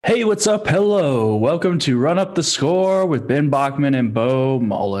Hey, what's up? Hello. Welcome to Run Up the Score with Ben Bachman and Bo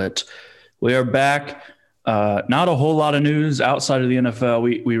Mullet. We are back. Not a whole lot of news outside of the NFL.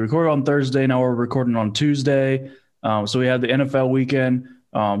 We recorded on Thursday. Now we're recording on Tuesday. So we had the NFL weekend.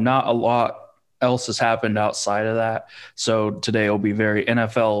 Not a lot else has happened outside of that. So today will be very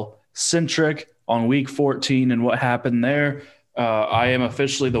NFL centric on week 14 and what happened there. I am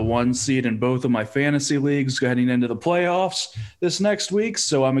officially the 1 seed in both of my fantasy leagues heading into the playoffs this next week.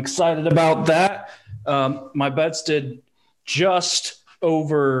 So I'm excited about that. My bets did just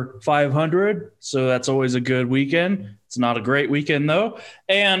over 500. So that's always a good weekend. It's not a great weekend, though.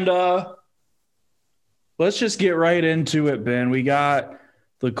 And let's just get right into it, Ben. We got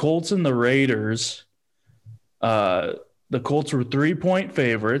the Colts and the Raiders. The Colts were 3-point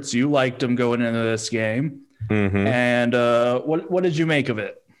favorites. You liked them going into this game. Mm-hmm. And what did you make of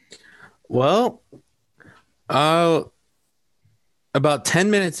it? Well, about 10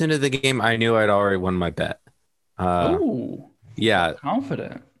 minutes into the game, I knew I'd already won my bet. Yeah,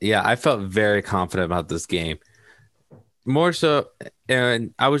 confident. Yeah, I felt very confident about this game. More so,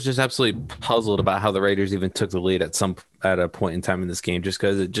 and I was just absolutely puzzled about how the Raiders even took the lead at a point in time in this game, just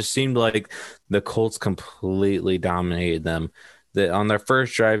because it just seemed like the Colts completely dominated them. That on their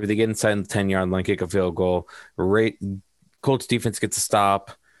first drive, they get inside the 10-yard line, kick a field goal. Colts defense gets a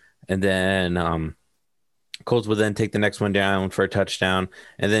stop, and then Colts would then take the next one down for a touchdown,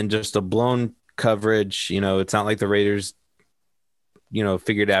 and then just a blown coverage. It's not like the Raiders,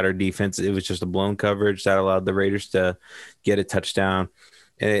 figured out our defense. It was just a blown coverage that allowed the Raiders to get a touchdown.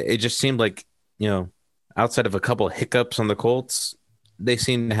 It just seemed like, outside of a couple of hiccups on the Colts, they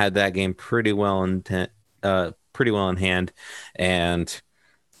seemed to have that game pretty well in hand. And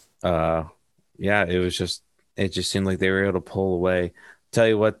it just seemed like they were able to pull away. Tell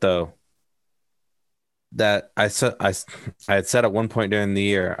you what, though, that I had said at one point during the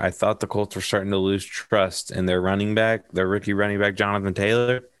year, I thought the Colts were starting to lose trust in their rookie running back, Jonathan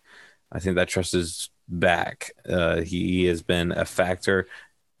Taylor. I think that trust is back. He has been a factor.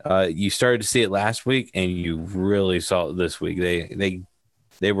 You started to see it last week, and you really saw it this week.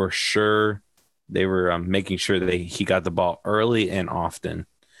 They were sure. They were making sure that he got the ball early and often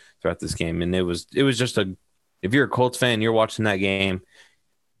throughout this game. And it was just if you're a Colts fan, you're watching that game,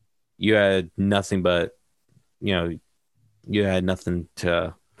 you had nothing but, you had nothing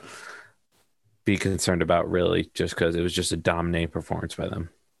to be concerned about, really, just because it was just a dominating performance by them.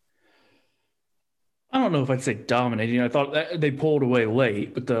 I don't know if I'd say dominating. I thought that they pulled away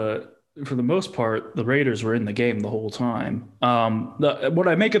late, but for the most part, the Raiders were in the game the whole time. What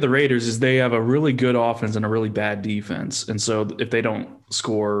I make of the Raiders is they have a really good offense and a really bad defense. And so if they don't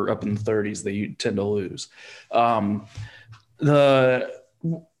score up in the 30s, they tend to lose.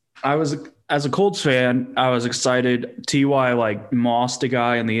 As a Colts fan, I was excited. Ty mossed a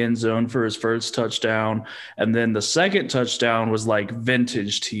guy in the end zone for his first touchdown, and then the second touchdown was like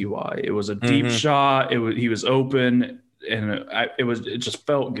vintage Ty. It was a deep shot. He was open, and it just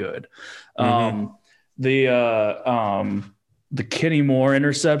felt good. The Kenny Moore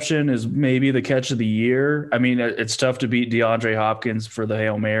interception is maybe the catch of the year. I mean, it's tough to beat DeAndre Hopkins for the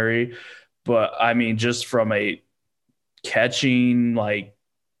Hail Mary, but I mean, just from a catching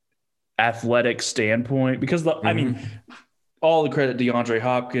athletic standpoint, because I mean, all the credit to DeAndre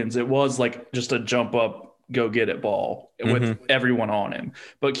Hopkins, it was like just a jump up, go get it ball with everyone on him.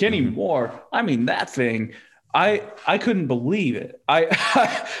 But Kenny Moore, I mean, that thing, I couldn't believe it. I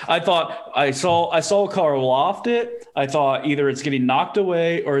thought I saw Carl loft it. I thought either it's getting knocked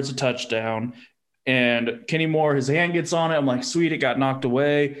away or it's a touchdown. And Kenny Moore, his hand gets on it. I'm like, sweet, it got knocked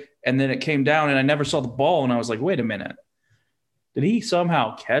away. And then it came down and I never saw the ball. And I was like, wait a minute. Did he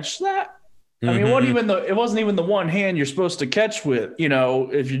somehow catch that? I mean, it wasn't even the one hand you're supposed to catch with,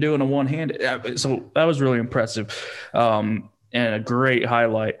 if you're doing a one hand. So that was really impressive, and a great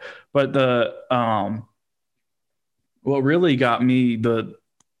highlight. But what really got me, the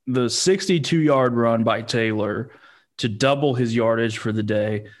 62-yard run by Taylor to double his yardage for the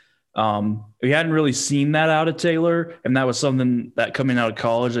day. We hadn't really seen that out of Taylor, and that was something that coming out of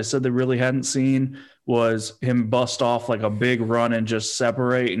college, I said they really hadn't seen, was him bust off like a big run and just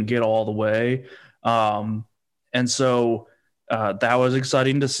separate and get all the way. And so that was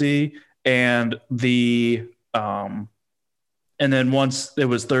exciting to see. And and then once it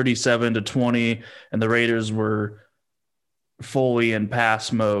was 37-20 and the Raiders were fully in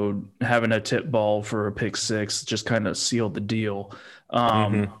pass mode, having a tip ball for a pick six just kind of sealed the deal.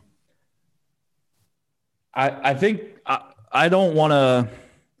 I think I don't want to.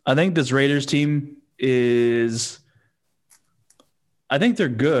 I think this Raiders team I think they're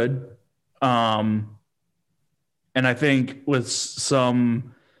good. And I think with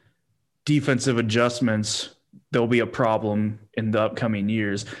some defensive adjustments, there'll be a problem in the upcoming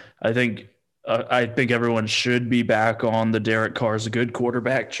years. I think everyone should be back on the Derek Carr's a good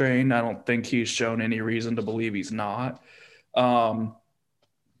quarterback train. I don't think he's shown any reason to believe he's not.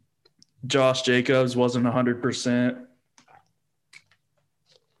 Josh Jacobs wasn't 100%.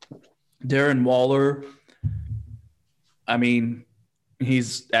 Darren Waller, I mean,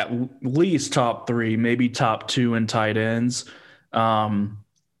 he's at least top 3, maybe top 2 in tight ends. And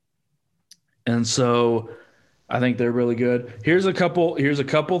so I think they're really good. Here's a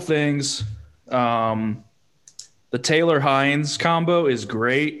couple things. The Taylor Hines combo is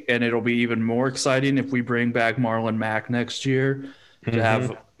great, and it'll be even more exciting if we bring back Marlon Mack next year to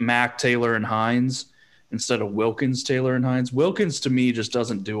have Mack, Taylor, and Hines instead of Wilkins, Taylor, and Hines. Wilkins, to me, just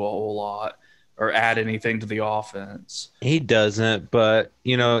doesn't do a whole lot or add anything to the offense. He doesn't, but,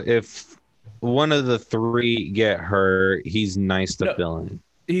 if one of the 3 get hurt, he's nice to fill in.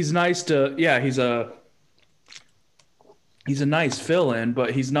 He's nice to – yeah, he's a nice fill-in,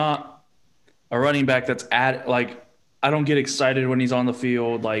 but he's not a running back that's I don't get excited when he's on the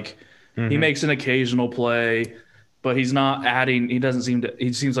field. He makes an occasional play, but he's not adding.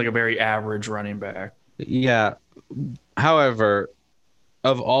 He seems like a very average running back. Yeah. However,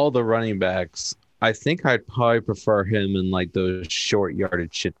 of all the running backs, I think I'd probably prefer him in those short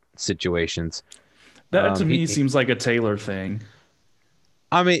yardage situations. That to me seems like a Taylor thing.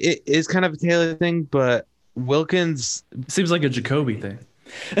 I mean, it is kind of a Taylor thing, but Wilkins seems like a Jacoby thing.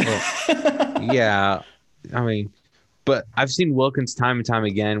 Well, yeah. I mean, but I've seen Wilkins time and time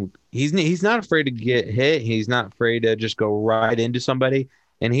again. He's not afraid to get hit. He's not afraid to just go right into somebody.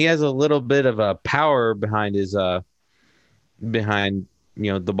 And he has a little bit of a power behind his the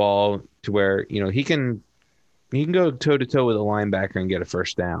ball to where he can go toe to toe with a linebacker and get a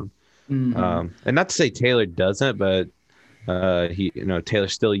first down. And not to say Taylor doesn't, but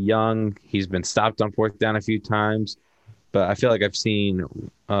Taylor's still young. He's been stopped on 4th down a few times, but I feel like I've seen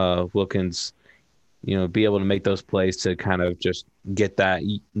Wilkins be able to make those plays to kind of just get that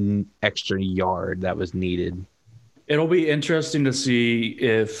extra yard that was needed. It'll be interesting to see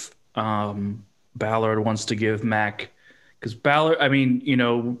if Ballard wants to give Mack, because Ballard, I mean,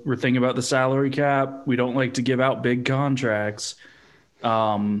 we're thinking about the salary cap. We don't like to give out big contracts.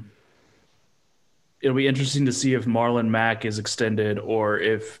 It'll be interesting to see if Marlon Mack is extended or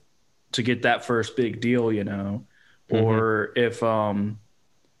if to get that first big deal, or if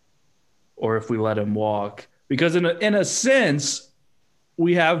we let him walk, because in a sense,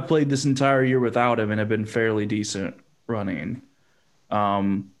 we have played this entire year without him and have been fairly decent running.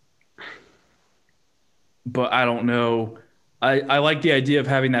 But I don't know. I like the idea of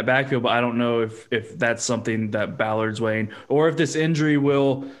having that backfield, but I don't know if that's something that Ballard's weighing, or if this injury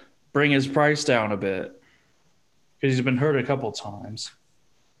will bring his price down a bit, because he's been hurt a couple times.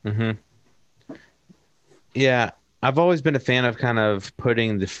 Yeah. I've always been a fan of kind of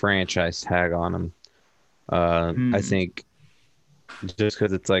putting the franchise tag on him. I think just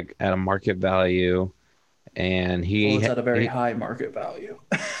because it's at a market value, and it's at a very high market value.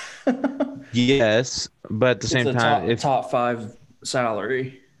 Yes, but at the same time, top 5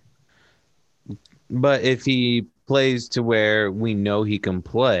 salary. But if he plays to where we know he can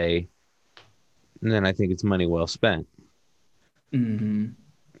play, then I think it's money well spent.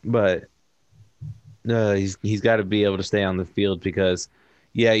 But he's got to be able to stay on the field, because,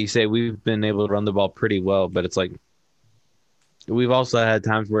 yeah, you say we've been able to run the ball pretty well, but it's we've also had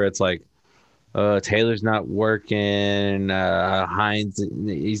times where it's Taylor's not working, Hines,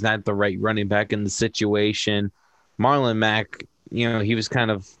 he's not the right running back in the situation. Marlon Mack, he was kind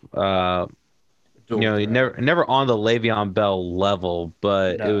of never on the Le'Veon Bell level,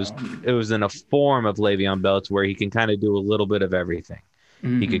 but no. it was in a form of Le'Veon Bell to where he can kind of do a little bit of everything.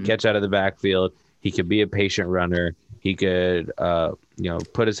 He could catch out of the backfield. He could be a patient runner. He could,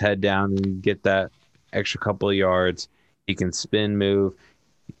 put his head down and get that extra couple of yards. He can spin move.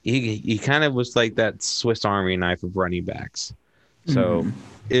 He kind of was like that Swiss Army knife of running backs. So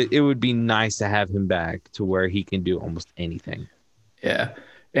it would be nice to have him back to where he can do almost anything. Yeah.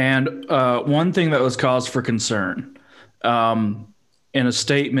 And one thing that was cause for concern, in a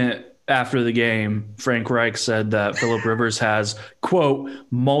statement after the game, Frank Reich said that Phillip Rivers has, quote,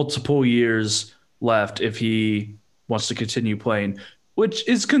 multiple years left if he wants to continue playing, which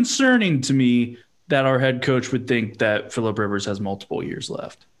is concerning to me that our head coach would think that Phillip Rivers has multiple years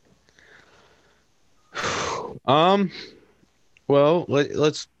left. Well,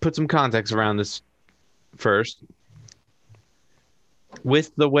 let's put some context around this first.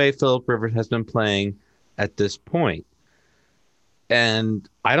 With the way Phillip Rivers has been playing at this point, and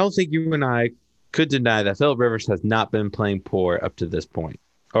I don't think you and I could deny that Phillip Rivers has not been playing poor up to this point.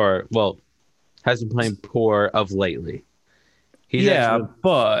 or well, has been playing poor of lately. He's Yeah, actually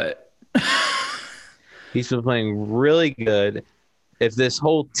but he's been playing really good. If this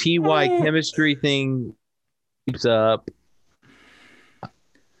whole TY chemistry thing keeps up, I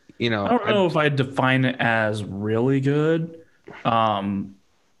don't I know if I define it as really good. Um,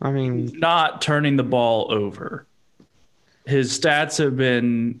 I mean, Not turning the ball over. His stats have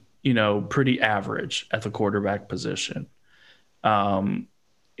been, pretty average at the quarterback position. Um,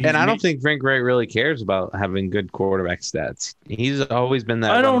 and he's I don't made, think Frank Wright really cares about having good quarterback stats. He's always been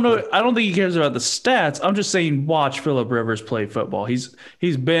that I run don't know. first. I don't think he cares about the stats. I'm just saying, watch Philip Rivers play football. He's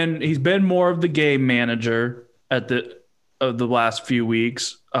been more of the game manager at the of the last few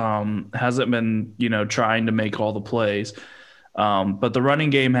weeks. Hasn't been trying to make all the plays. But the running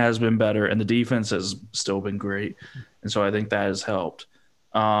game has been better, and the defense has still been great, and so I think that has helped.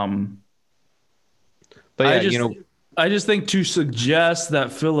 Um, But I yeah, just I just think to suggest that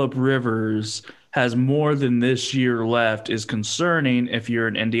Philip Rivers has more than this year left is concerning if you're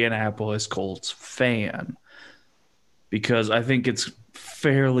an Indianapolis Colts fan, because I think it's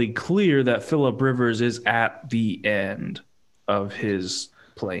fairly clear that Philip Rivers is at the end of his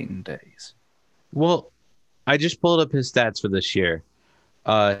playing days. well, I just pulled up his stats for this year.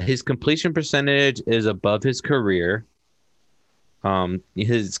 His completion percentage is above his career.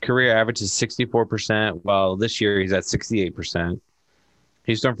 His career average is 64%, while this year he's at 68%.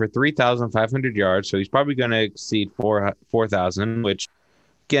 He's thrown for 3,500 yards, so he's probably going to exceed 4,000, which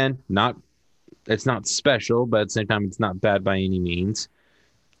again, it's not special, but at the same time, it's not bad by any means.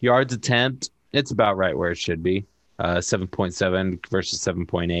 Yards attempt, it's about right where it should be. 7.7 versus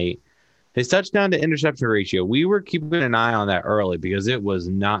 7.8. His touchdown to interception ratio, we were keeping an eye on that early because it was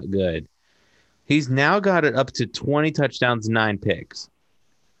not good. He's now got it up to 20 touchdowns, 9 picks,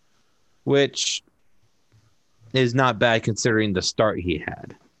 which is not bad considering the start he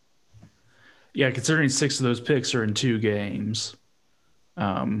had. Yeah, considering 6 of those picks are in 2 games,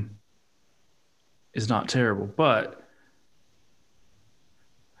 um, is not terrible. But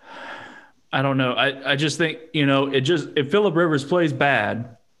I don't know. I just think, if Philip Rivers plays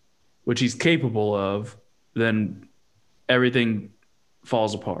bad, which he's capable of, then everything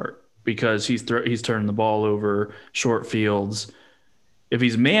falls apart because he's turning the ball over, short fields. If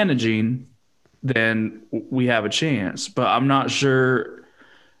he's managing, then we have a chance. But I'm not sure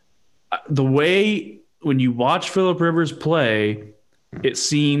the way when you watch Philip Rivers play, it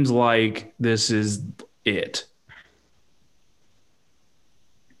seems like this is it.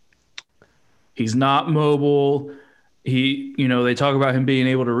 He's not mobile. They talk about him being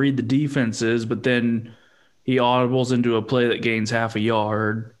able to read the defenses, but then he audibles into a play that gains half a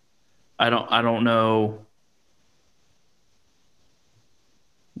yard. I don't know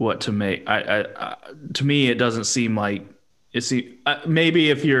what to make. To me, it doesn't seem like it's maybe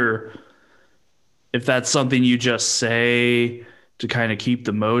if that's something you just say to kind of keep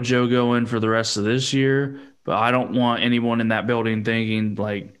the mojo going for the rest of this year. But I don't want anyone in that building thinking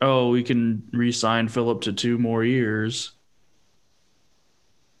like, oh, we can re-sign Philip to 2 more years.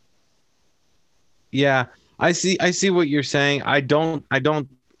 Yeah, I see what you're saying. I don't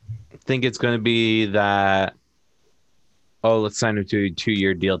think it's going to be that, oh, let's sign him to a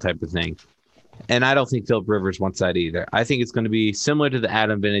 2-year deal type of thing. And I don't think Philip Rivers wants that either. I think it's going to be similar to the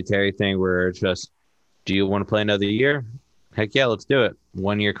Adam Vinatieri thing where it's just, do you want to play another year? Heck yeah, let's do it.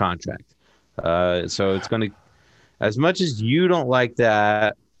 1-year contract. So it's going to, as much as you don't like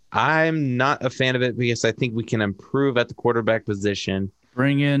that, I'm not a fan of it because I think we can improve at the quarterback position.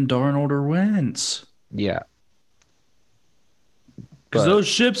 Bring in Darnold or Wentz Yeah. because But those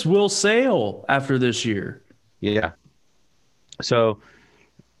ships will sail after this year. yeah. So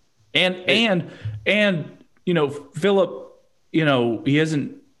And it, and and Philip, he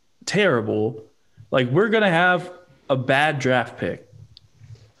isn't terrible. Like we're gonna have a bad draft pick.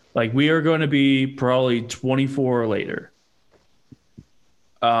 Like we are going to be probably 24 or later.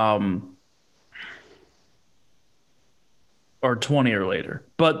 Um, or 20 or later.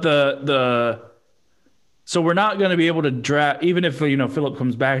 But so we're not going to be able to draft even if Philip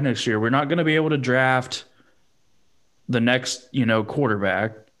comes back next year. We're not going to be able to draft the next,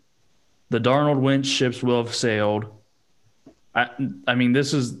 quarterback. The Darnold Wentz ships will have sailed. I I mean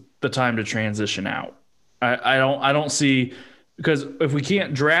this is the time to transition out. I don't see because if we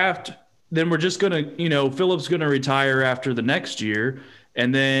can't draft, then we're just gonna Phillips gonna retire after the next year,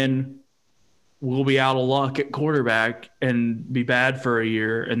 and then we'll be out of luck at quarterback and be bad for a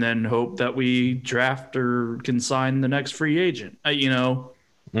year, and then hope that we draft or can sign the next free agent.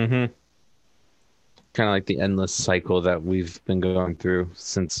 mm-hmm. Kind of like the endless cycle that we've been going through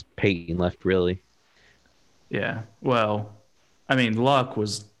since Peyton left, really. Yeah. Well, I mean, Luck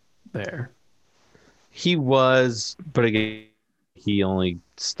was there. He was, but again, he only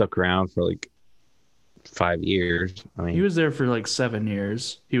stuck around for like 5 years. I He mean, was there for like 7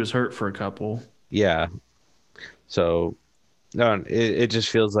 years. He was hurt for a couple. yeah. So no, it just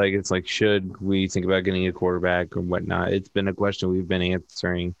feels like it's like, should we think about getting a quarterback or whatnot? It's been a question we've been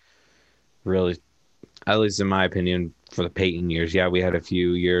answering, really, at least in my opinion, for the Peyton years. Yeah, we had a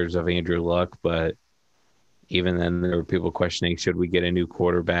few years of Andrew Luck, but even then, there were people questioning, should we get a new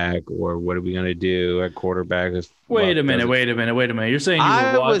quarterback or what are we going to do at quarterback if Wait Luck a minute, doesn't? wait a minute, wait a minute. You're saying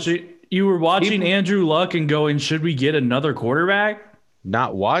I was you were watching people Andrew Luck and going, should we get another quarterback?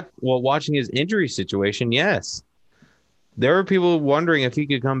 not watching his injury situation. Yes, there were people wondering if he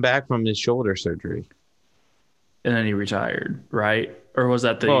could come back from his shoulder surgery. And then he retired, right? Or was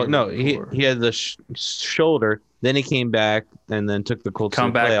that the Well, year no, before? he had the shoulder. Then he came back and then took the Colts to the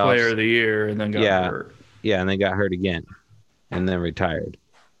Comeback player playoffs. of the year and then got Yeah, hurt. yeah, and then got hurt again, and then retired.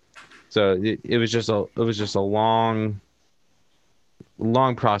 So it was just a long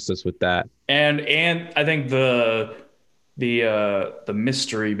process with that. And I think the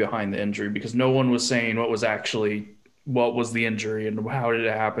mystery behind the injury, because no one was saying what was the injury and how did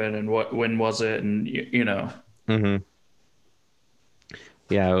it happen and when was it, and you know. Hmm.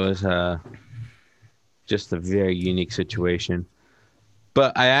 Yeah, it was just a very unique situation.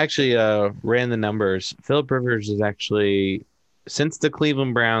 But I actually ran the numbers. Philip Rivers is actually, since the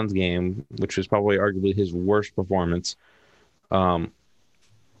Cleveland Browns game, which was probably arguably his worst performance, um,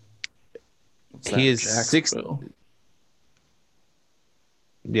 What's he that, is six. Jacksonville?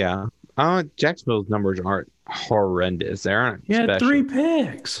 Yeah, Jacksonville's numbers aren't horrendous. They aren't He had special. 3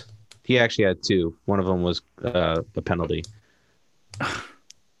 picks. He actually had two. One of them was a penalty,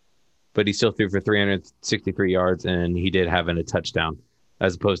 but he still threw for 363 yards, and he did have a touchdown,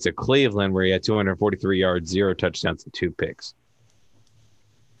 as opposed to Cleveland, where he had 243 yards, 0 touchdowns, and 2 picks.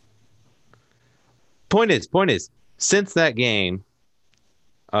 Point is, since that game,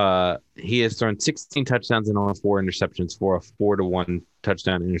 he has thrown 16 touchdowns and only 4 interceptions for a 4-to-1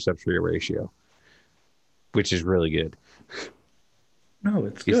 touchdown interception ratio, which is really good. No,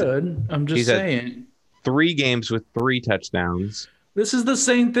 it's good. I'm just he's had saying. 3 games with 3 touchdowns. This is the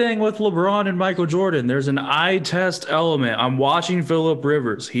same thing with LeBron and Michael Jordan. There's an eye test element. I'm watching Phillip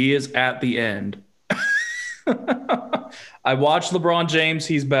Rivers. He is at the end. I watched LeBron James.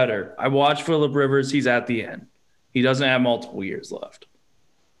 He's better. I watched Phillip Rivers. He's at the end. He doesn't have multiple years left.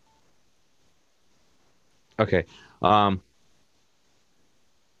 Okay. I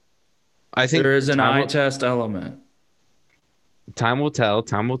think There is an eye test element. Time will tell.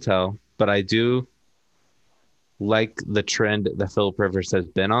 Time will tell. But I do like the trend that Philip Rivers has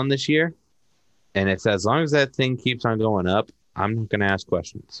been on this year. And it's as long as that thing keeps on going up, I'm not going to ask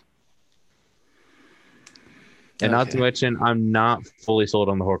questions. And not to mention, I'm not fully sold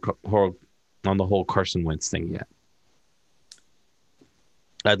on the whole Carson Wentz thing yet.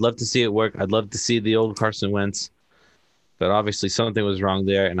 I'd love to see it work. I'd love to see the old Carson Wentz, but obviously something was wrong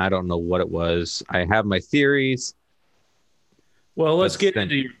there, and I don't know what it was. I have my theories. Well, let's get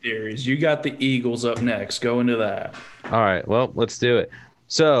into your theories. You got the Eagles up next. Go into that. All right. Well, let's do it.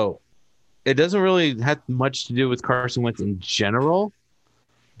 So it doesn't really have much to do with Carson Wentz in general,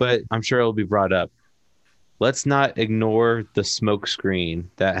 but I'm sure it'll be brought up. Let's not ignore the smoke screen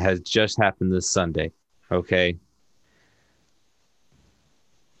that has just happened this Sunday. Okay.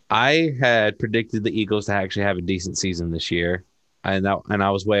 I had predicted the Eagles to actually have a decent season this year, and I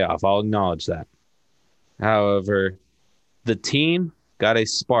was way off. I'll acknowledge that. However, the team got a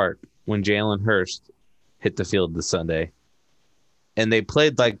spark when Jalen Hurts hit the field this Sunday, and they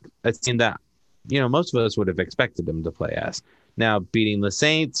played like a team that, most of us would have expected them to play as. Now, beating the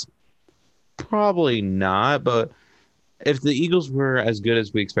Saints, probably not, but if the Eagles were as good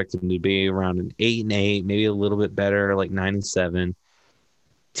as we expected them to be, around an 8-8, maybe a little bit better, like 9-7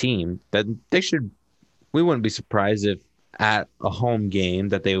 team, then we wouldn't be surprised if at a home game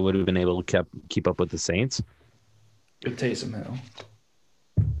that they would have been able to keep up with the Saints. Good Taysom Hill.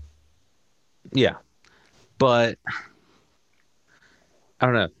 Yeah. But I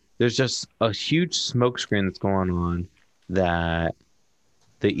don't know. There's just a huge smokescreen that's going on that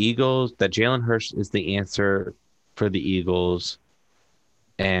that Jalen Hurts is the answer for the Eagles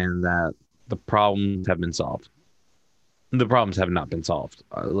and that the problems have been solved. The problems have not been solved.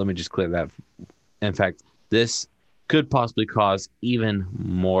 Let me just clear that. In fact, this could possibly cause even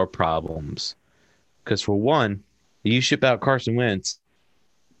more problems. Because for one, you ship out Carson Wentz,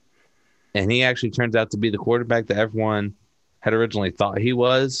 and he actually turns out to be the quarterback that everyone had originally thought he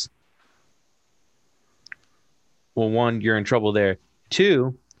was. Well, one, you're in trouble there.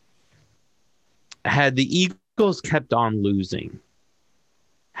 Two, had the Eagles Eagles kept on losing.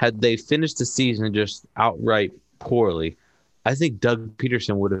 Had they finished the season just outright poorly, I think Doug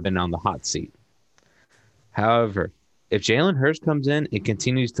Peterson would have been on the hot seat. However, if Jalen Hurts comes in and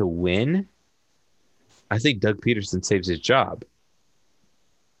continues to win, I think Doug Peterson saves his job.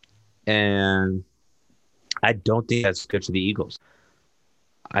 And I don't think that's good for the Eagles.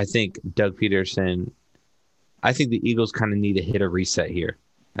 I think Doug Peterson, I think the Eagles kind of need to hit a reset here.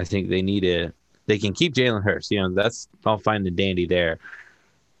 I think they can keep Jalen Hurts. That's all fine and dandy there.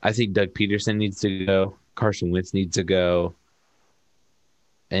 I think Doug Peterson needs to go. Carson Wentz needs to go.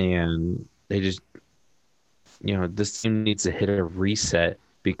 And they just, this team needs to hit a reset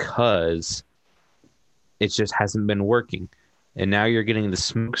because it just hasn't been working. And now you're getting the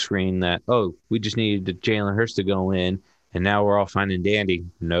smoke screen that, we just needed Jalen Hurts to go in, and now we're all fine and dandy.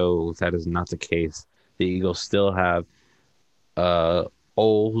 No, that is not the case. The Eagles still have a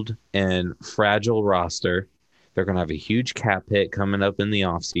old and fragile roster. They're going to have a huge cap hit coming up in the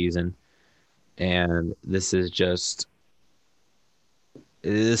offseason. And this is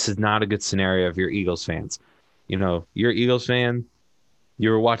not a good scenario if you're Eagles fans. You're an Eagles fan. You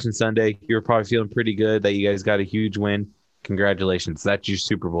were watching Sunday. You were probably feeling pretty good that you guys got a huge win. Congratulations. That's your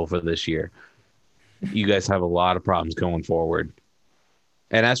Super Bowl for this year. You guys have a lot of problems going forward.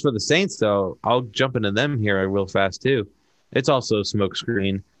 And as for the Saints, though, I'll jump into them here real fast, too. It's also a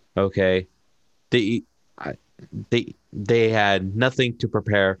smokescreen. Okay. They had nothing to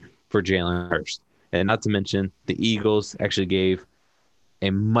prepare for Jalen Hurts. And not to mention, the Eagles actually gave a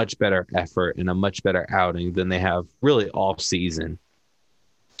much better effort and a much better outing than they have really all season.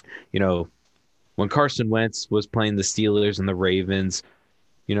 When Carson Wentz was playing the Steelers and the Ravens,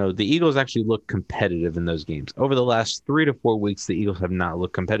 the Eagles actually looked competitive in those games. Over the last 3 to 4 weeks, the Eagles have not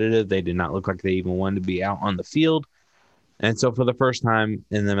looked competitive. They did not look like they even wanted to be out on the field. And so for the first time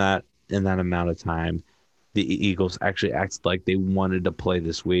in that amount of time, the Eagles actually acted like they wanted to play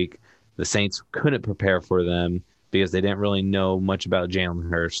this week. The Saints couldn't prepare for them because they didn't really know much about Jalen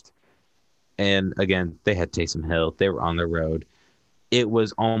Hurts. And again, they had Taysom Hill. They were on the road. It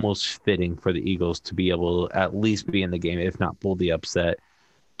was almost fitting for the Eagles to be able to at least be in the game, if not pull the upset.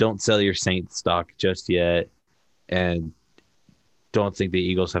 Don't sell your Saints stock just yet. And don't think the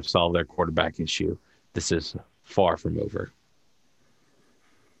Eagles have solved their quarterback issue. This is far from over.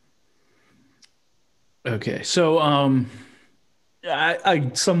 Okay, so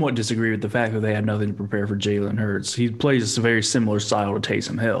I somewhat disagree with the fact that they had nothing to prepare for Jalen Hurts. He plays a very similar style to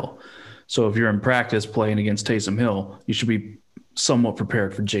Taysom Hill. So if you're in practice playing against Taysom Hill, you should be somewhat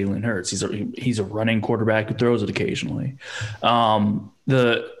prepared for Jalen Hurts. He's a running quarterback who throws it occasionally. Philadelphia,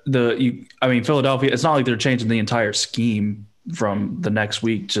 it's not like they're changing the entire scheme from the next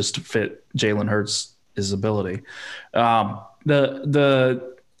week just to fit Jalen Hurts' ability. I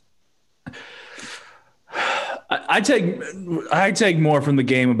take more from the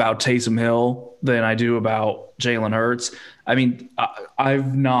game about Taysom Hill than I do about Jalen Hurts. I mean,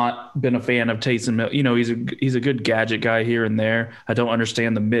 I've not been a fan of Taysom Hill. He's a good gadget guy here and there. I don't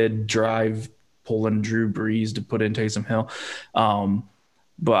understand the mid-drive pulling Drew Brees to put in Taysom Hill.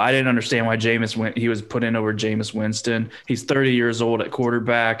 But I didn't understand why he was put in over Jameis Winston. He's 30 years old at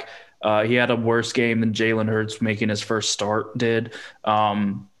quarterback. He had a worse game than Jalen Hurts making his first start did.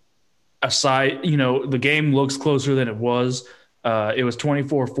 The game looks closer than it was. It was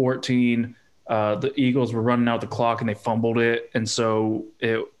 24-14. The Eagles were running out the clock and they fumbled it. And so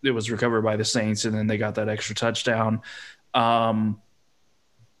it was recovered by the Saints, and then they got that extra touchdown. I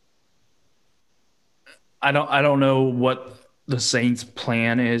don't know what the Saints'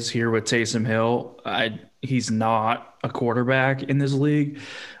 plan is here with Taysom Hill. He's not a quarterback in this league.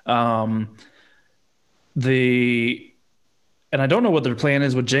 And I don't know what their plan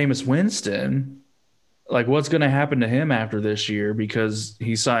is with Jameis Winston. Like, what's going to happen to him after this year? Because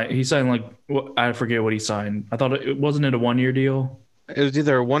he signed I forget what he signed. I thought it wasn't a 1-year deal. It was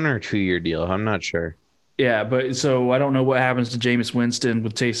either a 1 or 2 year deal. I'm not sure. Yeah, but so I don't know what happens to Jameis Winston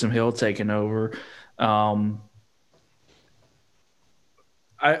with Taysom Hill taking over.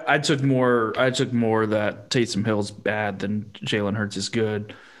 I took more that Taysom Hill's bad than Jalen Hurts is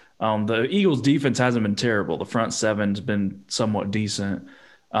good. The Eagles' defense hasn't been terrible. The front seven's been somewhat decent.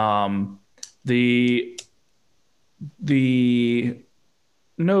 The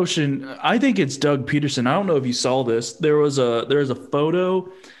notion, I think it's Doug Peterson. I don't know if you saw this. There's a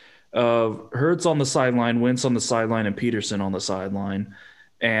photo of Hurts on the sideline, Wentz on the sideline, and Peterson on the sideline.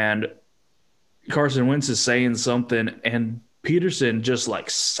 And Carson Wentz is saying something, and Peterson just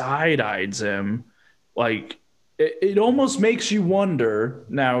side-eyes him. It almost makes you wonder.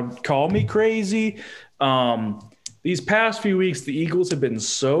 Now, call me crazy. These past few weeks, the Eagles have been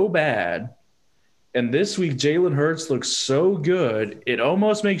so bad And this week, Jalen Hurts looks so good, it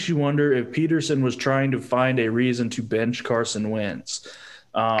almost makes you wonder if Peterson was trying to find a reason to bench Carson Wentz.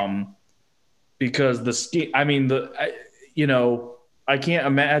 Um, because the scheme, I mean, I can't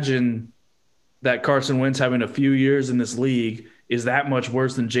imagine that Carson Wentz having a few years in this league is that much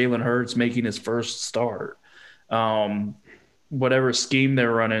worse than Jalen Hurts making his first start. Um, whatever scheme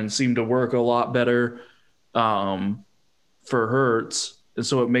they're running seemed to work a lot better for Hurts. And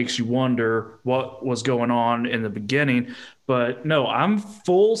so it makes you wonder what was going on in the beginning. But no, I'm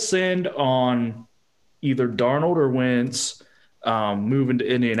full send on either Darnold or Wentz moving to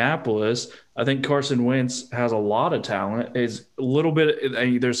Indianapolis. I think Carson Wentz has a lot of talent. Is a little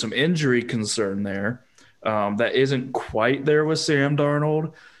bit. There's some injury concern there that isn't quite there with Sam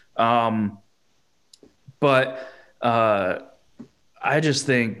Darnold. But I just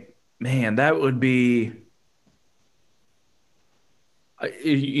think, man, that would be,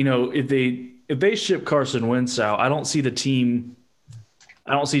 if they ship Carson Wentz out, I don't see the team.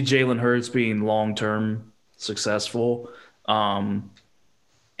 I don't see Jalen Hurts being long term successful, and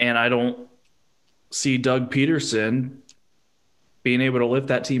I don't see Doug Peterson being able to lift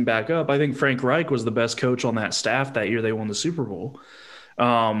that team back up. I think Frank Reich was the best coach on that staff that year they won the Super Bowl,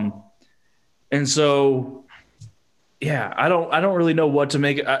 and so yeah, I don't really know what to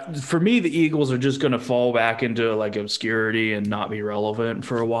make. For me, the Eagles are just going to fall back into like obscurity and not be relevant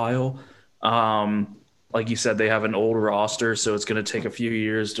for a while. Like you said, they have an old roster, so it's going to take a few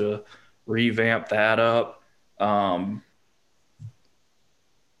years to revamp that up. And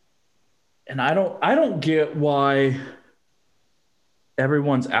I don't get why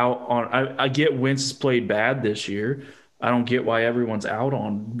everyone's out on. I get Wentz has played bad this year. I don't get why everyone's out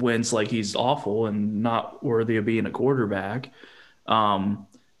on Wentz like he's awful and not worthy of being a quarterback. Um,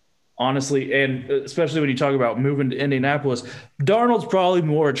 honestly, and especially when you talk about moving to Indianapolis, Darnold's probably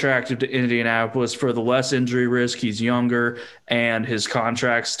more attractive to Indianapolis for the less injury risk. He's younger and his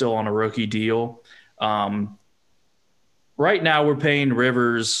contract's still on a rookie deal. Right now, we're paying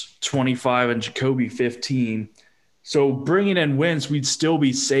Rivers 25 and Jacoby 15. So bringing in Wentz, we'd still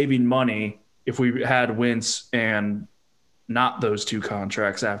be saving money if we had Wentz and not those two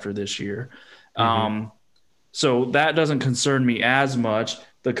contracts after this year. So that doesn't concern me as much.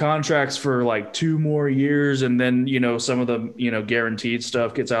 The contracts for like 2 more years and then, some of the, guaranteed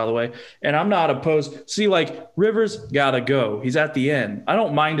stuff gets out of the way. And I'm not opposed. See, like Rivers got to go. He's at the end. I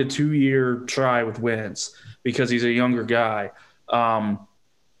don't mind a 2-year try with Wentz because he's a younger guy. Although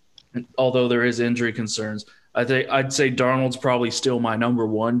there is injury concerns. I'd say Darnold's probably still my number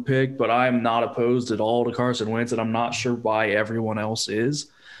 1 pick, but I'm not opposed at all to Carson Wentz, and I'm not sure why everyone else is.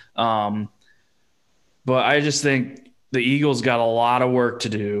 But I just think the Eagles got a lot of work to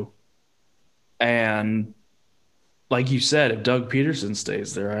do. And like you said, if Doug Peterson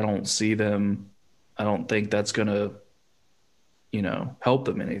stays there, I don't think that's going to, help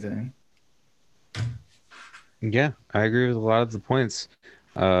them anything. Yeah, I agree with a lot of the points.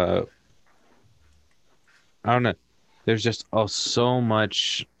 I don't know. There's just so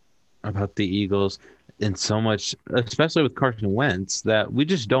much about the Eagles and so much, especially with Carson Wentz, that we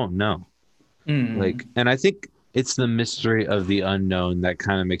just don't know. And I think it's the mystery of the unknown that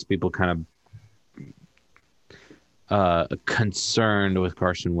kind of makes people kind of concerned with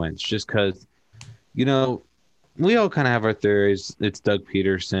Carson Wentz, just because, we all kind of have our theories. It's Doug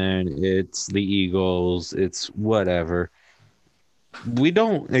Peterson, it's the Eagles, it's whatever. We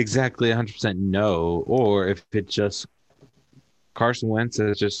don't exactly 100% know, or if it's just Carson Wentz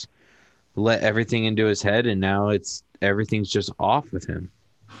has just let everything into his head, and now everything's just off with him.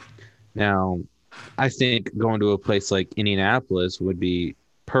 Now, I think going to a place like Indianapolis would be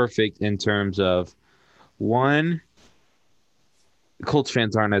perfect in terms of, one, Colts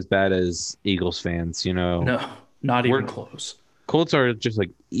fans aren't as bad as Eagles fans, No, not even close. Colts are just like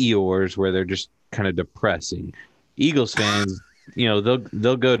Eeyores, where they're just kind of depressing. Eagles fans,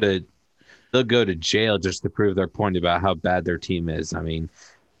 they'll go to jail just to prove their point about how bad their team is. I mean,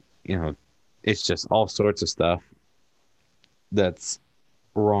 it's just all sorts of stuff that's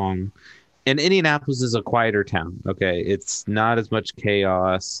wrong. And Indianapolis is a quieter town. Okay, it's not as much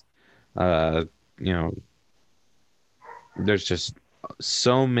chaos. There's just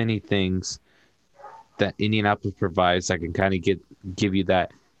so many things that Indianapolis provides that can kind of give you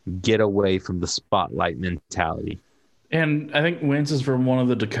that get away from the spotlight mentality. And I think Wentz is from one of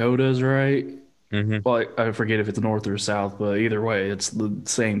the Dakotas, right? Mm-hmm. Well, I forget if it's north or south, but either way, it's the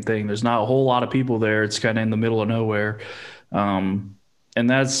same thing. There's not a whole lot of people there. It's kind of in the middle of nowhere. And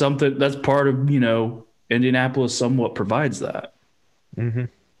that's part of, Indianapolis somewhat provides that. Mm-hmm.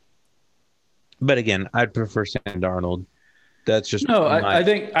 But again, I'd prefer Sam Darnold. That's just No, I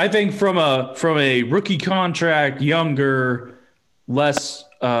think from a rookie contract, younger, less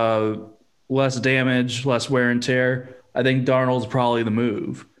less damage, less wear and tear. I think Darnold's probably the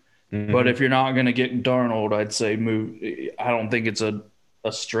move. But if you're not going to get Darnold, I'd say move. I don't think it's a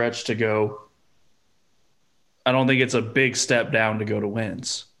stretch to go. I don't think it's a big step down to go to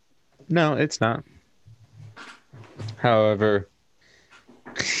Wentz. No, it's not. However,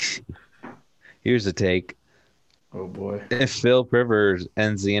 here's a take. Oh boy! If Philip Rivers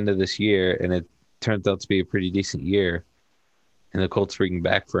ends the end of this year and it turns out to be a pretty decent year, and the Colts bring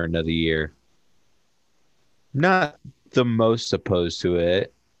back for another year, not the most opposed to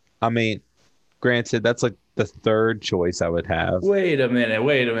it. I mean, granted, that's like the third choice I would have. Wait a minute.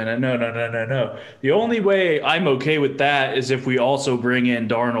 No. The only way I'm okay with that is if we also bring in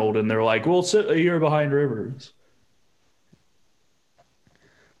Darnold and they're like, we'll sit a year behind Rivers.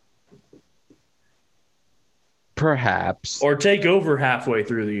 Perhaps. Or take over halfway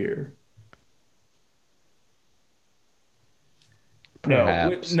through the year.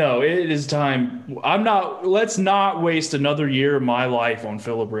 Perhaps. No, it is time. Let's not waste another year of my life on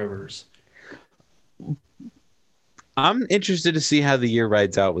Phillip Rivers. I'm interested to see how the year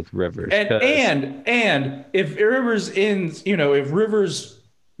rides out with Rivers. And if Rivers ends, if Rivers,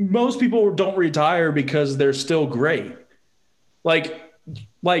 most people don't retire because they're still great. Like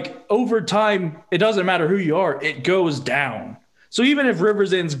over time, it doesn't matter who you are, it goes down. So even if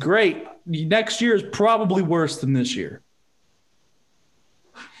Rivers ends great, next year is probably worse than this year.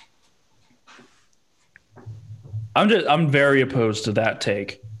 I'm very opposed to that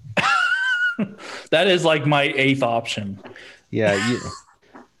take. That is like my eighth option. Yeah,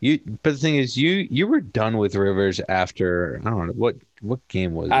 but the thing is, you were done with Rivers after, I don't know what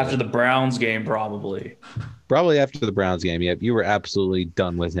game was after the Browns game, probably after the Browns game. Yep, you were absolutely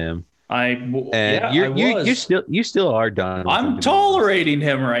done with him. I was. You still are done. I'm tolerating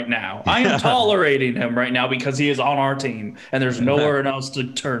him right now. I am tolerating him right now because he is on our team and there's nowhere else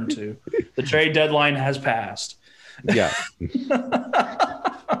to turn to. The trade deadline has passed. Yeah.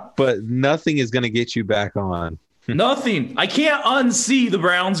 But nothing is going to get you back on. Nothing. I can't unsee the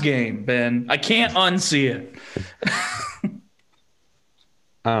Browns game, Ben. I can't unsee it.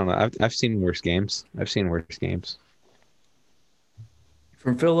 I don't know. I've seen worse games.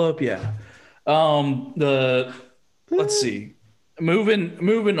 From Phillip, yeah. Let's see.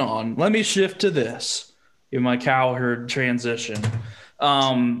 Moving on. Let me shift to this in my Cowherd transition.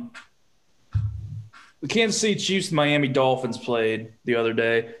 The Kansas City Chiefs Miami Dolphins played the other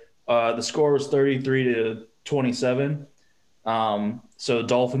day. The score was 33-27. So the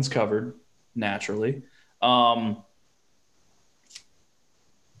Dolphins covered, naturally.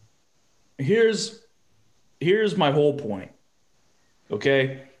 Here's my whole point.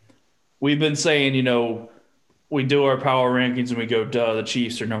 Okay? We've been saying, we do our power rankings and we go, the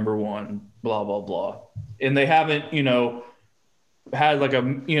Chiefs are number one, blah, blah, blah. And they haven't, had like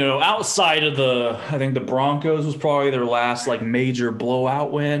outside of I think the Broncos was probably their last like major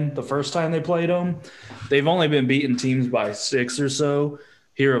blowout win the first time they played them. They've only been beating teams by 6 or so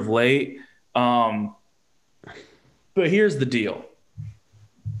here of late. But here's the deal.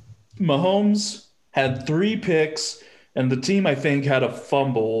 Mahomes had 3 picks and the team, I think, had a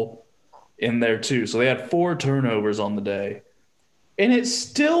fumble in there too. So they had 4 turnovers on the day. And it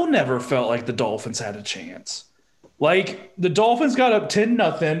still never felt like the Dolphins had a chance. Like, the Dolphins got up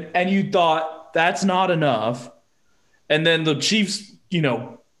 10-0, and you thought that's not enough. And then the Chiefs,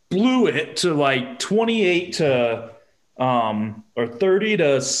 blew it to like 28 to or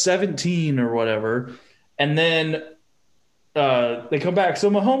 30-17 or whatever. And then they come back. So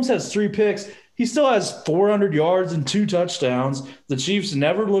Mahomes has 3 picks. He still has 400 yards and 2 touchdowns. The Chiefs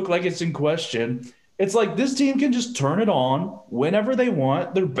never look like it's in question. It's like this team can just turn it on whenever they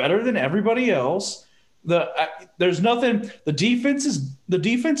want. They're better than everybody else. There's nothing. The defense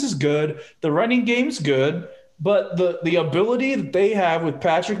is good. The running game's good, but the ability that they have with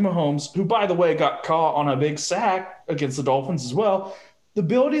Patrick Mahomes, who by the way got caught on a big sack against the Dolphins as well, the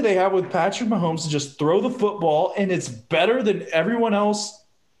ability they have with Patrick Mahomes to just throw the football, and it's better than everyone else,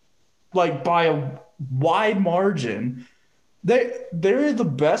 like by a wide margin. They're the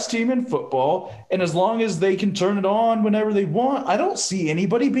best team in football, and as long as they can turn it on whenever they want, I don't see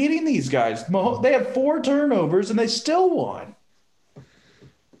anybody beating these guys. They had 4 turnovers, and they still won.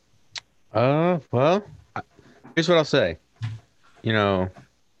 Well, here's what I'll say. I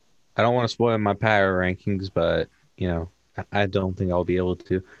don't want to spoil my power rankings, but, I don't think I'll be able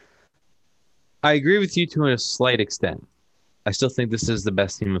to. I agree with you to a slight extent. I still think this is the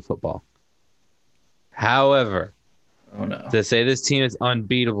best team in football. However, oh no, to say this team is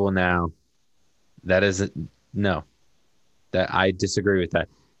unbeatable now, that isn't no. That I disagree with that.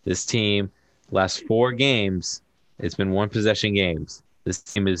 This team, last 4 games, it's been one possession games. This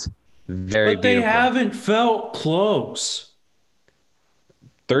team is very But they beatable. haven't felt close.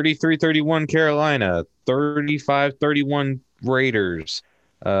 33-31 Carolina, 35-31 Raiders,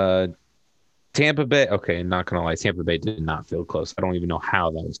 Tampa Bay. Okay, not gonna lie, Tampa Bay did not feel close. I don't even know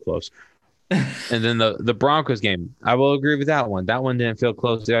how that was close. And then the Broncos game, I will agree with that one. That one didn't feel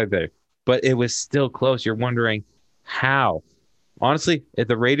close either, but it was still close. You're wondering how. Honestly, if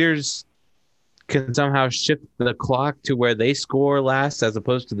the Raiders can somehow shift the clock to where they score last as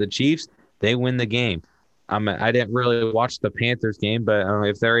opposed to the Chiefs, they win the game. I didn't really watch the Panthers game, but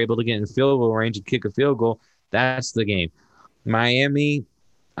if they're able to get in field goal range and kick a field goal, that's the game. Miami,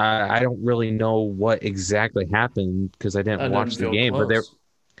 I don't really know what exactly happened because I didn't watch the game, but they're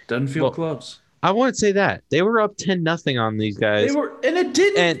doesn't feel close. I wouldn't say that. They were up 10-0 on these guys. They were, and it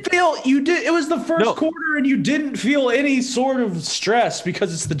didn't feel you did. It was the first quarter, and you didn't feel any sort of stress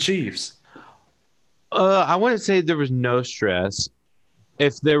because it's the Chiefs. I wouldn't say there was no stress.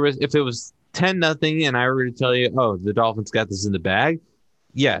 If it was 10-0, and I were to tell you, oh, the Dolphins got this in the bag,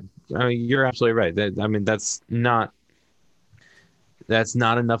 yeah, I mean, you're absolutely right. That's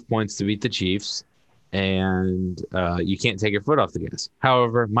not enough points to beat the Chiefs. And you can't take your foot off the gas.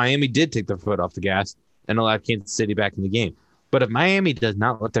 However, Miami did take their foot off the gas and allowed Kansas City back in the game. But if Miami does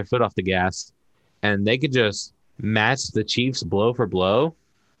not let their foot off the gas and they could just match the Chiefs blow for blow.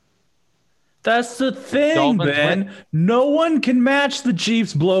 That's the thing, Ben. No one can match the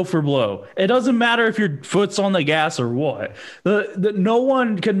Chiefs blow for blow. It doesn't matter if your foot's on the gas or what. No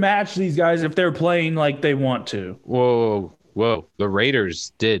one can match these guys if they're playing like they want to. Whoa. The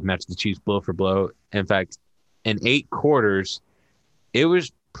Raiders did match the Chiefs blow for blow. In fact, in 8 quarters, it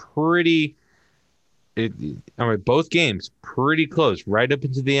was both games pretty close, right up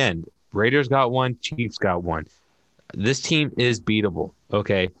into the end. Raiders got one, Chiefs got one. This team is beatable,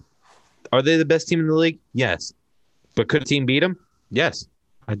 okay? Are they the best team in the league? Yes. But could a team beat them? Yes.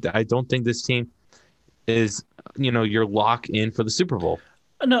 I don't think this team is, your lock in for the Super Bowl.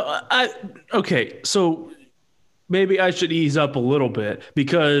 No, okay, so maybe I should ease up a little bit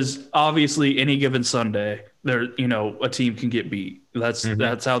because obviously any given Sunday a team can get beat. That's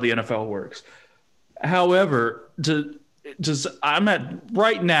how the NFL works. However, I am at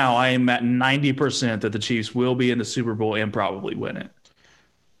 90% that the Chiefs will be in the Super Bowl and probably win it.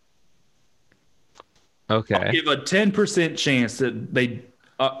 Okay. I'll give a 10% chance that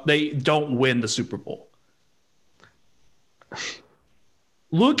they don't win the Super Bowl.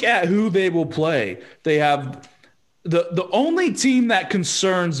 Look at who they will play. They have the only team that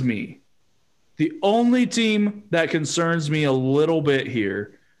concerns me. The only team that concerns me a little bit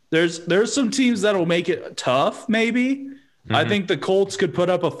here. There's some teams that will make it tough, maybe. Mm-hmm. I think the Colts could put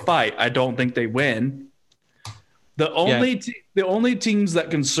up a fight. I don't think they win. The only teams that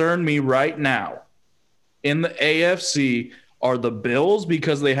concern me right now in the AFC are the Bills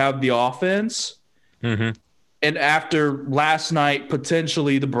because they have the offense. Mm-hmm. And after last night,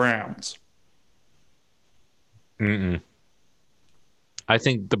 potentially the Browns. I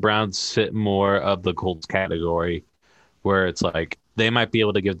think the Browns fit more of the Colts category where it's like they might be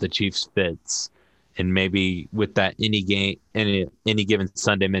able to give the Chiefs fits and maybe with that any given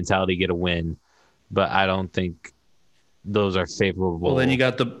Sunday mentality get a win. But I don't think those are favorable. Well, then you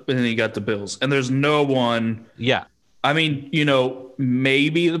got the Bills. And there's no one. Yeah. I mean,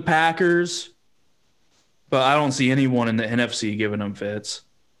 maybe the Packers, but I don't see anyone in the NFC giving them fits.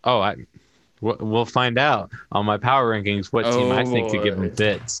 Oh, we'll find out on my power rankings what team I think could give them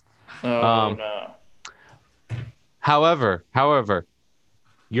fits. No. However,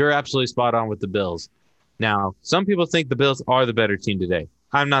 you're absolutely spot on with the Bills. Now, some people think the Bills are the better team today.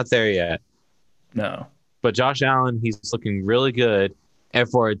 I'm not there yet. No. But Josh Allen, he's looking really good. And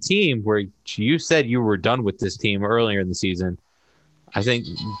for a team where you said you were done with this team earlier in the season, I think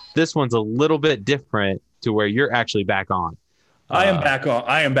this one's a little bit different to where you're actually back on. I am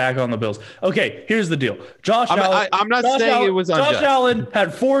back on the Bills. Okay, here's the deal. I'm not saying it was unjust. Josh Allen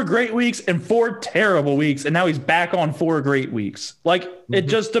had 4 great weeks and 4 terrible weeks, and now he's back on 4 great weeks. It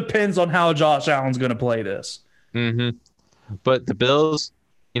just depends on how Josh Allen's going to play this. Mm-hmm. But the Bills,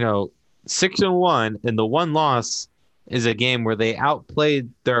 6-1, and the one loss is a game where they outplayed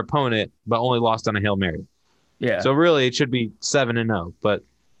their opponent but only lost on a Hail Mary. Yeah. So really, it should be 7-0, but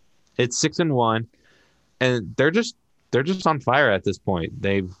it's 6-1, and they're just on fire at this point.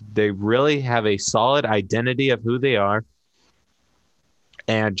 They really have a solid identity of who they are.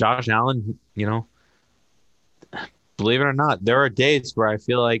 And Josh Allen, believe it or not, there are days where I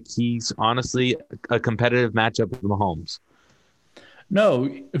feel like he's honestly a competitive matchup with Mahomes. No,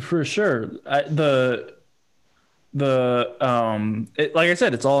 for sure. Like I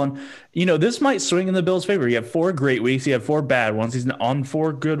said, it's all on. This might swing in the Bills' favor. You have 4 great weeks. You have 4 bad ones. He's on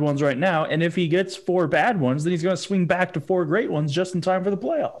 4 good ones right now. And if he gets 4 bad ones, then he's going to swing back to 4 great ones just in time for the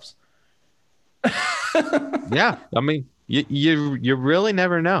playoffs. Yeah, I mean, you really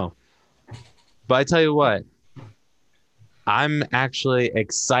never know. But I tell you what, I'm actually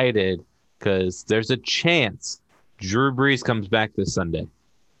excited because there's a chance Drew Brees comes back this Sunday.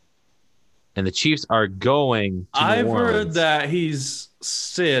 And the Chiefs are going to I've New heard Orleans. that he's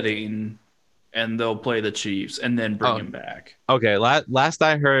sitting and they'll play the Chiefs and then bring him back. Okay, last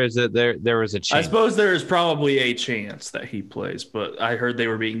I heard is that there was a chance. I suppose there is probably a chance that he plays, but I heard they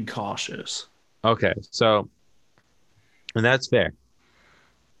were being cautious. Okay, so, and that's fair.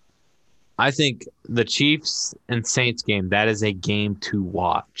 I think the Chiefs and Saints game, that is a game to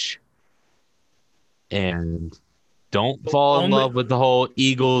watch. And don't fall in love with the whole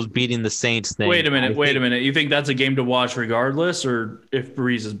Eagles beating the Saints thing. Wait a minute. You think that's a game to watch regardless, or if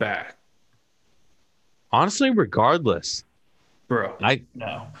Breeze is back? Honestly, regardless. Bro,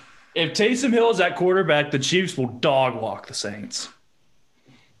 no. If Taysom Hill is at quarterback, the Chiefs will dog walk the Saints.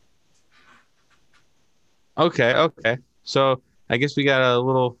 Okay. So I guess we got a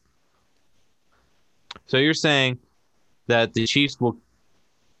little. So you're saying that the Chiefs will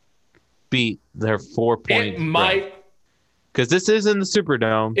beat their 4-point. It might. Because this is in the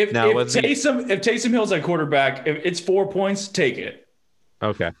Superdome. If Taysom Hill's at quarterback, if it's 4 points, take it.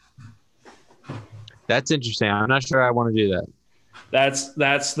 Okay. That's interesting. I'm not sure I want to do that.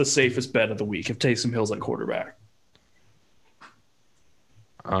 That's the safest bet of the week if Taysom Hill's at quarterback.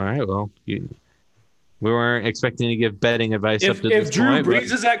 All right. Well, we weren't expecting to give betting advice up to this point. If Drew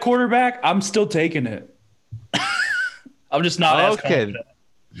Brees is at quarterback, I'm still taking it. I'm just not as confident.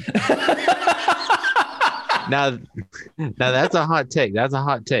 Now that's a hot take. That's a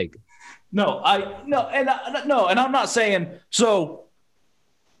hot take. And I'm not saying so.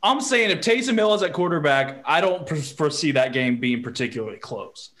 I'm saying if Taysom Hill is at quarterback, I don't foresee that game being particularly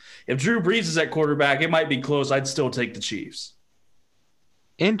close. If Drew Brees is at quarterback, it might be close. I'd still take the Chiefs.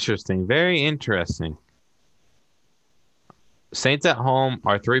 Interesting. Very interesting. Saints at home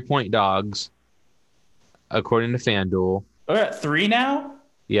are 3-point dogs, according to FanDuel. We're at 3 now?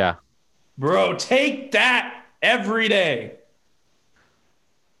 Yeah. Bro, take that every day.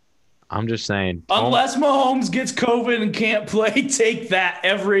 I'm just saying. Unless Mahomes gets COVID and can't play, take that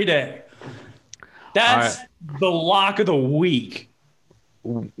every day. That's the lock of the week.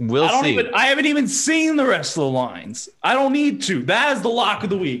 We'll see. I haven't even seen the rest of the lines. I don't need to. That is the lock of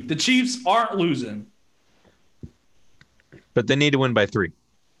the week. The Chiefs aren't losing. But they need to win by 3.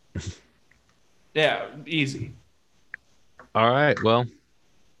 Yeah, easy. All right, well,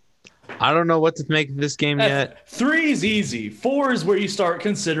 I don't know what to make of this game yet. 3 is easy. 4 is where you start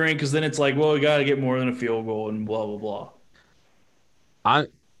considering because then it's like, well, we got to get more than a field goal and blah, blah, blah.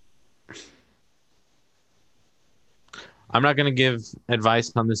 I'm not going to give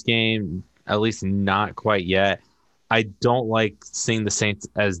advice on this game, at least not quite yet. I don't like seeing the Saints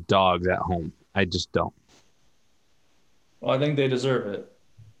as dogs at home. I just don't. Well, I think they deserve it.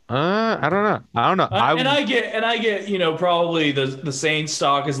 I don't know. I get, probably the Saints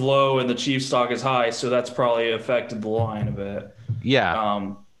stock is low and the Chiefs stock is high, so that's probably affected the line a bit.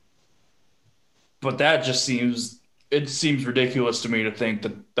 Yeah. But that just seems ridiculous to me to think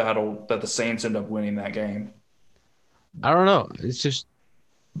that the Saints end up winning that game. I don't know. It's just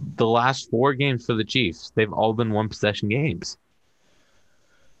the last 4 games for the Chiefs. They've all been 1-possession games.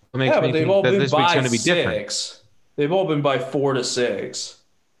 It makes me think that this week's going to be different. They've all been by 4 to 6.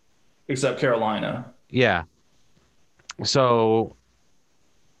 Except Carolina. Yeah. So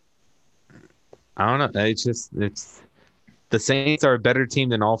I don't know. It's the Saints are a better team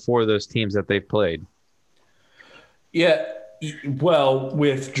than all 4 of those teams that they've played. Yeah. Well,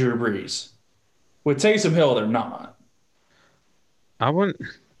 with Drew Brees. With Taysom Hill, they're not.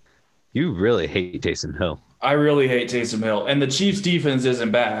 You really hate Taysom Hill. I really hate Taysom Hill. And the Chiefs defense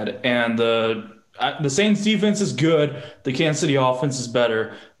isn't bad. And the Saints defense is good. The Kansas City offense is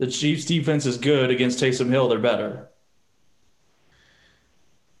better. The Chiefs defense is good against Taysom Hill. They're better.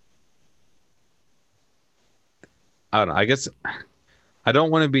 I don't know. I guess I don't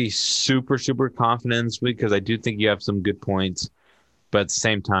want to be super, super confident this week because I do think you have some good points. But at the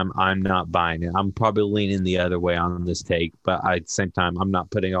same time, I'm not buying it. I'm probably leaning the other way on this take. But at the same time, I'm not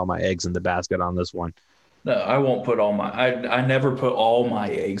putting all my eggs in the basket on this one. No, I won't put I never put all my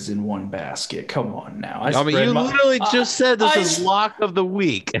eggs in one basket. Come on now. You literally just said this is lock of the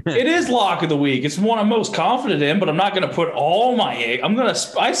week. It is lock of the week. It's one I'm most confident in, but I'm not going to put all my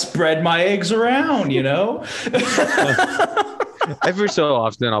eggs. I spread my eggs around, Every so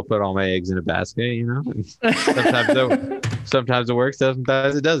often, I'll put all my eggs in a basket. You know, and sometimes it works,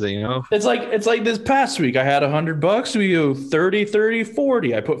 sometimes it doesn't. You know, It's like this past week. I had $100. We go 30, 30,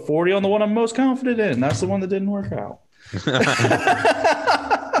 40. I put 40 on the one I'm most confident in. That's the one that didn't work out.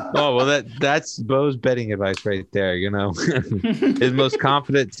 oh well, that's Bo's betting advice right there. You know, his most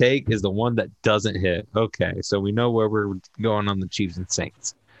confident take is the one that doesn't hit. Okay, so we know where we're going on the Chiefs and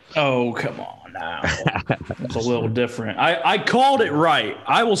Saints. Oh, come on now. It's a little different. I called it right.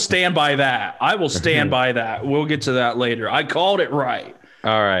 I will stand by that. We'll get to that later. I called it right.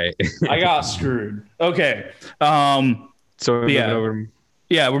 All right. I got screwed. Okay. So we're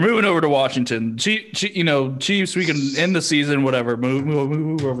moving over to Washington. Chiefs, we can end the season, whatever.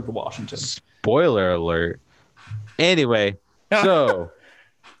 Move over to Washington. Spoiler alert. Anyway, so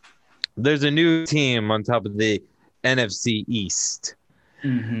there's a new team on top of the NFC East.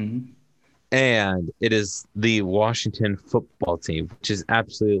 Mm-hmm. And it is the Washington football team, which is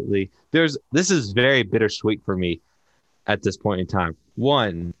absolutely this is very bittersweet for me at this point in time.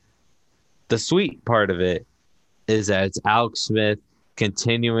 One, the sweet part of it is that it's Alex Smith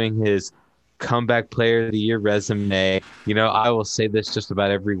continuing his comeback player of the year resume. You know, I will say this just about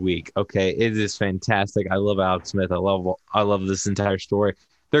every week. Okay, it is fantastic. I love Alex Smith. I love this entire story.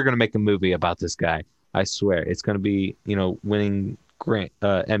 They're going to make a movie about this guy. I swear. It's going to be, winning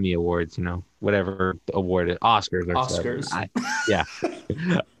Emmy awards, whatever award it, Oscars or Oscars. Yeah.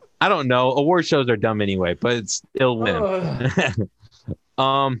 I don't know. Award shows are dumb anyway, but it'll win.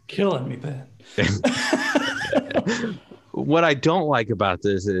 Killing me, Ben. What I don't like about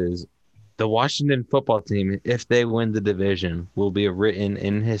this is the Washington football team, if they win the division, will be written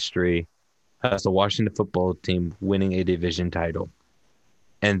in history as the Washington football team winning a division title.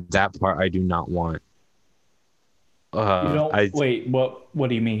 And that part I do not want. Wait, what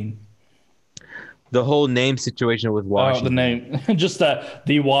do you mean? The whole name situation with Washington. The name. Just that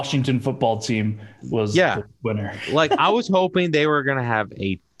the Washington football team was the winner. Like, I was hoping they were going to have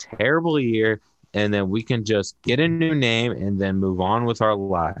a terrible year, and then we can just get a new name and then move on with our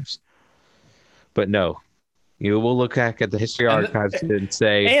lives. But no. You will look back at the history archives and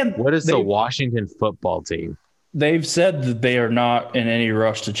say, what is the Washington football team? They've said that they are not in any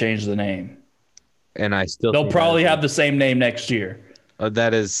rush to change the name. And they'll probably have the same name next year.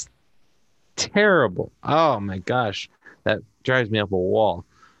 That is terrible. Oh my gosh, that drives me up a wall.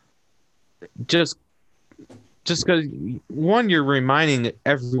 Just because, one, you're reminding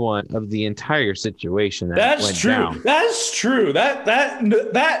everyone of the entire situation that's true. Down. That's true.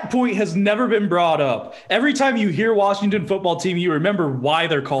 That point has never been brought up. Every time you hear Washington football team, you remember why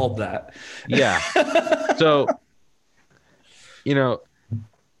they're called that. Yeah. So,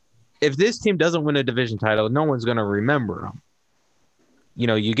 if this team doesn't win a division title, no one's going to remember them.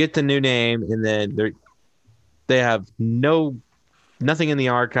 You get the new name, and then they have nothing in the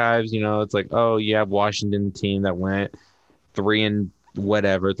archives. It's like, oh, you have Washington team that went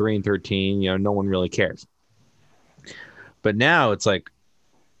 3-13. No one really cares. But now it's like,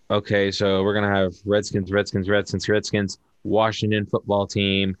 okay, so we're gonna have Redskins, Washington football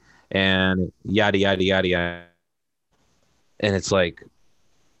team, and yada yada yada yada. And it's like,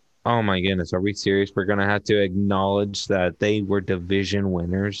 oh my goodness, are we serious? We're gonna have to acknowledge that they were division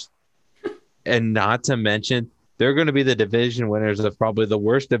winners, and not to mention they're going to be the division winners of probably the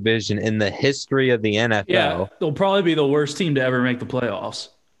worst division in the history of the NFL. Yeah, they'll probably be the worst team to ever make the playoffs.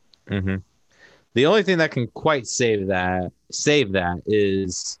 Mm-hmm. The only thing that can quite save that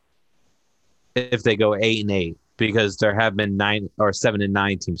is if they go 8-8, because there have been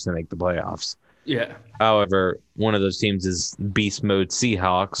 7-9 teams to make the playoffs. Yeah. However, one of those teams is beast mode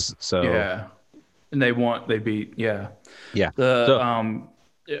Seahawks. So yeah, and they beat. Yeah. Yeah.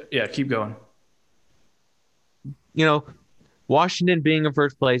 Keep going. Washington being in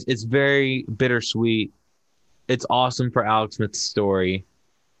first place, it's very bittersweet. It's awesome for Alex Smith's story,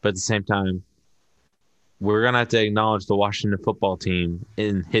 but at the same time, we're going to have to acknowledge the Washington football team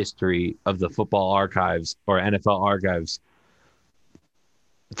in history of the football archives or NFL archives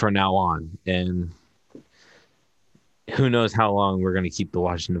from now on. And who knows how long we're going to keep the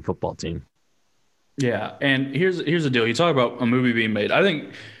Washington football team. Yeah, and here's the deal. You talk about a movie being made. I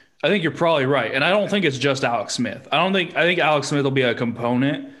think you're probably right. And I don't think it's just Alex Smith. I think Alex Smith will be a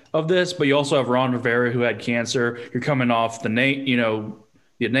component of this, but you also have Ron Rivera, who had cancer. You're coming off the name,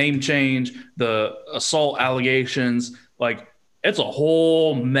 the name change, the assault allegations. Like, it's a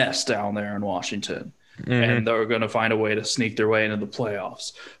whole mess down there in Washington. Mm-hmm. And they're going to find a way to sneak their way into the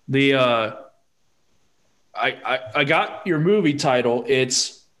playoffs. I got your movie title.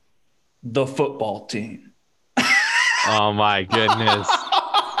 It's The Football Team. Oh my goodness.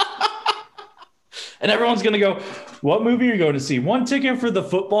 And everyone's going to go, What movie are you going to see? One ticket for the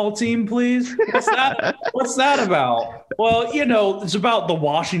football team, please. What's that about? Well, it's about the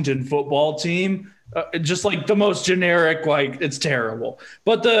Washington football team. Just like the most generic, like it's terrible.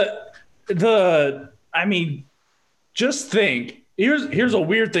 But I mean, just think. Here's a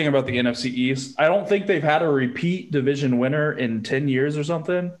weird thing about the NFC East. I don't think they've had a repeat division winner in 10 years or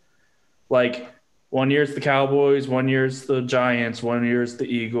something. Like 1 year it's the Cowboys, 1 year it's the Giants, 1 year it's the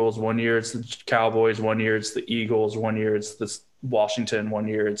Eagles, 1 year it's the Cowboys, 1 year it's the Eagles, 1 year it's the Washington, 1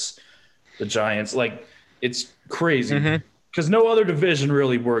 year it's the Giants. Like it's crazy because no other division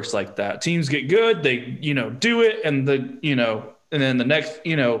really works like that. Teams get good, they do it, and and then the next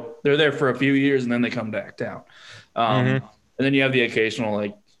they're there for a few years and then they come back down. And then you have the occasional,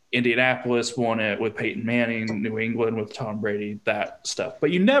 like Indianapolis won it with Peyton Manning, New England with Tom Brady, that stuff. But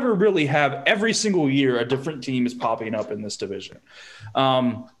you never really have every single year a different team is popping up in this division.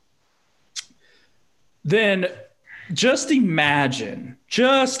 Then just imagine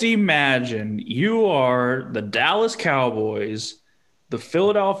you are the Dallas Cowboys, the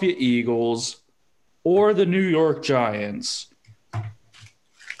Philadelphia Eagles, or the New York Giants.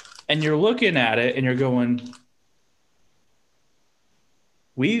 And you're looking at it and you're going,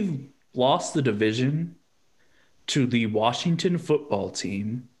 we've lost the division to the Washington football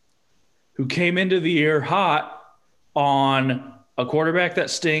team, who came into the year hot on a quarterback that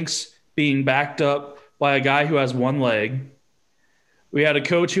stinks, being backed up by a guy who has one leg. We had a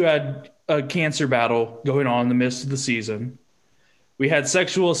coach who had a cancer battle going on in the midst of the season. We had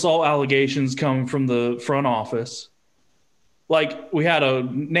sexual assault allegations come from the front office. Like, we had a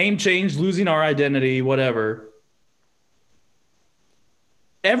name change, losing our identity, whatever.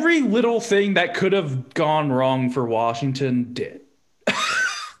 Every little thing that could have gone wrong for Washington did.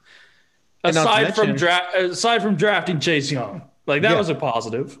 aside from drafting Chase Young. Like, that was a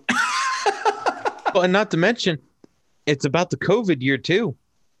positive. Well, and not to mention, it's about the COVID year too.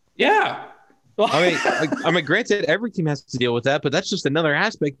 Yeah. I mean, granted, every team has to deal with that, but that's just another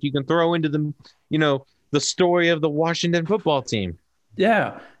aspect you can throw into the story of the Washington football team.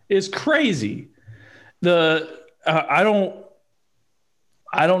 Yeah, it's crazy. I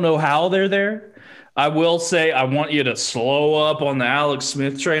don't know how they're there. I will say I want you to slow up on the Alex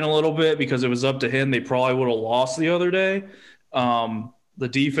Smith train a little bit, because it was up to him, they probably would have lost the other day. The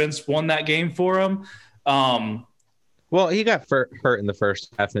defense won that game for him. Well, he got hurt in the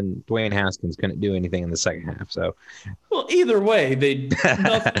first half, and Dwayne Haskins couldn't do anything in the second half. So, well, either way, the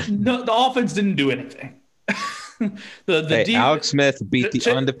offense didn't do anything. Alex Smith beat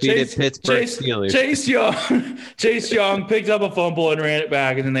the undefeated Pittsburgh Steelers. Chase Young picked up a fumble and ran it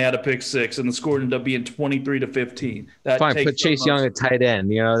back, and then they had a pick six, and the score ended up being 23-15. Fine, put Chase Young at tight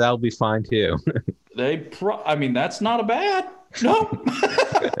end. That'll be fine too. That's not a bad. No.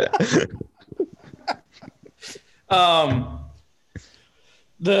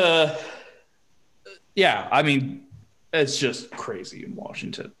 It's just crazy in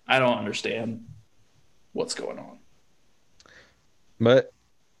Washington. I don't understand what's going on. But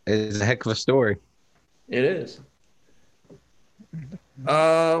it's a heck of a story. It is.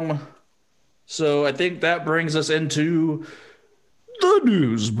 So I think that brings us into the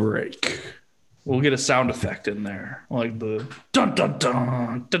news break. We'll get a sound effect in there, like the dun dun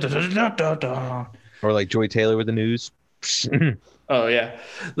dun dun dun dun dun dun. Or like Joy Taylor with the news. Oh yeah.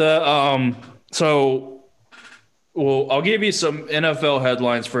 I'll give you some NFL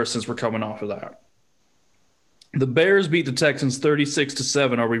headlines first, since we're coming off of that. The Bears beat the Texans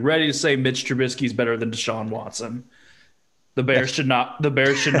 36-7. Are we ready to say Mitch Trubisky is better than Deshaun Watson? The Bears should not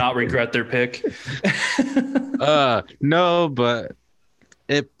regret their pick. No, but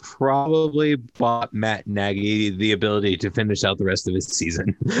it probably bought Matt Nagy the ability to finish out the rest of his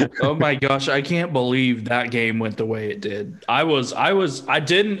season. Oh my gosh, I can't believe that game went the way it did. I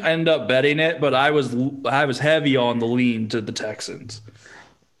didn't end up betting it, but I was heavy on the lean to the Texans.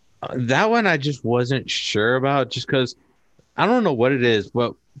 That one I just wasn't sure about, just because I don't know what it is,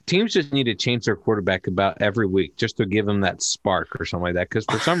 but teams just need to change their quarterback about every week just to give them that spark or something like that. Because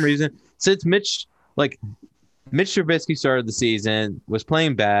for some reason, since Mitch Trubisky started the season, was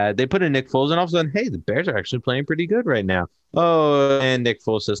playing bad, they put in Nick Foles, and all of a sudden, hey, the Bears are actually playing pretty good right now. Oh, and Nick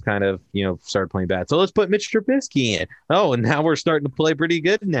Foles just kind of, started playing bad. So let's put Mitch Trubisky in. Oh, and now we're starting to play pretty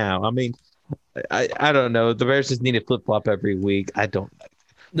good now. I mean, I don't know. The Bears just need to flip-flop every week. I don't know.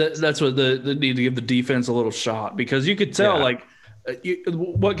 That's what the need to give the defense a little shot, because you could tell,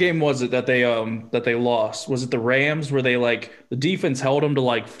 what game was it that they lost? Was it the Rams, where the defense held them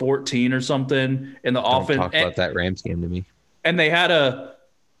to 14 or something, and the offense? Don't talk about that Rams game to me. And they had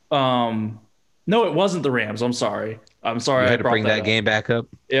No, it wasn't the Rams. I'm sorry. You I had to brought bring that that up. game back up.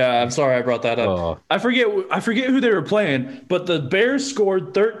 Yeah, I'm sorry I brought that up. Oh, I forget who they were playing, but the Bears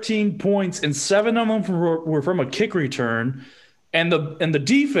scored 13 points and 7 of them were from a kick return. And the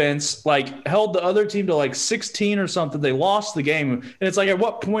defense like held the other team to like 16 or something. They lost the game. And it's like, at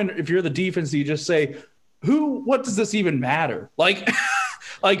what point, if you're the defense, do you just say, what does this even matter? Like,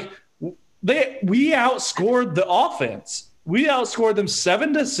 like we outscored the offense. We outscored them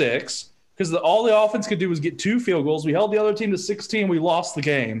 7-6 because all the offense could do was get 2 field goals. We held the other team to 16. We lost the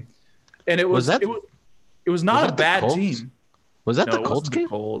game. And it was not a bad team. Was that No, the it Colts wasn't game? the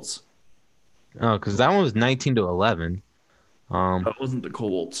Colts. Oh, because that one was 19-11. That wasn't the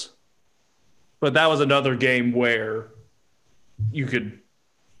Colts. But that was another game where you could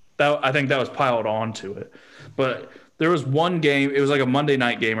I think that was piled onto it. But there was one game, it was like a Monday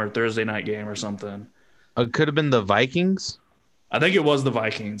night game or Thursday night game or something. It could have been the Vikings. I think it was the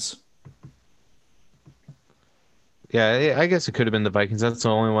Vikings. Yeah, I guess it could have been the Vikings. That's the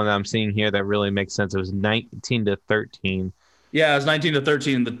only one that I'm seeing here that really makes sense. It was 19-13. Yeah, it was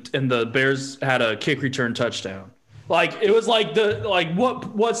 19-13 and the Bears had a kick return touchdown. Like it was like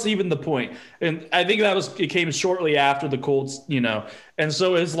what's even the point? And I think it came shortly after the Colts, And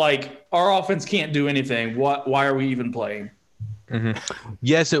so it's like our offense can't do anything. Why are we even playing? Mm-hmm.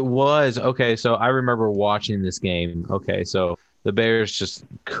 Yes, it was. Okay, so I remember watching this game. Okay, so the Bears just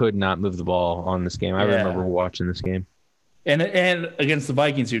could not move the ball on this game. I remember watching this game. And against the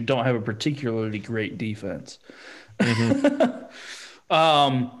Vikings, who don't have a particularly great defense. Mm-hmm.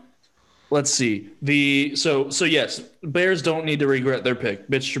 Let's see. So yes, Bears don't need to regret their pick.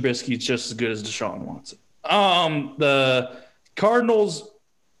 Mitch Trubisky's just as good as Deshaun Watson. The Cardinals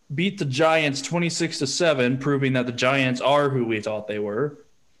beat the Giants 26-7, proving that the Giants are who we thought they were.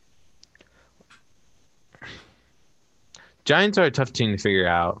 Giants are a tough team to figure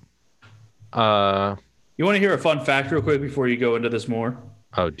out. You want to hear a fun fact real quick before you go into this more?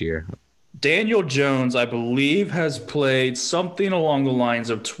 Oh, dear. Daniel Jones, I believe, has played something along the lines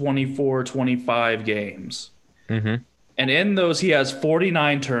of 24, 25 games. Mm-hmm. And in those, he has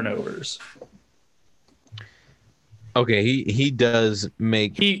 49 turnovers. Okay, he does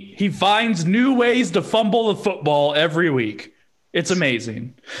make... He finds new ways to fumble the football every week. It's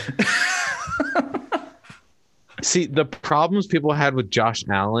amazing. See, the problems people had with Josh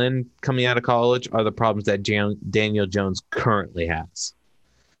Allen coming out of college are the problems that Daniel Jones currently has.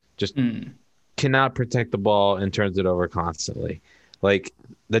 Just cannot protect the ball and turns it over constantly. Like,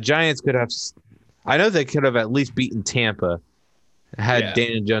 the Giants could have... I know they could have at least beaten Tampa had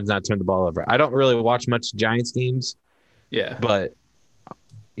Daniel Jones not turned the ball over. I don't really watch much Giants games. Yeah. But,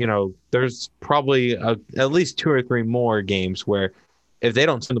 there's probably at least 2 or 3 more games where if they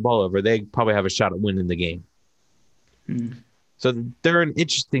don't turn the ball over, they probably have a shot at winning the game. So they're an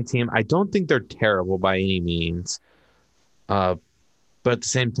interesting team. I don't think they're terrible by any means. But at the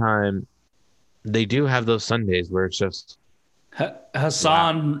same time, they do have those Sundays where it's just...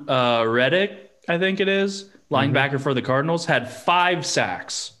 Hassan Reddick, I think it is, linebacker for the Cardinals, had 5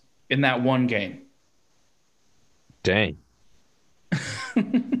 sacks in that one game. Dang. I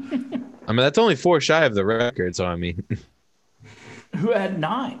mean, that's only 4 shy of the record, so I mean... Who had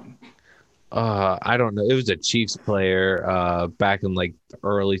 9? I don't know. It was a Chiefs player back in like the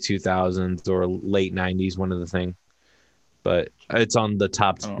early 2000s or late 90s, one of the thing. But it's on the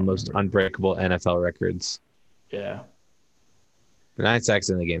top most unbreakable NFL records. Yeah. 9 sacks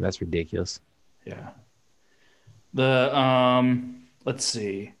in the game. That's ridiculous. Yeah. Let's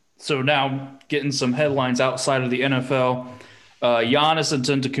see. So now getting some headlines outside of the NFL. Giannis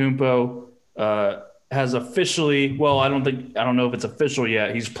Antetokounmpo has officially, I don't know if it's official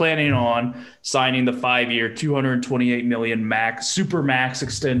yet. He's planning on signing the 5-year, $228 million super max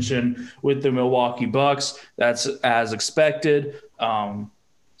extension with the Milwaukee Bucks. That's as expected.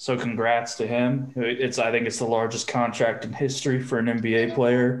 So congrats to him. I think it's the largest contract in history for an NBA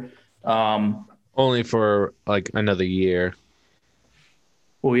player. Only for like another year.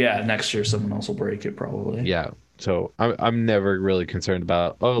 Well, yeah, next year someone else will break it probably. Yeah. So I'm never really concerned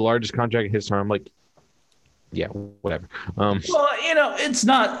about largest contract in history. I'm like, yeah, whatever. Well, it's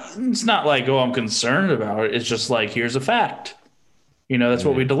not like, I'm concerned about it. It's just like, here's a fact. That's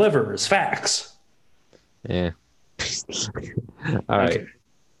what we deliver is facts. Yeah. All right. Okay.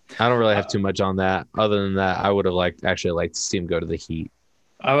 I don't really have too much on that. Other than that, I would have liked to see him go to the Heat.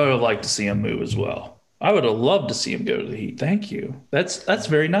 I would have liked to see him move as well. I would have loved to see him go to the Heat. Thank you. That's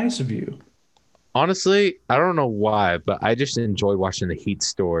very nice of you. Honestly, I don't know why, but I just enjoy watching the Heat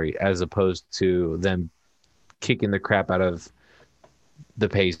story as opposed to them kicking the crap out of the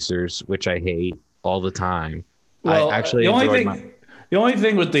Pacers, which I hate all the time. Well, I actually The only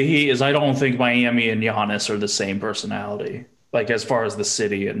thing with the Heat is I don't think Miami and Giannis are the same personality, like as far as the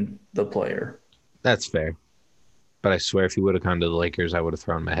city and the player. That's fair. But I swear, if he would have come to the Lakers, I would have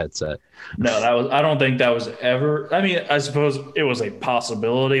thrown my headset. No, I don't think that was ever. I mean, I suppose it was a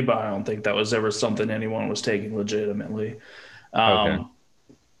possibility, but I don't think that was ever something anyone was taking legitimately. Okay.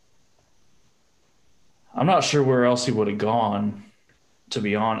 I'm not sure where else he would have gone, to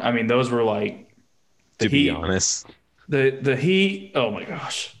be honest. I mean, those were like the To Heat. be honest, The Heat. Oh my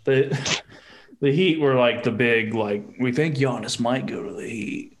gosh, the Heat were like the big like we think Giannis might go to the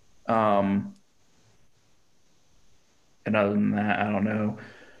Heat. And other than that, I don't know.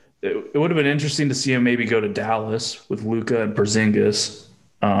 It would have been interesting to see him maybe go to Dallas with Luka and Porzingis.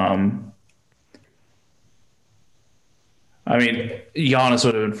 I mean, Giannis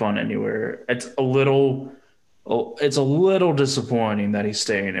would have been fun anywhere. It's a little disappointing that he's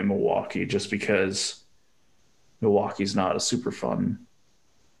staying in Milwaukee just because Milwaukee's not a super fun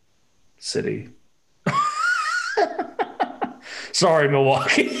city. Sorry,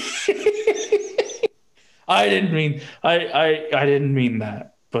 Milwaukee. I didn't mean I didn't mean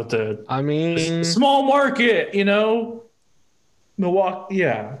that. But the small market, Milwaukee,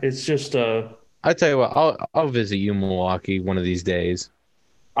 yeah, it's just I tell you what, I'll visit you, Milwaukee, one of these days.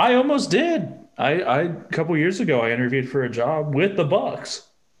 I almost did. I a couple years ago I interviewed for a job with the Bucks.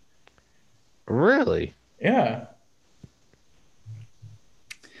 Really? Yeah.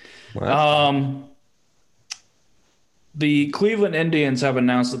 Well, the Cleveland Indians have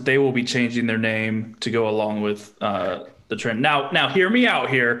announced that they will be changing their name to go along with the trend. Now hear me out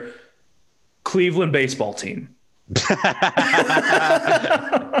here. Cleveland baseball team. I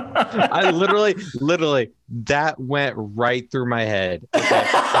literally, that went right through my head. Okay.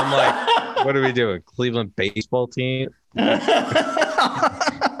 I'm like, what are we doing? Cleveland baseball team?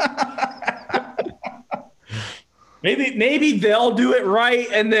 Maybe they'll do it right,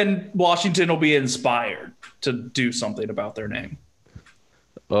 and then Washington will be inspired to do something about their name.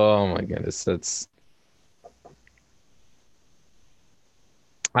 Oh my goodness,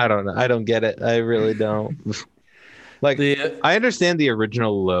 I don't know. I don't get it. I really don't. I understand the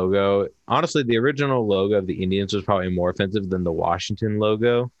original logo. Honestly, the original logo of the Indians was probably more offensive than the Washington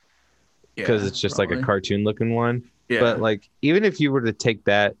logo because it's just like a cartoon looking one. Yeah. But even if you were to take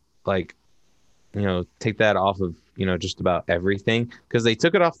that, take that off of, just about everything, because they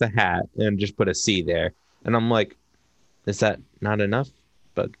took it off the hat and just put a C there. And I'm like, is that not enough?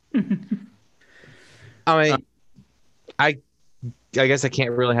 But I mean, I guess I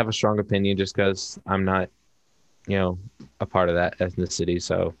can't really have a strong opinion just because I'm not, a part of that ethnicity.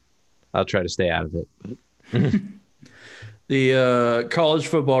 So I'll try to stay out of it. The college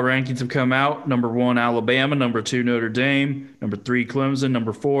football rankings have come out. Number 1, Alabama. Number 2, Notre Dame. Number 3, Clemson.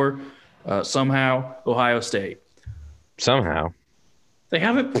 Number 4, somehow, Ohio State. Somehow. They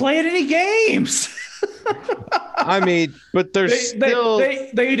haven't played any games. I mean, but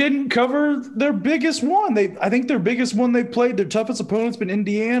they didn't cover their biggest one. I think their biggest one they played, their toughest opponent's been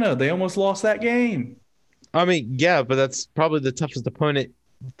Indiana. They almost lost that game. I mean, yeah, but that's probably the toughest opponent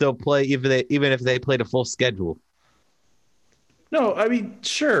they'll play even if they played a full schedule. No, I mean,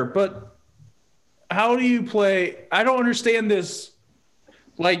 sure, but how do you play? I don't understand this.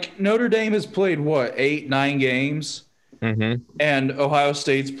 Notre Dame has played what, 8, 9 games? Mm-hmm. And Ohio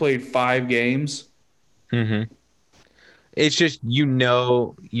State's played 5 games. Mm-hmm. It's just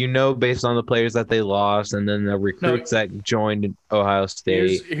based on the players that they lost and then the recruits that joined Ohio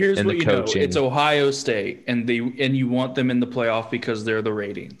State. Here's and what the coaching. It's Ohio State, and you want them in the playoff because they're the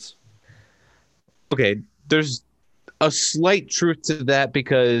ratings. Okay, there's a slight truth to that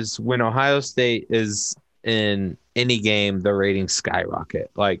because when Ohio State is in any game, the ratings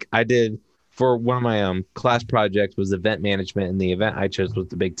skyrocket. Like I did for one of my class projects was event management, and the event I chose was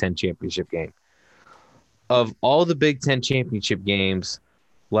the Big Ten championship game. Of all the Big Ten championship games,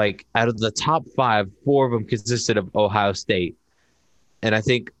 out of the top 5, 4 of them consisted of Ohio State. And I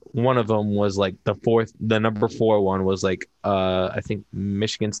think one of them was the number 4 one was I think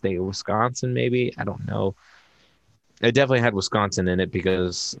Michigan State or Wisconsin, maybe. I don't know. It definitely had Wisconsin in it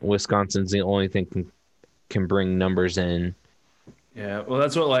because Wisconsin's the only thing can bring numbers in. Yeah, well,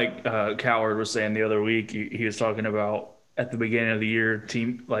 that's what Coward was saying the other week. He was talking about at the beginning of the year,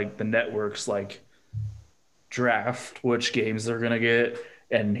 team the networks draft which games they're gonna get,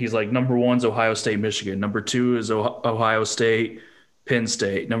 and he's like, number 1's Ohio State, Michigan. Number 2 is Ohio State, Penn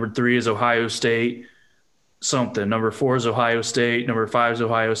State. Number 3 is Ohio State, something. Number 4 is Ohio State. Number 5 is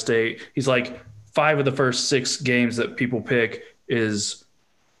Ohio State. He's like, 5 of the first 6 games that people pick is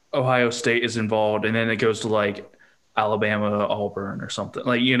Ohio State is involved, and then it goes to Alabama, Auburn, or something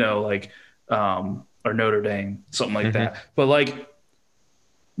or Notre Dame, something like that. But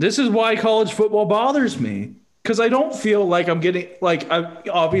This is why college football bothers me, because I don't feel like I'm getting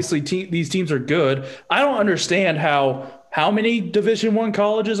obviously these teams are good. I don't understand how many Division I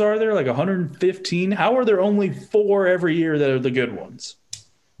colleges are there? Like 115. How are there only 4 every year that are the good ones?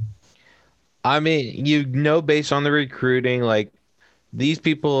 I mean, based on the recruiting, like these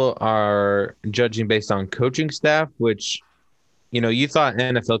people are judging based on coaching staff, which, you thought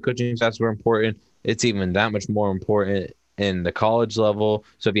NFL coaching staffs were important. It's even that much more important in the college level.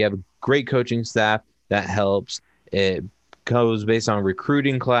 So if you have a great coaching staff, that helps. It goes based on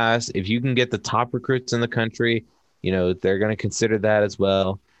recruiting class. If you can get the top recruits in the country, they're going to consider that as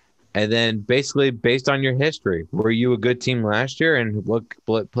well. And then basically based on your history, were you a good team last year and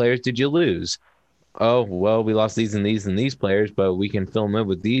what players did you lose? Oh, well, we lost these and these and these players, but we can fill them in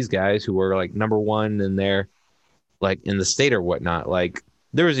with these guys who were like number one in their like in the state or whatnot. Like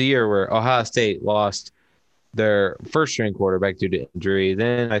there was a year where Ohio State lost their first string quarterback due to injury.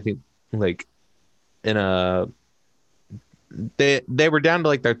 Then I think like in a they were down to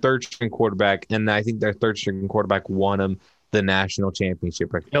like their third string quarterback, and I think their third string quarterback won them the national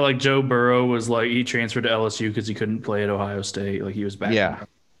championship. Yeah, like Joe Burrow was like he transferred to LSU because he couldn't play at Ohio State. Like he was back in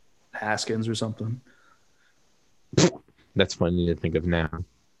Haskins or something. That's funny to think of now.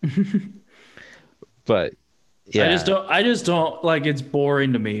 But yeah, I just don't like it's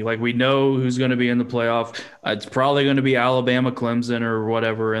boring to me. Like we know who's going to be in the playoff. It's probably going to be Alabama, Clemson, or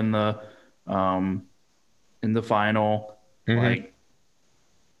whatever in the final. Like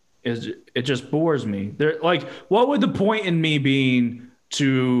it just bores me. There, like, what would the point in me being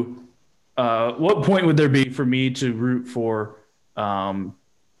to? What point would there be for me to root for,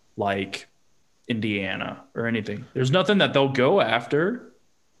 like Indiana or anything? There's nothing that they'll go after.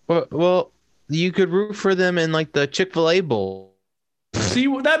 Well, you could root for them in like the Chick-fil-A Bowl. See,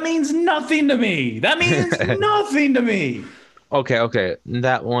 that means nothing to me. That means nothing to me. Okay,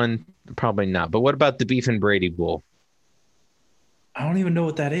 that one probably not. But what about the Beef and Brady Bowl? I don't even know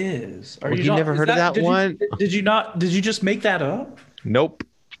what that is. You never heard of that one? Did you not? Did you just make that up? Nope.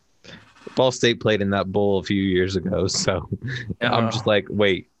 Ball State played in that bowl a few years ago, so I'm just like,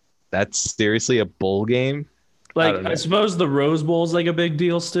 wait, that's seriously a bowl game? Like, I suppose the Rose Bowl is like a big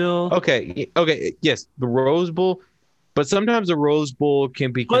deal still. Okay, yes, the Rose Bowl, but sometimes the Rose Bowl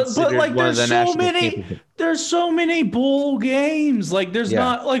can be considered like, one of the national championships. There's so many bowl games. Like, there's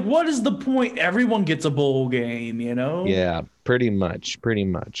not like, what is the point? Everyone gets a bowl game, you know? Yeah, pretty much.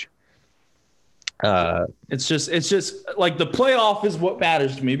 It's just like the playoff is what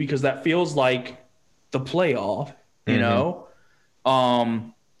matters to me because that feels like the playoff, you know?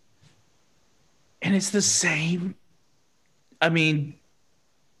 And it's the same. I mean,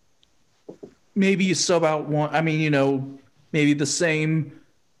 maybe you sub out one. I mean, maybe the same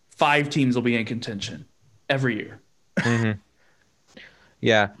 5 teams will be in contention every year.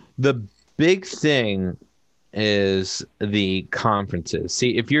 Yeah. The big thing is the conferences.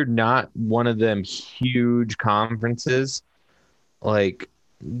 See, if you're not one of them huge conferences, like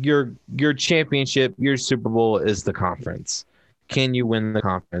your championship, your Super Bowl is the conference. Can you win the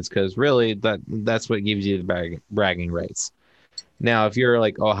conference? Because really, that's what gives you the bragging rights. Now, if you're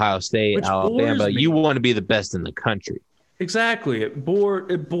like Ohio State, Alabama, you want to be the best in the country. Exactly. It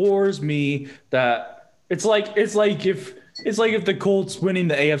bores me that it's like if the Colts winning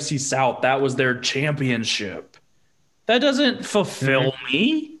the AFC South, that was their championship. That doesn't fulfill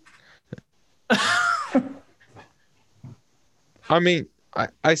me. I mean,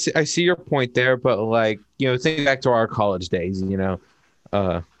 I see your point there, but like, think back to our college days, you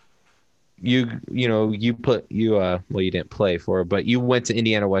didn't play for it, but you went to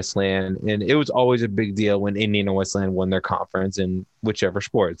Indiana Wesleyan, and it was always a big deal when Indiana Wesleyan won their conference in whichever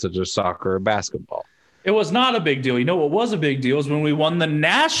sport, such as soccer or basketball. It was not a big deal. You know what was a big deal is when we won the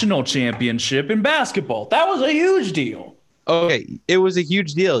national championship in basketball. That was a huge deal. Okay, it was a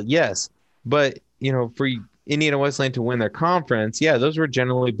huge deal, yes. But, for Indiana Wesleyan to win their conference, yeah, those were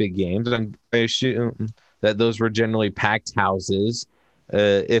generally big games. And I assume that those were generally packed houses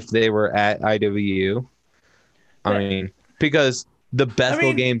if they were at IWU. I mean, because the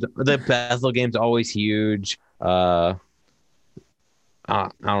Bethel game's always huge. I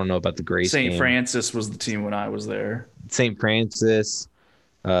don't know about the Grace St. game. Francis was the team when I was there. St. Francis,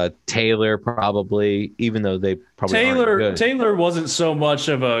 Taylor probably, even though they probably aren't good. Taylor wasn't so much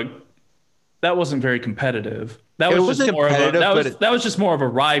of that wasn't very competitive. That was just more of a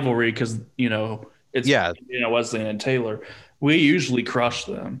rivalry because it's Wesleyan and Taylor. We usually crush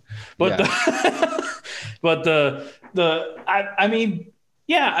them, but I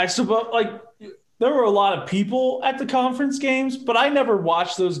suppose like there were a lot of people at the conference games, but I never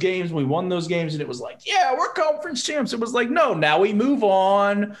watched those games. We won those games, and it was like, yeah, we're conference champs. It was like, no, now we move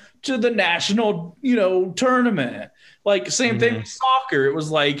on to the national, tournament. Like same thing with soccer. It was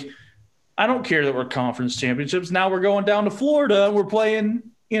like, I don't care that we're conference championships. Now we're going down to Florida and we're playing,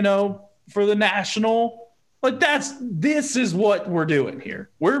 for the national. Like this is what we're doing here.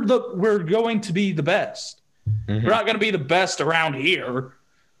 We're going to be the best. We're not going to be the best around here.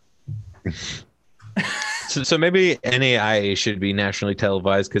 So maybe NAIA should be nationally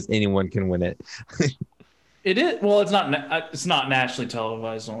televised because anyone can win it. It is. Well, it's not. It's not nationally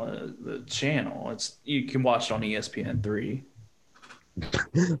televised on the channel. You can watch it on ESPN3.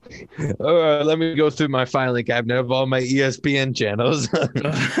 Let me go through my filing cabinet of all my ESPN channels.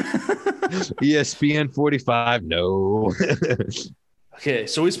 ESPN 45. No. Okay,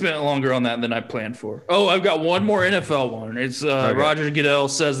 so we spent longer on that than I planned for. Oh, I've got one more NFL one. It's okay. Roger Goodell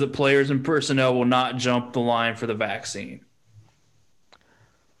says that players and personnel will not jump the line for the vaccine.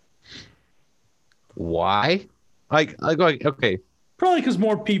 Why? Like, okay. Probably because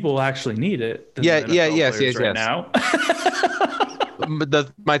more people actually need it. Yes. Now.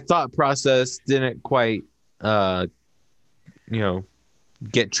 But my thought process didn't quite, get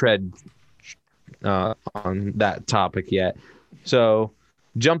tread on that topic yet. So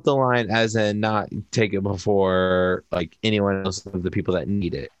jump the line as in not take it before like anyone else of the people that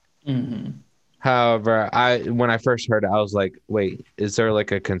need it. Mm-hmm. However, when I first heard it, I was like, wait, is there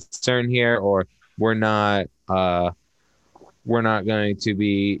like a concern here, or we're not going to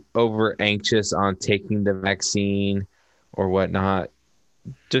be over anxious on taking the vaccine or whatnot?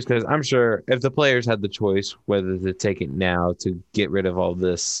 Just because I'm sure if the players had the choice whether to take it now to get rid of all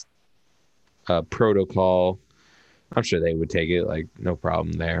this protocol, I'm sure they would take it, like no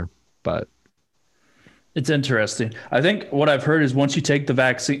problem there. But it's interesting. I think what I've heard is once you take the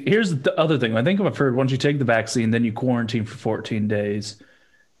vaccine, here's the other thing. I think I've heard once you take the vaccine, then you quarantine for 14 days.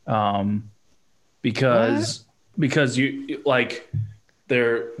 Because you like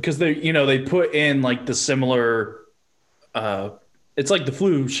they put in like the similar it's like the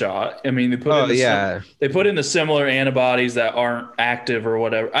flu shot. I mean, they put in the similar antibodies that aren't active or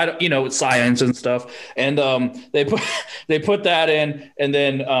whatever. It's science and stuff. And they put that in, and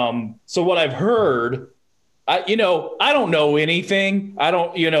then so what I've heard, I don't know anything.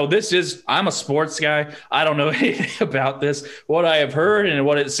 I'm a sports guy. I don't know anything about this. What I have heard and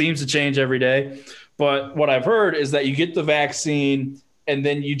what it seems to change every day. But what I've heard is that you get the vaccine and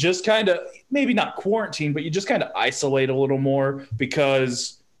then you just kind of maybe not quarantine, but you just kind of isolate a little more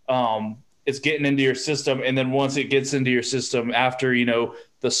because it's getting into your system. And then once it gets into your system after, the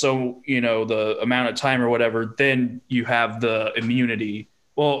amount of time or whatever, then you have the immunity.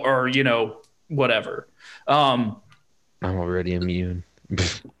 Well, or, whatever. I'm already immune.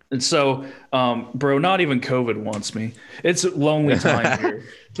 And so, bro, not even COVID wants me. It's a lonely time here.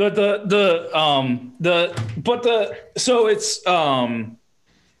 But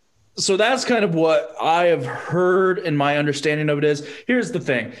so that's kind of what I have heard, and my understanding of it is. Here's the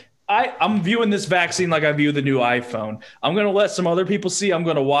thing. I'm viewing this vaccine like I view the new iPhone. I'm going to let some other people see. I'm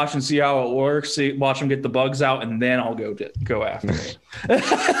going to watch and see how it works, watch them get the bugs out, and then I'll go after it.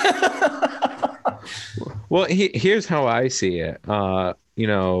 Well, here's how I see it. I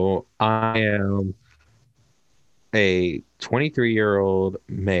am a 23-year-old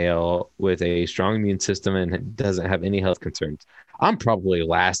male with a strong immune system and doesn't have any health concerns. I'm probably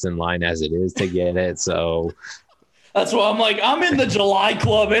last in line as it is to get it. So that's why I'm like, I'm in the July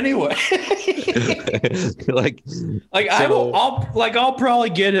club anyway. I'll probably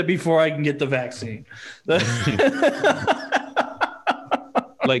get it before I can get the vaccine.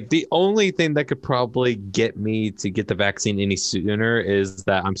 Like the only thing that could probably get me to get the vaccine any sooner is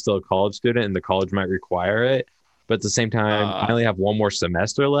that I'm still a college student and the college might require it. But at the same time, I only have one more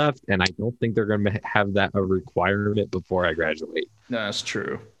semester left, and I don't think they're going to have that a requirement before I graduate. That's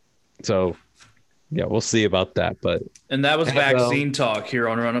true. So, yeah, we'll see about that. And that was vaccine talk here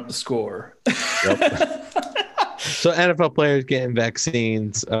on Run Up the Score. Yep. So NFL players getting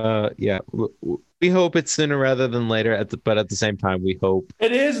vaccines. We hope it's sooner rather than later. But at the same time, we hope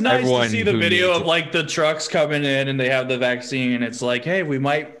it is nice to see the video of like the trucks coming in and they have the vaccine. And it's like, hey, we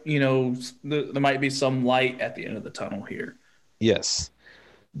might, there might be some light at the end of the tunnel here. Yes,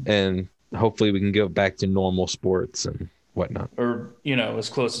 and hopefully we can go back to normal sports and whatnot, or as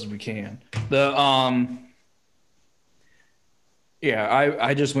close as we can.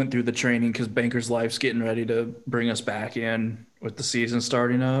 I just went through the training because Bankers Life's getting ready to bring us back in with the season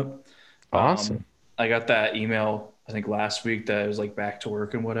starting up. Awesome. I got that email, I think last week, that I was like back to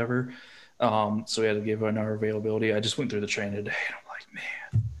work and whatever. So we had to give in our availability. I just went through the training today and I'm like,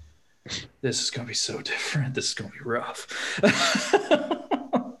 man, This is going to be so different. This is going to be rough.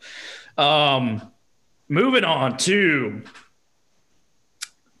 Moving on to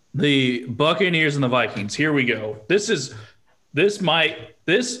the Buccaneers and the Vikings. Here we go. This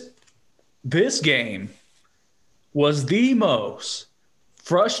game was the most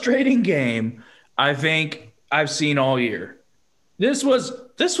frustrating game I think I've seen all year. This was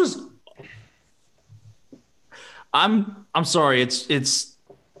I'm sorry, it's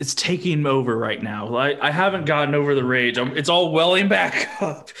taking over right now. I haven't gotten over the rage. It's all welling back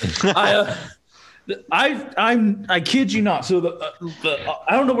up. I kid you not. So I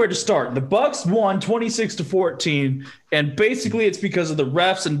don't know where to start. The Bucs won 26-14, and basically it's because of the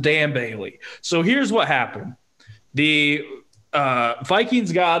refs and Dan Bailey. So here's what happened: the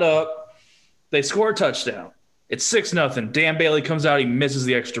Vikings got up, they score a touchdown. It's 6-0. Dan Bailey comes out, he misses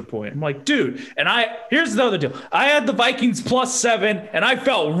the extra point. I'm like, dude. And here's the other deal. I had the Vikings +7, and I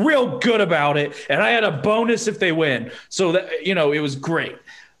felt real good about it. And I had a bonus if they win. So that it was great.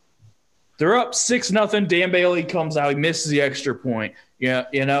 They're up 6-0. Dan Bailey comes out, he misses the extra point. Yeah,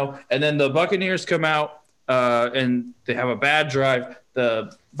 and then the Buccaneers come out and they have a bad drive.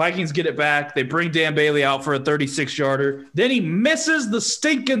 The Vikings get it back. They bring Dan Bailey out for a 36-yarder. Then he misses the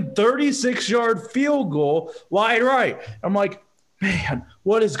stinking 36-yard field goal wide right. I'm like, man,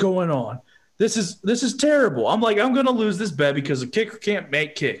 what is going on? This is terrible. I'm like, I'm going to lose this bet because a kicker can't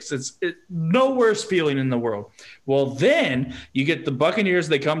make kicks. It's no worse feeling in the world. Well, then you get the Buccaneers.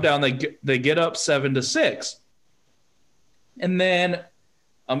 They come down. They get up 7-6. And then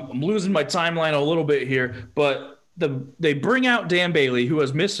I'm losing my timeline a little bit here, but they bring out Dan Bailey, who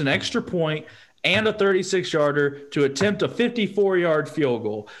has missed an extra point and a 36-yarder to attempt a 54-yard field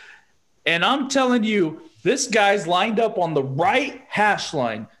goal. And I'm telling you, this guy's lined up on the right hash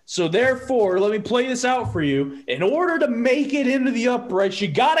line. So therefore, let me play this out for you. In order to make it into the uprights, you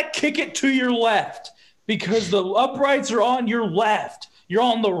got to kick it to your left because the uprights are on your left. You're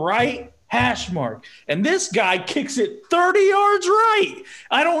on the right hash mark. And this guy kicks it 30 yards right.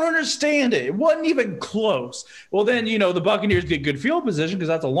 I don't understand it. It wasn't even close. Well, then, the Buccaneers get good field position because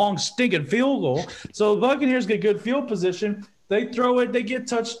that's a long stinking field goal. So the Buccaneers get good field position. They throw it. They get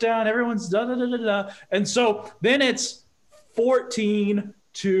touchdown. Everyone's da-da-da-da-da. And so then it's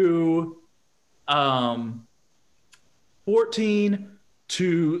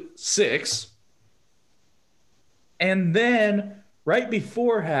 14-6. And then right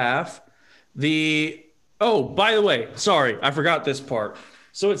before half, by the way, sorry, I forgot this part.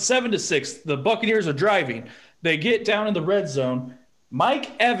 So it's 7-6. The Buccaneers are driving. They get down in the red zone.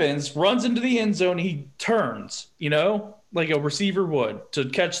 Mike Evans runs into the end zone. He turns, like a receiver would to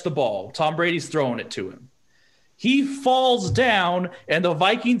catch the ball. Tom Brady's throwing it to him. He falls down, and the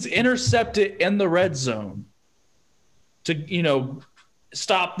Vikings intercept it in the red zone to,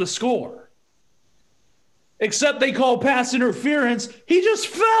 stop the score. Except they call pass interference. He just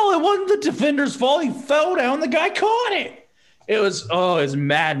fell. It wasn't the defender's fault. He fell down. The guy caught it. It was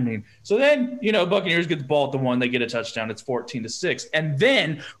maddening. So then, Buccaneers get the ball at the 1. They get a touchdown. It's 14-6. And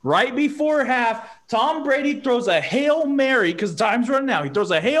then right before half, Tom Brady throws a Hail Mary because time's running out. He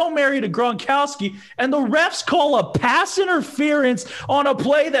throws a Hail Mary to Gronkowski, and the refs call a pass interference on a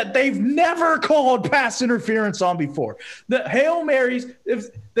play that they've never called pass interference on before. The Hail Marys, if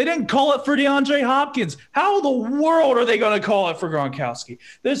they didn't call it for DeAndre Hopkins, how in the world are they going to call it for Gronkowski?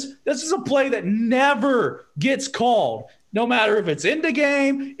 This is a play that never gets called. No matter if it's into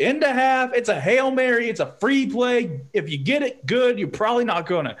game, into half, it's a Hail Mary, it's a free play. If you get it good, you're probably not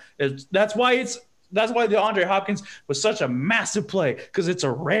going to. That's why DeAndre Hopkins was such a massive play, because it's a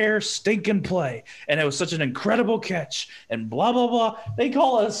rare stinking play. And it was such an incredible catch and blah, blah, blah. They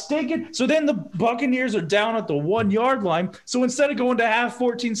call it a stinking. So then the Buccaneers are down at the 1-yard line. So instead of going to half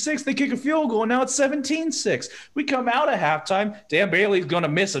 14-6, they kick a field goal. And now it's 17-6. We come out at halftime. Dan Bailey's going to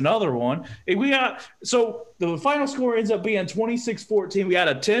miss another one. So the final score ends up being 26-14. We had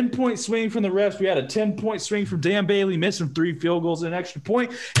a 10-point swing from the refs. We had a 10-point swing from Dan Bailey missing 3 field goals and an extra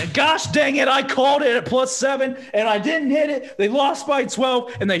point. And gosh dang it, I called it at +7, and I didn't hit it. They lost by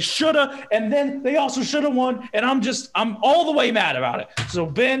 12, and they should have. And then they also should have won. And I'm all the way mad about it. So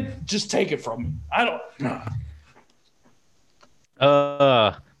Ben, just take it from me. I don't.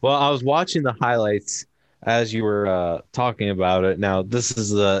 Well, I was watching the highlights as you were talking about it. Now, this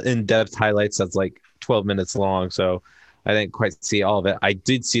is the in-depth highlights that's like 12 minutes long, so I didn't quite see all of it. I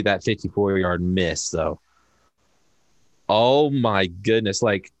did see that 54-yard miss, though. Oh, my goodness.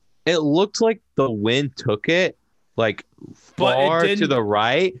 Like, it looked like the wind took it, like, far to the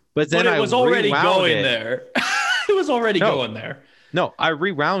right, but then it was already going it. there. It was already going there. No, I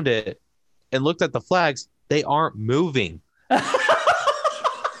rewound it and looked at the flags. They aren't moving.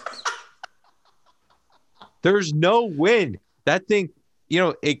 There's no wind. That thing,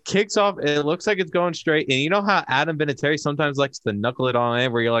 it kicks off. It looks like it's going straight. And you know how Adam Vinatieri sometimes likes to knuckle it on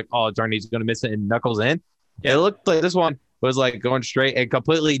in, where you're like, oh, darn, he's going to miss it and knuckles in. Yeah. It looked like this one was like going straight and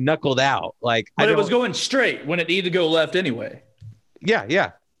completely knuckled out. But it was going straight when it needed to go left anyway.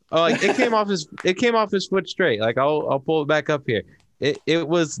 Yeah. Like it came off his foot straight. Like I'll pull it back up here. It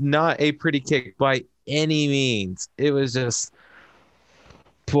was not a pretty kick by any means. It was just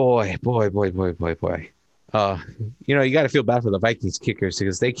boy. You got to feel bad for the Vikings kickers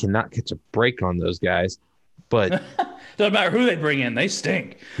because they cannot catch a break on those guys. But doesn't matter who they bring in, they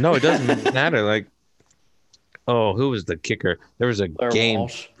stink. No, it doesn't matter. Like, oh, who was the kicker? There was a game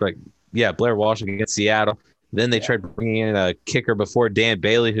Walsh. Blair Walsh against Seattle. Then they tried bringing in a kicker before Dan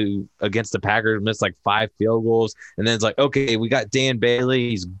Bailey, who against the Packers missed like 5 field goals. And then it's like, okay, we got Dan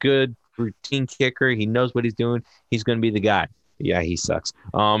Bailey. He's good routine kicker. He knows what he's doing. He's going to be the guy. Yeah, he sucks.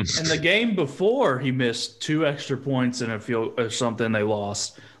 And the game before, he missed 2 extra points in a field or something. They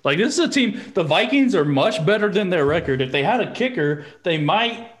lost. Like, this is a team. The Vikings are much better than their record. If they had a kicker, they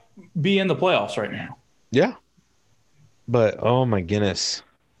might be in the playoffs right now. Yeah. But, oh, my goodness.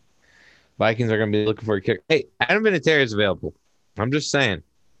 Vikings are going to be looking for a kicker. Hey, Adam Vinatieri is available. I'm just saying.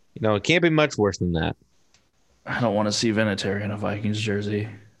 It can't be much worse than that. I don't want to see Vinatieri in a Vikings jersey.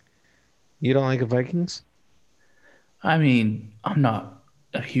 You don't like the Vikings? I mean, I'm not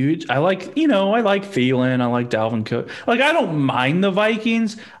a huge – I like Thielen. I like Dalvin Cook. Like, I don't mind the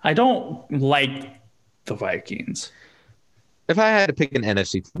Vikings. I don't like the Vikings. If I had to pick an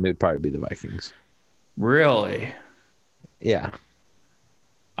NFC team, it would probably be the Vikings. Really? Yeah.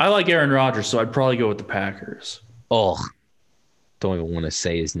 I like Aaron Rodgers, so I'd probably go with the Packers. Oh, don't even want to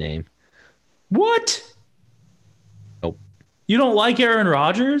say his name. What? Nope. You don't like Aaron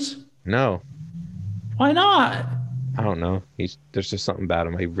Rodgers? No. Why not? I don't know. There's just something about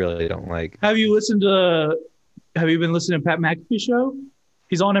him I really don't like. Have you been listening to Pat McAfee show?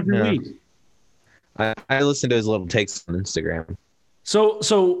 He's on every week. I listen to his little takes on Instagram.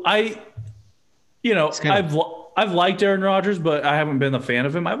 So I've liked Aaron Rodgers, but I haven't been a fan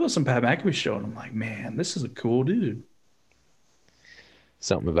of him. I've listened to Pat McAfee show, and I'm like, man, this is a cool dude.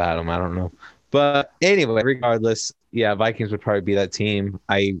 Something about him, I don't know. But anyway, regardless, yeah, Vikings would probably be that team.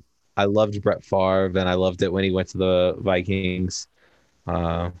 I loved Brett Favre, and I loved it when he went to the Vikings.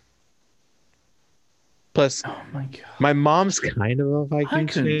 Plus, oh my God, my mom's kind of a Vikings fan. I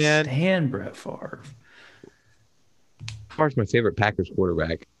couldn't stand Brett Favre. Favre's my favorite Packers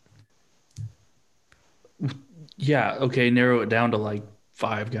quarterback. Yeah, okay, narrow it down to like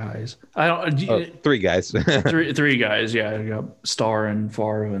 5 guys. I don't. 3 guys. three guys. Yeah, I got Starr and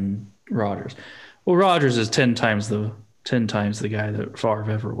Favre and Rodgers. Well, Rodgers is 10 times the guy that Favre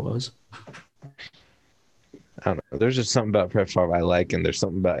ever was. I don't know. There's just something about Brett Favre I like, and there's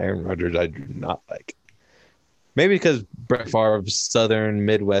something about Aaron Rodgers I do not like. Maybe because Brett Favre's Southern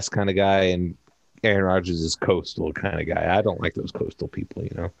Midwest kind of guy, and Aaron Rodgers is coastal kind of guy. I don't like those coastal people,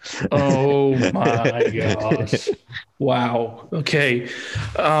 Oh my gosh! Wow. Okay.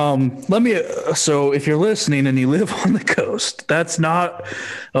 So if you're listening and you live on the coast, that's not.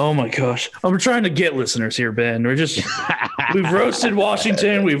 Oh my gosh! I'm trying to get listeners here, Ben. We've roasted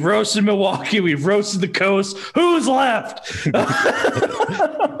Washington, we've roasted Milwaukee, we've roasted the coast. Who's left?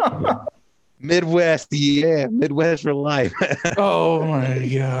 Midwest, yeah, Midwest for life. Oh my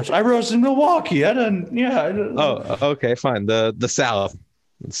gosh! I roasted Milwaukee. Oh, okay, fine. The South.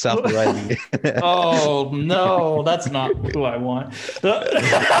 South Rising. Oh no, that's not who I want. So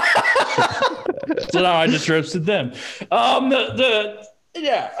now I just roasted them.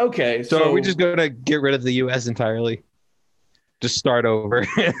 Yeah, okay. So are we just gonna get rid of the U.S. entirely? Just start over.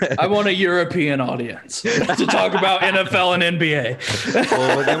 I want a European audience to talk about NFL and NBA.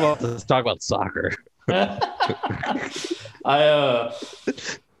 Well, then we'll have to talk about soccer.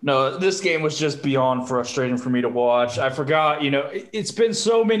 No, this game was just beyond frustrating for me to watch. I forgot, it's been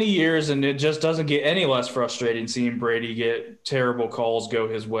so many years, and it just doesn't get any less frustrating seeing Brady get terrible calls go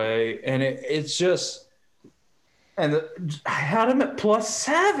his way. And it's just – and I had him at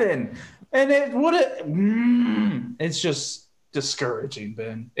 +7. And it's just discouraging,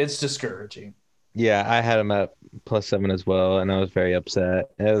 Ben. It's discouraging. Yeah, I had him at +7 as well, and I was very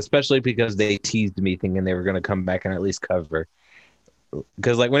upset, especially because they teased me thinking they were going to come back and at least cover.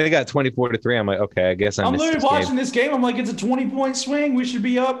 Because when it got 24-3, I'm like, okay, I guess I'm literally watching this game. I'm like, it's a 20-point swing. We should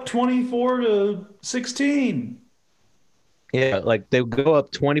be up 24-16. Yeah, they go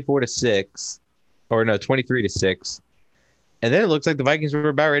up 24-6, or no, 23-6, and then it looks like the Vikings were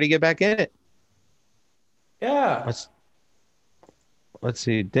about ready to get back in it. Yeah. Let's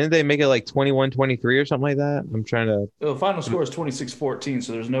see. Didn't they make it 21-23 or something like that? I'm trying to. The final score is 26-14,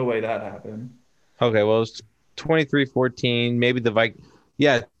 so there's no way that happened. Okay, well, it was 23-14. Maybe the Vikings.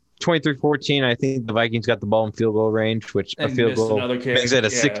 Yeah, 23-14. I think the Vikings got the ball in field goal range, which a And field missed goal another kick. makes it a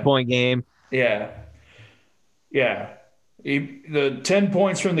Yeah. 6-point game. Yeah. Yeah. The 10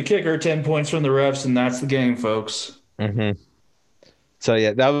 points from the kicker, 10 points from the refs, and that's the game, folks. Mm-hmm. So,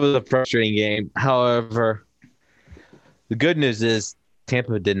 yeah, that was a frustrating game. However, the good news is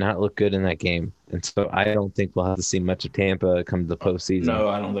Tampa did not look good in that game. And so I don't think we'll have to see much of Tampa come to the postseason. No,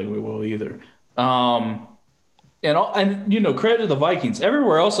 I don't think we will either. And credit to the Vikings.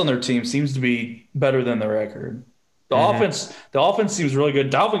 Everywhere else on their team seems to be better than the record. The offense seems really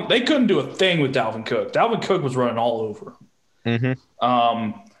good. They couldn't do a thing with Dalvin Cook. Dalvin Cook was running all over him.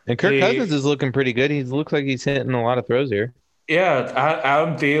 And Kirk Cousins is looking pretty good. He looks like he's hitting a lot of throws here. Yeah,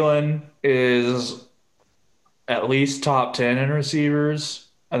 Adam Thielen is at least top 10 in receivers.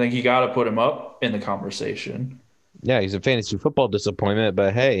 I think you got to put him up in the conversation. Yeah, he's a fantasy football disappointment,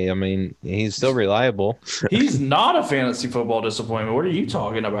 but hey, I mean, he's still reliable. He's not a fantasy football disappointment. What are you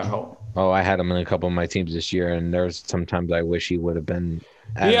talking about? Oh, I had him in a couple of my teams this year, and there's sometimes I wish he would have been.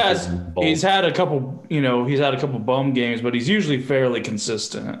 He's had a couple bum games, but he's usually fairly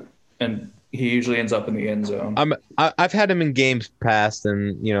consistent, and he usually ends up in the end zone. I've had him in games past,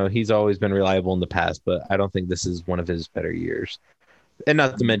 and he's always been reliable in the past, but I don't think this is one of his better years. And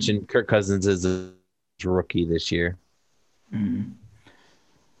not to mention, Kirk Cousins is a rookie this year. Mm.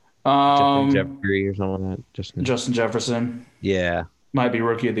 Justin Jeffery or something like that. Justin Jefferson. Yeah. Might be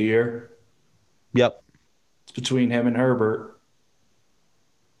rookie of the year. Yep. It's between him and Herbert.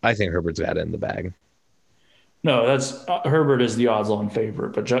 I think Herbert's got it in the bag. No, Herbert is the odds-on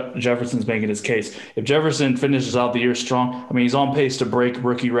favorite, but Jefferson's making his case. If Jefferson finishes out the year strong, I mean, he's on pace to break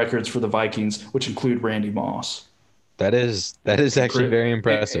rookie records for the Vikings, which include Randy Moss. That is actually very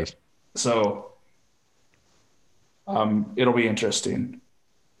impressive. So, it'll be interesting.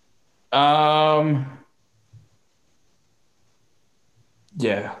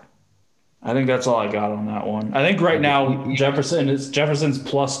 Yeah, I think that's all I got on that one. I think right now Jefferson's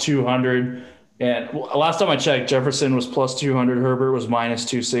plus 200. And last time I checked, Jefferson was plus 200. Herbert was minus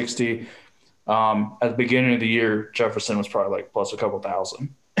 260. At the beginning of the year, Jefferson was probably like plus a couple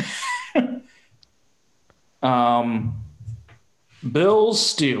thousand.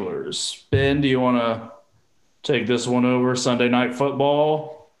 Bills, Steelers. Ben, do you want to take this one over? Sunday Night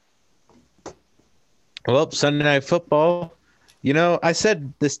Football. Well, Sunday Night Football. I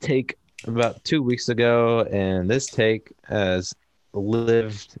said this take about 2 weeks ago, and this take has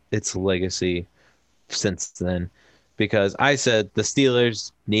lived its legacy since then, because I said the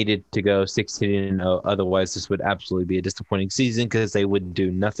Steelers needed to go 16-0, otherwise this would absolutely be a disappointing season because they would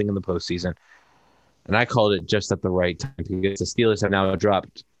do nothing in the postseason. And I called it just at the right time, because the Steelers have now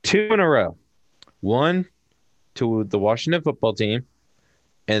dropped 2 in a row. One to the Washington football team,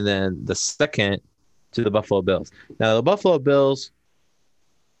 and then the second to the Buffalo Bills. Now, the Buffalo Bills,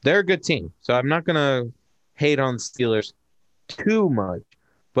 they're a good team, so I'm not going to hate on the Steelers too much.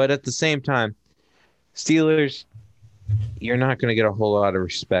 But at the same time, Steelers, you're not going to get a whole lot of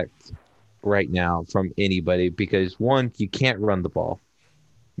respect right now from anybody, because one, you can't run the ball.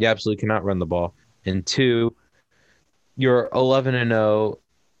 You absolutely cannot run the ball. And two, you're 11-0.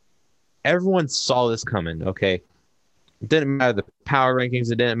 Everyone saw this coming, okay? It didn't matter the power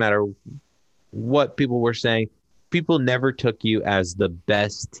rankings. It didn't matter what people were saying. People never took you as the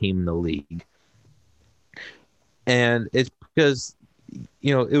best team in the league. And it's because,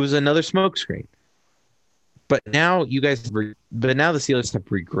 it was another smokescreen. But now the Steelers have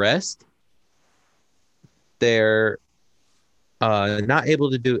regressed. They're not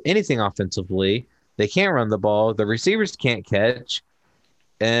able to do anything offensively. They can't run the ball. The receivers can't catch.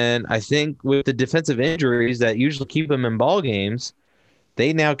 And I think with the defensive injuries that usually keep them in ball games,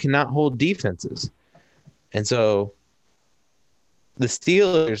 they now cannot hold defenses. And so the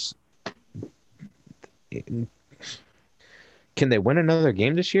Steelers, can they win another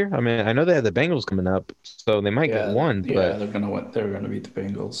game this year? I mean, I know they have the Bengals coming up, so they might get one. Yeah, they're gonna beat the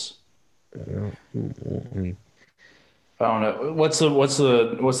Bengals. I don't know. What's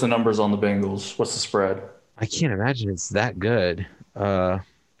the numbers on the Bengals? What's the spread? I can't imagine it's that good. I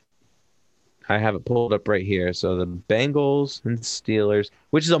have it pulled up right here. So the Bengals and Steelers,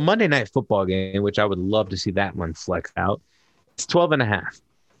 which is a Monday Night Football game, which I would love to see that one flex out. It's 12.5.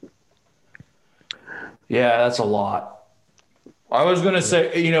 Yeah, that's a lot. I was gonna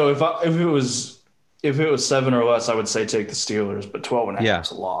say, if it was 7 or less, I would say take the Steelers, but 12.5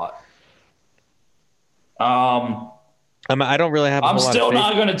 is a lot. I don't really have. I'm still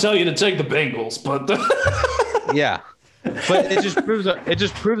not going to tell you to take the Bengals, but yeah, but it just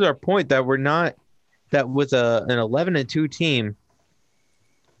proves our point that we're not, that with an 11-2 team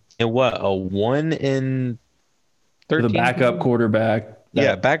and a 1-3 The 13. backup quarterback.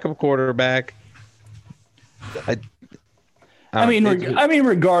 Yeah, backup quarterback. I mean,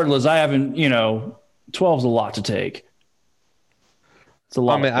 regardless, I haven't. 12's a lot to take. It's a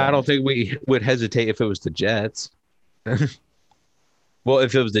lot. I mean, I don't think we would hesitate if it was the Jets. Well,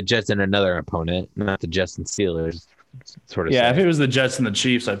 if it was the Jets and another opponent, not the Jets and Steelers, sort of. Yeah, if it was the Jets and the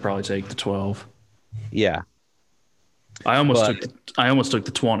Chiefs, I'd probably take the 12. Yeah, I almost took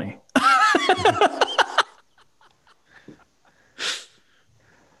the 20.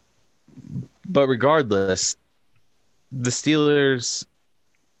 but regardless, the Steelers.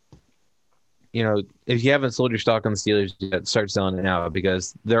 If you haven't sold your stock on the Steelers yet, start selling it now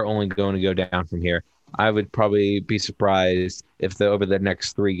because they're only going to go down from here. I would probably be surprised if over the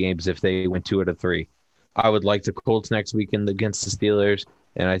next 3 games, if they win 2 out of 3. I would like the Colts next weekend against the Steelers,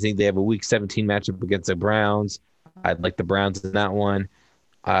 and I think they have a Week 17 matchup against the Browns. I'd like the Browns in that one.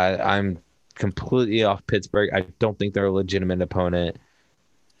 I'm completely off Pittsburgh. I don't think they're a legitimate opponent.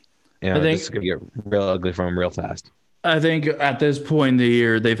 I think this is going to get real ugly from them real fast. I think at this point in the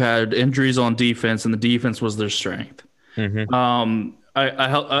year, they've had injuries on defense, and the defense was their strength. Mm-hmm.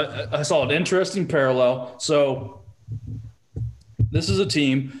 I saw an interesting parallel. So this is a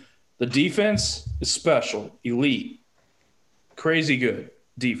team. The defense is special, elite, crazy good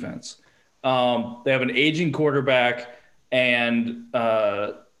defense. They have an aging quarterback, and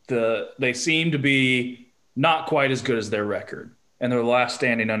they seem to be not quite as good as their record, and they're the last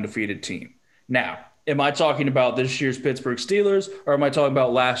standing undefeated team. Now, am I talking about this year's Pittsburgh Steelers, or am I talking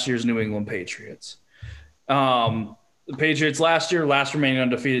about last year's New England Patriots? The Patriots last remaining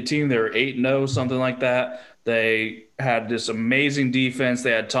undefeated team, they were 8-0, something like that. They had this amazing defense.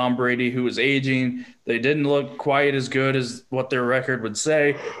 They had Tom Brady, who was aging. They didn't look quite as good as what their record would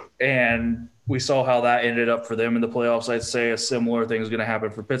say, and we saw how that ended up for them in the playoffs. I'd say a similar thing is going to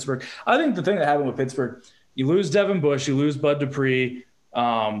happen for Pittsburgh. I think the thing that happened with Pittsburgh, you lose Devin Bush, you lose Bud Dupree.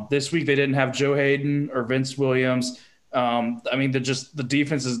 This week they didn't have Joe Hayden or Vince Williams. The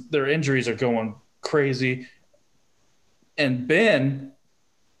defenses, their injuries are going crazy. And Ben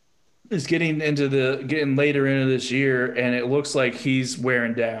is getting later into this year, and it looks like he's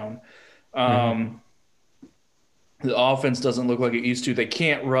wearing down. The offense doesn't look like it used to. They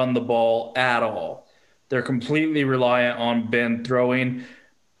can't run the ball at all. They're completely reliant on Ben throwing.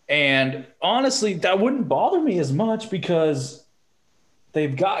 And honestly, that wouldn't bother me as much because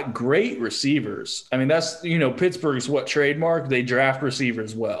they've got great receivers. I mean, that's, Pittsburgh's trademark. They draft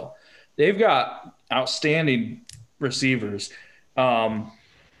receivers well. They've got outstanding receivers.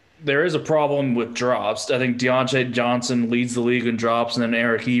 There is a problem with drops. I think Deontay Johnson leads the league in drops, and then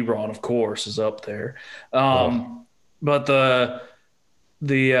Eric Ebron, of course, is up there. But I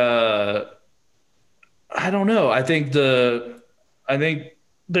don't know. I think they're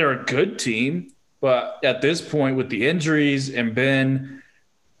a good team, but at this point with the injuries and Ben,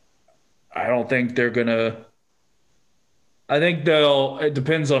 I don't think they're gonna. I think it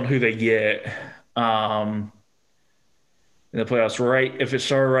depends on who they get. In the playoffs, right? If it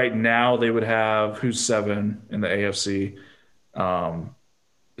started right now, they would have who's 7 in the AFC.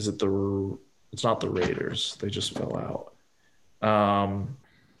 It's not the Raiders. They just fell out.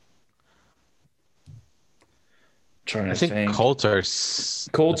 I think Colts are 6.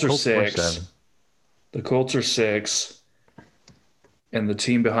 The Colts are 6. And the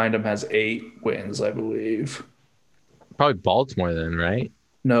team behind them has 8 wins, I believe. Probably Baltimore then, right?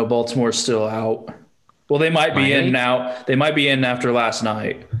 No, Baltimore's still out. Well, they might be in now. They might be in after last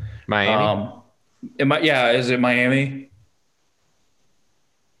night. Miami? Is it Miami?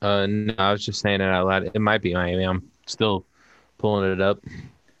 No, I was just saying it out loud. It might be Miami. I'm still pulling it up.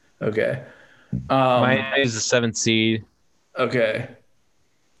 Okay. Miami is the 7th seed. Okay.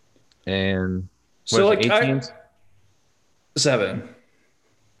 And so 8 teams? 7.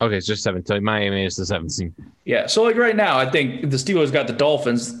 Okay, it's just 7. So Miami is the 7th seed. Yeah. So right now, I think the Steelers got the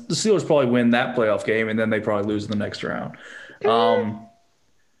Dolphins. The Steelers probably win that playoff game, and then they probably lose in the next round. I'm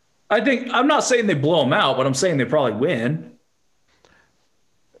not saying they blow them out, but I'm saying they probably win.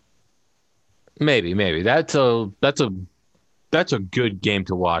 Maybe. That's a good game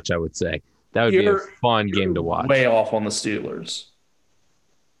to watch, I would say. That would be a fun game to watch. Way off on the Steelers.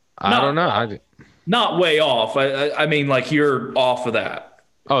 I don't know. Not way off. I mean, like you're off of that.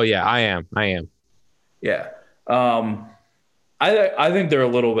 Oh yeah, I am. Yeah. I think they're a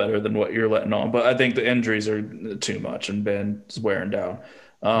little better than what you're letting on, but I think the injuries are too much and Ben's wearing down.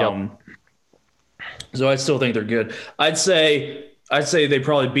 So I still think they're good. I'd say they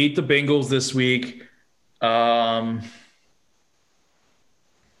probably beat the Bengals this week.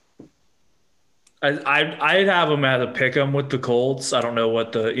 I'd have them at a pick 'em with the Colts. I don't know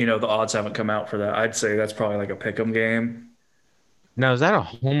what the odds haven't come out for that. I'd say that's probably like a pick 'em game. Now, is that a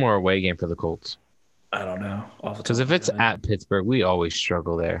home or away game for the Colts? I don't know. Because if it's at Pittsburgh, we always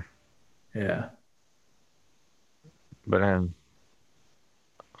struggle there. Yeah. But I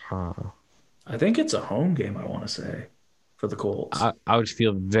think it's a home game, I want to say, for the Colts. I would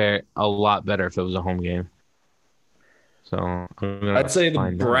feel a lot better if it was a home game. So I'd say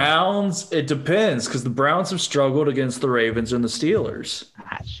the Browns. It depends because the Browns have struggled against the Ravens and the Steelers.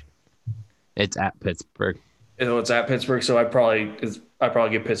 It's at Pittsburgh. Oh, it's at Pittsburgh, so I'd probably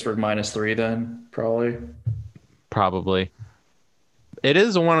get Pittsburgh -3 then, probably. Probably. It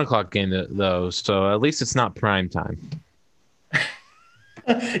is a 1:00 game though, so at least it's not prime time.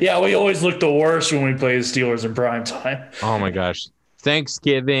 Yeah, we always look the worst when we play the Steelers in prime time. Oh my gosh.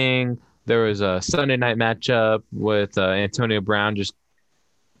 Thanksgiving, there was a Sunday night matchup with Antonio Brown just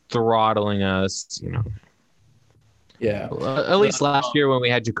throttling us, Yeah. At least last year when we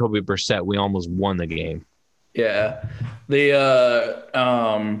had Jacoby Brissett, we almost won the game. Yeah.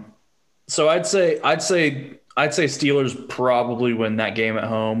 So I'd say Steelers probably win that game at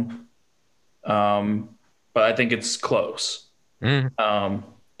home. But I think it's close. Mm-hmm.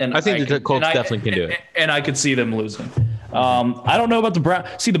 And I think the Colts definitely can do it. And I could see them losing. I don't know about the Browns.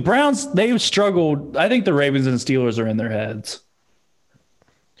 See, the Browns, they've struggled. I think the Ravens and Steelers are in their heads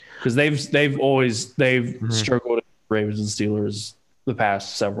because they've struggled with Ravens and Steelers the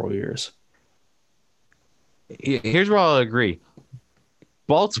past several years. Here's where I'll agree.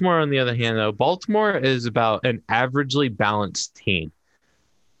 Baltimore, on the other hand, though, Baltimore is about an averagely balanced team.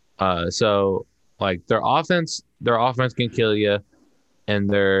 So like their offense can kill you, and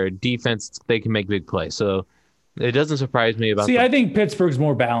their defense, they can make big plays. So it doesn't surprise me about. See, I think Pittsburgh's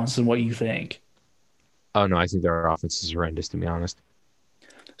more balanced than what you think. Oh no, I think their offense is horrendous, to be honest.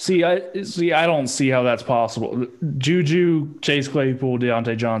 I don't see how that's possible. Juju, Chase Claypool,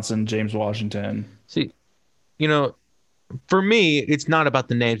 Deontay Johnson, James Washington. See, for me, it's not about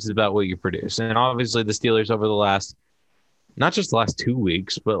the names; it's about what you produce. And obviously, the Steelers over not just the last 2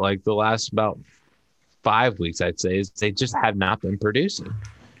 weeks, but like the last about 5 weeks, I'd say, is they just have not been producing.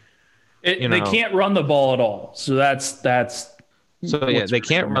 They can't run the ball at all. So that's they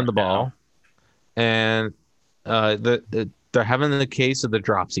can't run the ball, and they're having the case of the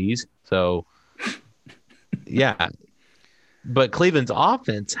dropsies. So yeah, but Cleveland's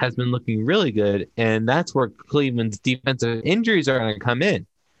offense has been looking really good, and that's where Cleveland's defensive injuries are going to come in.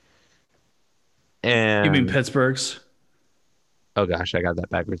 And you mean Pittsburgh's? Oh gosh, I got that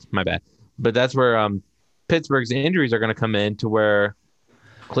backwards. My bad. But that's where Pittsburgh's injuries are going to come in, to where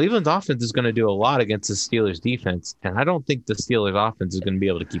Cleveland's offense is going to do a lot against the Steelers' defense, and I don't think the Steelers' offense is going to be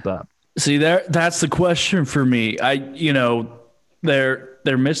able to keep up. See, that's the question for me. They're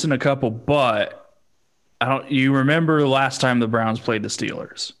missing a couple, but you remember the last time the Browns played the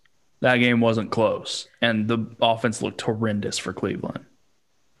Steelers? That game wasn't close, and the offense looked horrendous for Cleveland.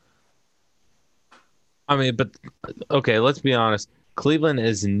 I mean, but okay, let's be honest. Cleveland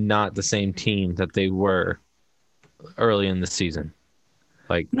is not the same team that they were early in the season.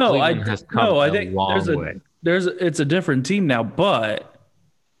 Like, Cleveland has come a long way. It's a different team now, but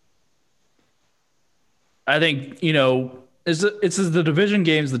I think it's the division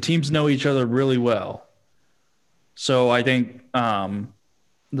games. The teams know each other really well, so I think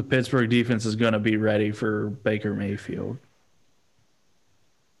the Pittsburgh defense is going to be ready for Baker Mayfield.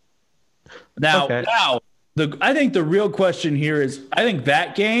 Now, I think the real question here is, I think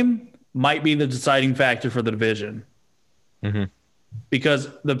that game might be the deciding factor for the division. Mm-hmm. Because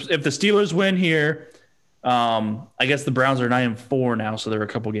if the Steelers win here, I guess the Browns are 9-4 now, so they're a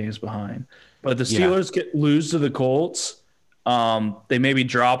couple games behind. But if the Steelers lose to the Colts, they maybe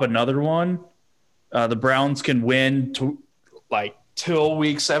drop another one. The Browns can win till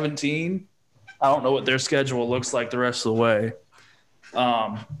week 17. I don't know what their schedule looks like the rest of the way.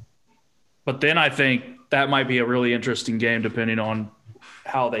 But then I think that might be a really interesting game, depending on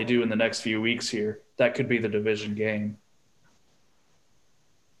how they do in the next few weeks here. That could be the division game.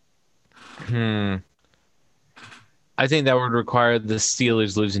 I think that would require the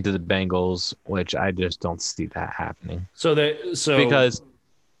Steelers losing to the Bengals, which I just don't see that happening. Because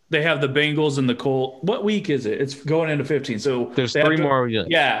they have the Bengals and the Colts. What week is it? It's going into 15. So there's 3 more.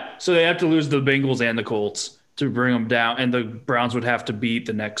 Yeah. So they have to lose the Bengals and the Colts to bring them down, and the Browns would have to beat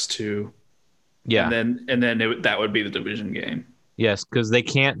the next 2. Yeah. And then that would be the division game. Yes, because they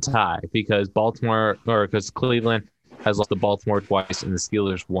can't tie, because Cleveland has lost to Baltimore twice and the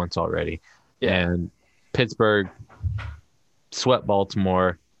Steelers once already. Yeah. And Pittsburgh swept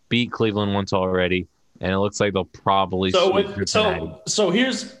Baltimore, beat Cleveland once already. and it looks like they'll probably sweep Cincinnati.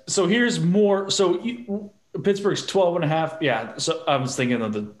 Here's more. Pittsburgh's 12.5. Yeah. So I was thinking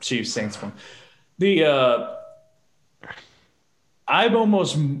of the Chiefs Saints one. I'm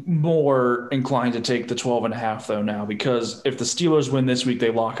almost more inclined to take the 12.5 though now, because if the Steelers win this week,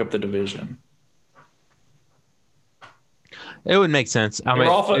 they lock up the division. It would make sense.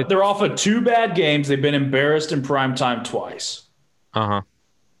 They're off of 2 bad games. They've been embarrassed in primetime twice.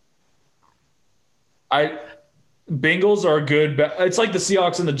 Bengals are a good. It's like the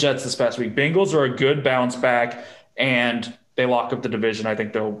Seahawks and the Jets this past week. Bengals are a good bounce back, and they lock up the division. I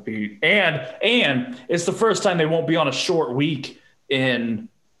think they'll be, and it's the first time they won't be on a short week in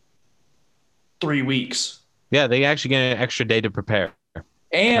 3 weeks. Yeah, they actually get an extra day to prepare,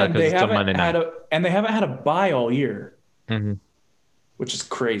 and they haven't had a bye all year, which is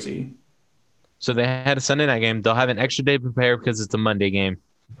crazy. So they had a Sunday night game. They'll have an extra day to prepare because it's a Monday game.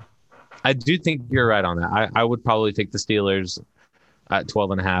 I do think you're right on that. I would probably take the Steelers at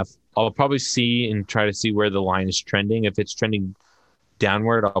 12.5. I'll probably see and try to see where the line is trending. If it's trending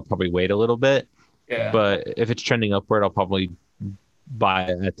downward, I'll probably wait a little bit. Yeah. But if it's trending upward, I'll probably buy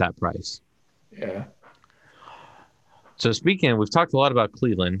it at that price. Yeah. So we've talked a lot about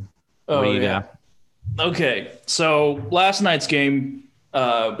Cleveland. Oh, yeah. Okay. So last night's game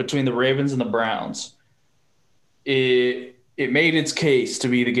between the Ravens and the Browns, it made its case to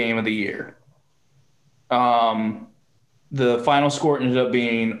be the game of the year. The final score ended up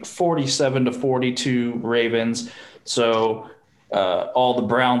being 47-42 Ravens. So all the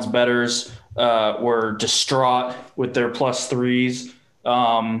Browns bettors were distraught with their +3s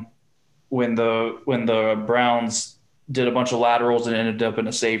when the Browns did a bunch of laterals and ended up in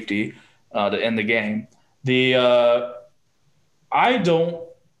a safety to end the game. I don't,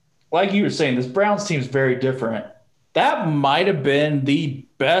 like you were saying, this Browns team is very different. That might have been the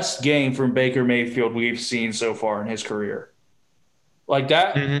best game from Baker Mayfield we've seen so far in his career. Like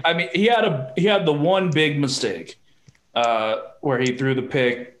that, I mean, he had the one big mistake where he threw the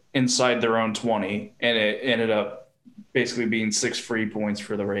pick inside their own 20, and it ended up basically being 6 free points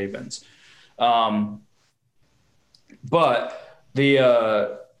for the Ravens. But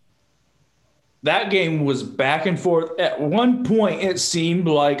that game was back and forth. At one point, it seemed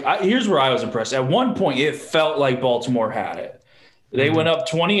like here's where I was impressed. At one point, it felt like Baltimore had it. They went up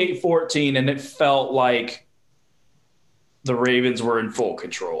 28-14, and it felt like the Ravens were in full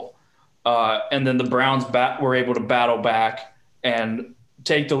control. And then the Browns were able to battle back and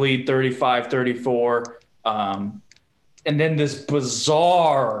take the lead 35-34. And then this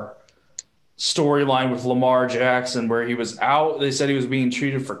bizarre storyline with Lamar Jackson where he was out. They said he was being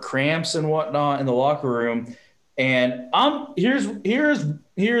treated for cramps and whatnot in the locker room. And here's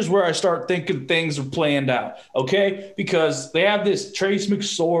where I start thinking things are planned out, okay? Because they have this Trace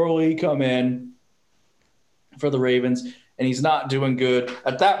McSorley come in for the Ravens, and he's not doing good.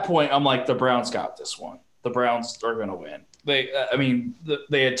 At that point, I'm like, the Browns got this one. The Browns are going to win. They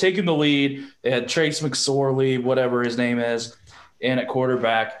had taken the lead. They had Trace McSorley, whatever his name is, in at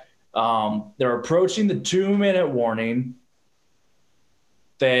quarterback. They're approaching the 2-minute warning.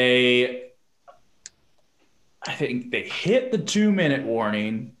 I think they hit the 2-minute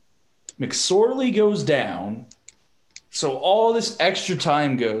warning. McSorley goes down. So all this extra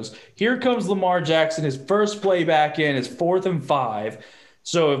time goes. Here comes Lamar Jackson, his first play back in, is 4th and 5.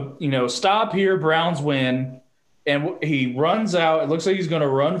 So, stop here, Browns win. And he runs out. It looks like he's going to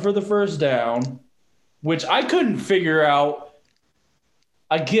run for the first down, which I couldn't figure out.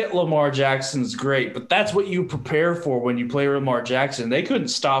 I get Lamar Jackson's great, but that's what you prepare for when you play Lamar Jackson. They couldn't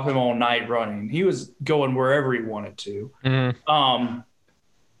stop him all night running. He was going wherever he wanted to.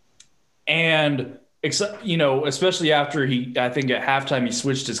 And especially after I think at halftime he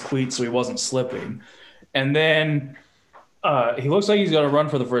switched his cleats so he wasn't slipping. And then he looks like he's going to run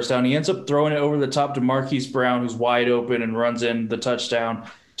for the first down. He ends up throwing it over the top to Marquise Brown, who's wide open, and runs in the touchdown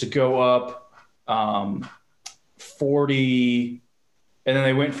to go up 40. And then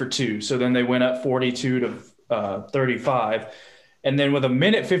they went for 2. So then they went up 42-35. And then with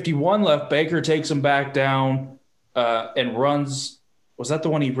 1:51 left, Baker takes him back down and runs. Was that the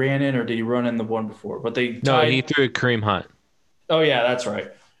one he ran in, or did he run in the one before? But he threw a Kareem Hunt. Oh, yeah, that's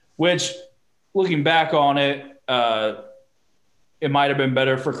right. Which, looking back on it, it might have been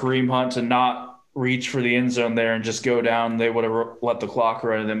better for Kareem Hunt to not reach for the end zone there and just go down. They would have let the clock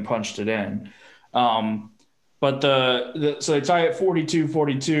run and then punched it in. But so they tie it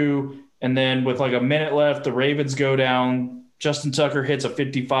 42-42, and then with like a minute left, the Ravens go down. Justin Tucker hits a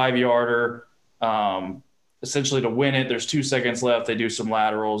 55-yarder, essentially to win it. There's 2 seconds left. They do some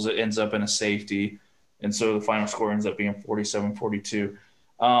laterals. It ends up in a safety, and so the final score ends up being 47-42.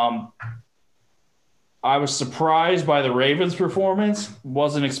 I was surprised by the Ravens' performance.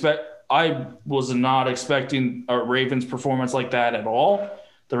 I was not expecting a Ravens performance like that at all.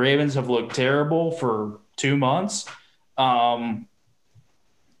 The Ravens have looked terrible for 2 months. Um,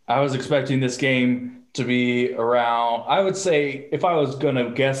 I was expecting this game to be around. I would say if I was going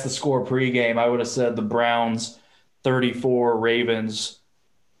to guess the score pregame, I would have said the Browns 34, Ravens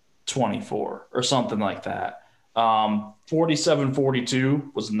 24, or something like that.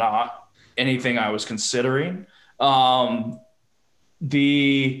 47-42 was not anything I was considering.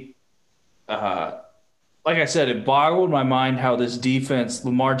 The Like I said, it boggled my mind how this defense,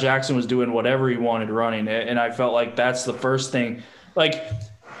 Lamar Jackson was doing whatever he wanted running it, and I felt like that's the first thing. Like,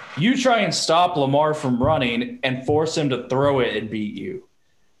 you try and stop Lamar from running and force him to throw it and beat you.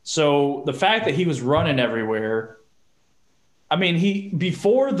 So the fact that he was running everywhere, I mean,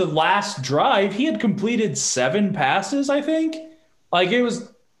 before the last drive, he had completed 7 passes, I think. Like, it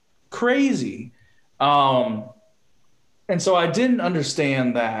was crazy. Um, and so I didn't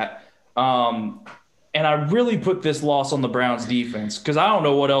understand that. And I really put this loss on the Browns defense because I don't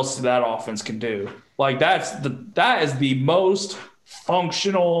know what else that offense can do. Like, that is the most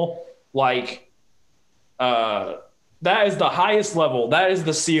functional, like, that is the highest level. That is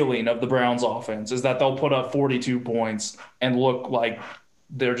the ceiling of the Browns offense, is that they'll put up 42 points and look like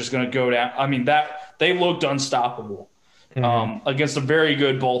they're just going to go down. I mean, that they looked unstoppable against a very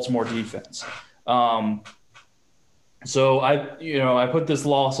good Baltimore defense. So I put this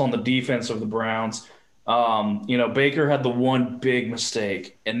loss on the defense of the Browns. Baker had the one big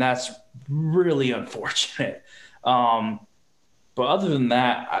mistake, and that's really unfortunate. But other than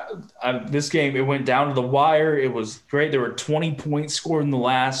that, this game, it went down to the wire. It was great. There were 20 points scored in the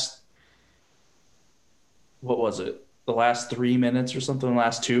last, what was it? The last 3 minutes or something, the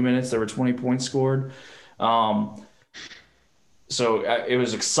last 2 minutes, there were 20 points scored. It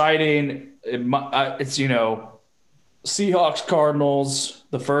was exciting. It's, Seahawks Cardinals,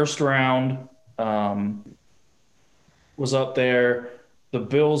 the first round was up there. The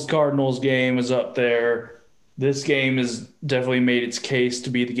Bills Cardinals game is up there. This game has definitely made its case to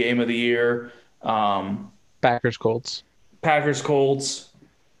be the game of the year. Packers Colts.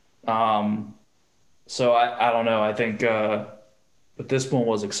 So I don't know. I think, but this one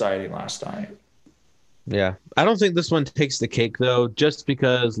was exciting last night. Yeah. I don't think this one takes the cake, though, just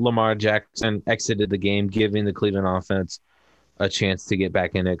because Lamar Jackson exited the game, giving the Cleveland offense a chance to get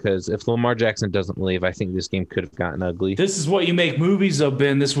back in it. Because if Lamar Jackson doesn't leave, I think this game could have gotten ugly. This is what you make movies of,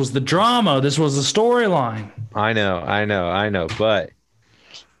 Ben. This was the drama. This was the storyline. I know. But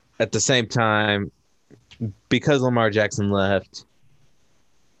at the same time, because Lamar Jackson left,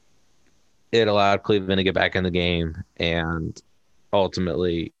 it allowed Cleveland to get back in the game. And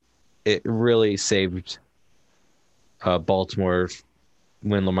ultimately, it really saved Baltimore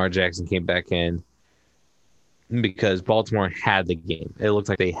when Lamar Jackson came back in, because Baltimore had the game. It looked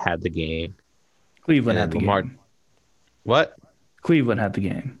like they had the game. Cleveland had the game. What? Cleveland had the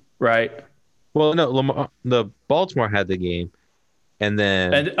game, right? Well, no, the Baltimore had the game, and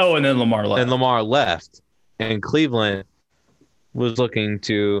then Lamar left. And Lamar left, and Cleveland was looking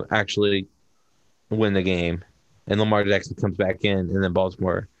to actually win the game, and Lamar Jackson comes back in, and then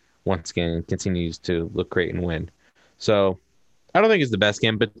Baltimore once again continues to look great and win. So I don't think it's the best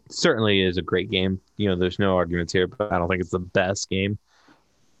game, but certainly is a great game. There's no arguments here, but I don't think it's the best game.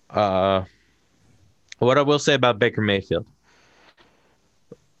 What I will say about Baker Mayfield,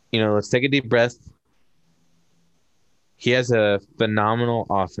 let's take a deep breath. He has a phenomenal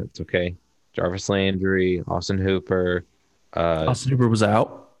offense, okay? Jarvis Landry, Austin Hooper. Austin Hooper was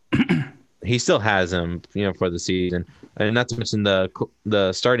out. He still has him, for the season. And not to mention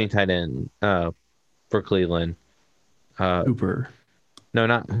the starting tight end for Cleveland. Hooper. No,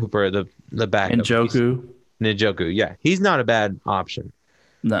 not Hooper. The backup. Njoku. Yeah, he's not a bad option.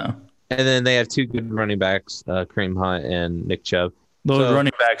 No. And then they have 2 good running backs, Kareem Hunt and Nick Chubb. Those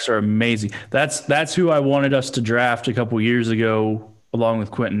running backs are amazing. That's who I wanted us to draft a couple years ago, along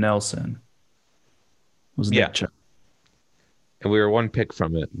with Quentin Nelson. Was Nick Chubb. And we were 1 pick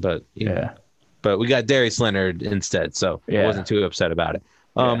from it, but yeah. But we got Darius Leonard instead, so I wasn't too upset about it.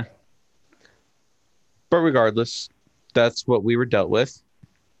 But regardless, that's what we were dealt with.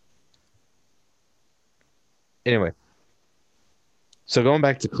 Anyway, so going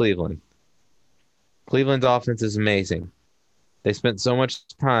back to Cleveland. Cleveland's offense is amazing. They spent so much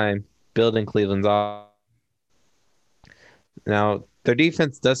time building Cleveland's offense. Now, their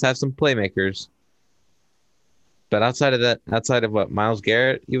defense does have some playmakers. But outside of what, Myles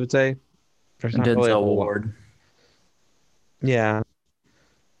Garrett, you would say? Denzel Ward. Yeah.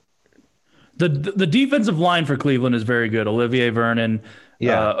 The defensive line for Cleveland is very good. Olivier Vernon,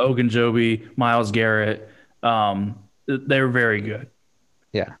 Yeah. Ogunjobi, Myles Garrett. They're very good.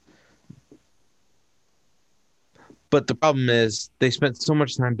 Yeah. But the problem is they spent so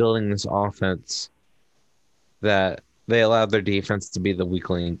much time building this offense that they allowed their defense to be the weak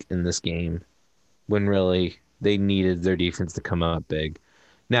link in this game when really they needed their defense to come up big.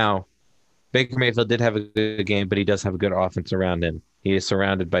 Now, Baker Mayfield did have a good game, but he does have a good offense around him. He is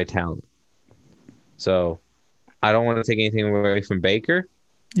surrounded by talent. So I don't want to take anything away from Baker.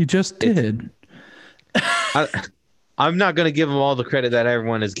 You just did. I'm not going to give him all the credit that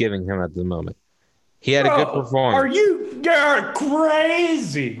everyone is giving him at the moment. He had a good performance. You're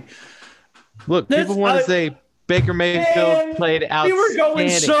crazy. Look, people want to say Baker Mayfield played outstanding. We were going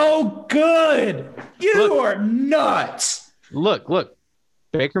so good. You are nuts. Look.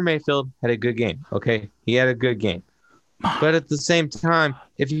 Baker Mayfield had a good game. Okay, he had a good game. But at the same time,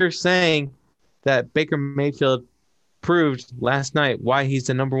 if you're saying that Baker Mayfield proved last night why he's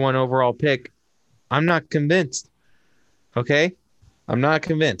the number 1 overall pick, I'm not convinced. Okay? I'm not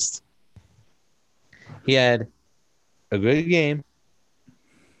convinced. He had a good game,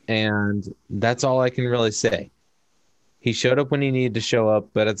 and that's all I can really say. He showed up when he needed to show up,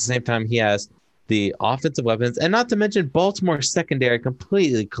 but at the same time, he has the offensive weapons, and not to mention Baltimore's secondary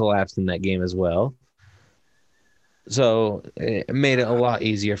completely collapsed in that game as well. So it made it a lot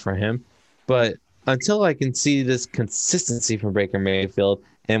easier for him. But until I can see this consistency from Baker Mayfield,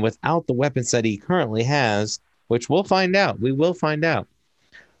 and without the weapons that he currently has, which we'll find out,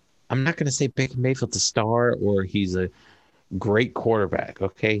 I'm not going to say Baker Mayfield's a star or he's a great quarterback.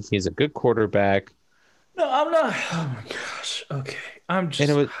 Okay, he's a good quarterback. No, I'm not. Oh my gosh. Okay, I'm just.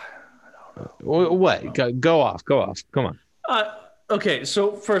 And it was, what? Go off. Come on. Okay,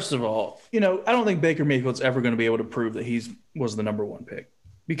 so first of all, I don't think Baker Mayfield's ever going to be able to prove that he was the number 1 pick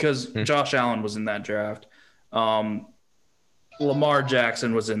because Josh Allen was in that draft. Lamar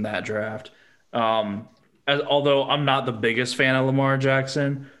Jackson was in that draft. Although I'm not the biggest fan of Lamar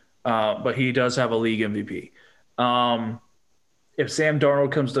Jackson, but he does have a league MVP. If Sam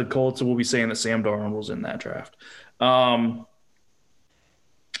Darnold comes to the Colts, we'll be saying that Sam Darnold was in that draft.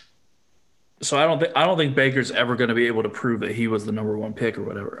 So I don't think Baker's ever going to be able to prove that he was the number 1 pick or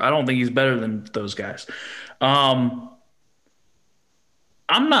whatever. I don't think he's better than those guys. I'm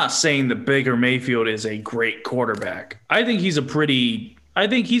not saying that Baker Mayfield is a great quarterback. I think he's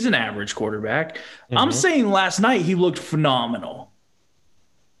an average quarterback. Mm-hmm. I'm saying last night he looked phenomenal.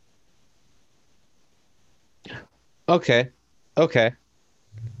 Okay.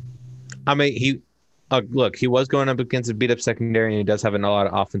 I mean, he was going up against a beat-up secondary, and he does have a lot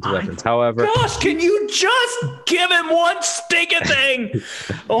of offensive weapons. However, gosh, can you just give him one stinking thing?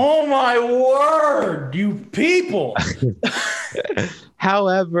 Oh my word, you people!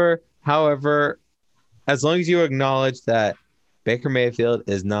 However, as long as you acknowledge that Baker Mayfield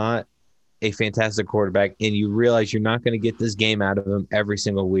is not a fantastic quarterback, and you realize you're not going to get this game out of him every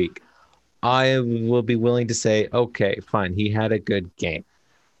single week, I will be willing to say, okay, fine, he had a good game.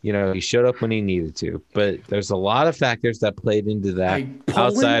 He showed up when he needed to, but there's a lot of factors that played into that.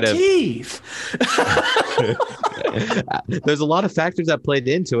 Outside of teeth. There's a lot of factors that played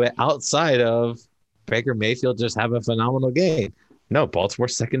into it outside of Baker Mayfield just have a phenomenal game. No,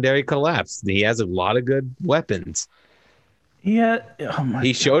 Baltimore's secondary collapsed. He has a lot of good weapons.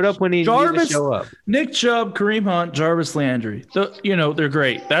 He showed up when he needed to show up. Nick Chubb, Kareem Hunt, Jarvis Landry. They're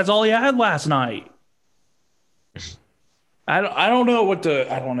great. That's all he had last night. I don't know what to.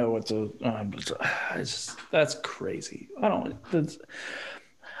 That's crazy.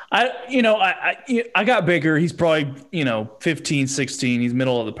 I got Baker. He's probably 15, 16. He's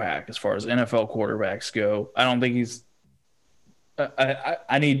middle of the pack as far as NFL quarterbacks go. I don't think he's.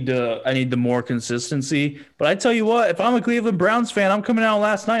 I need the more consistency. But I tell you what, if I'm a Cleveland Browns fan, I'm coming out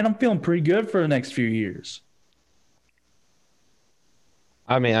last night and I'm feeling pretty good for the next few years.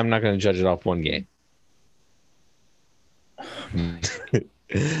 I mean, I'm not going to judge it off one game.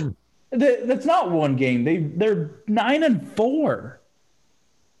 That's not one game. They're 9-4.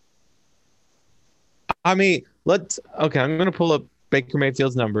 I mean, I'm going to pull up Baker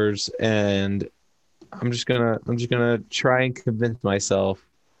Mayfield's numbers, and I'm just gonna try and convince myself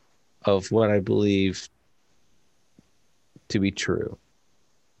of what I believe to be true.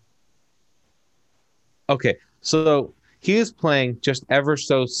 Okay, so he is playing just ever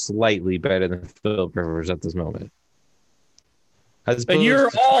so slightly better than Philip Rivers at this moment. And you're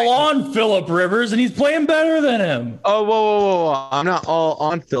all on Philip Rivers, and he's playing better than him. Oh, whoa. I'm not all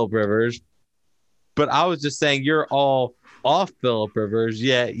on Philip Rivers, but I was just saying you're all off Philip Rivers,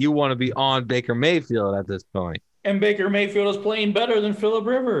 yet you want to be on Baker Mayfield at this point. And Baker Mayfield is playing better than Philip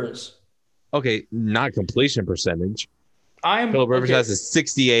Rivers. Okay, not completion percentage. I'm Philip Rivers okay. has a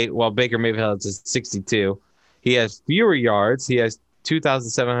 68, while Baker Mayfield has a 62. He has fewer yards. He has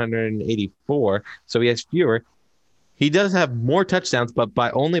 2,784, so he has fewer. He does have more touchdowns, but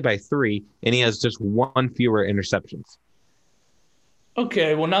only by 3, and he has just 1 fewer interceptions.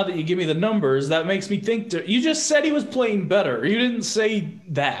 Okay, well, now that you give me the numbers, that makes me think. You just said he was playing better. You didn't say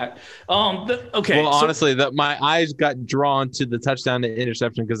that. Okay. Well, So honestly, my eyes got drawn to the touchdown to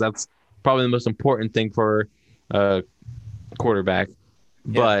interception because that's probably the most important thing for a quarterback.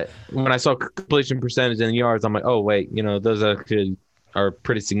 yeah. But when I saw completion percentage and yards, I'm like, oh wait, those actually are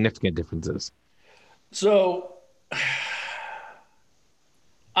pretty significant differences. So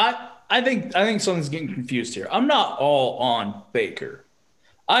I think something's getting confused here. I'm not all on Baker.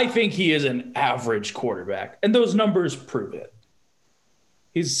 I think he is an average quarterback, and those numbers prove it.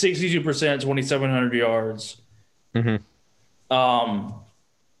 He's 62%, 2,700 yards. Mm-hmm.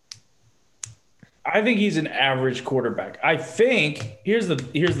 I think he's an average quarterback. I think here's the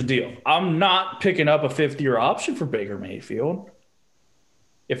deal. I'm not picking up a fifth-year option for Baker Mayfield.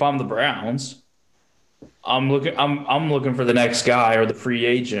 If I'm the Browns, I'm looking for the next guy or the free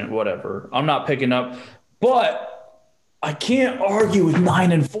agent, whatever. I'm not picking up, but I can't argue with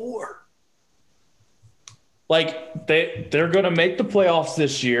 9-4. Like they're going to make the playoffs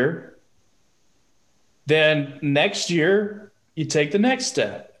this year. Then next year you take the next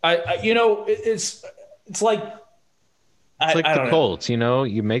step. It's like It's like I the don't know. Colts,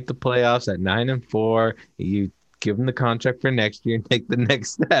 you make the playoffs at 9-4, you give them the contract for next year and take the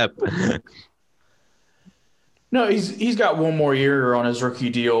next step. No, he's got one more year on his rookie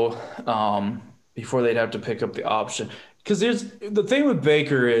deal before they'd have to pick up the option. Because there's the thing with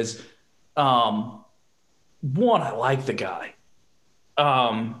Baker is, one, I like the guy.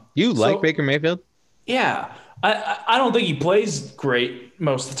 You like Baker Mayfield? Yeah, I don't think he plays great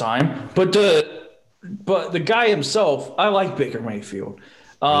most of the time, but the guy himself, I like Baker Mayfield.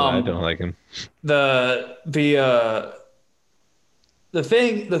 I don't like him. The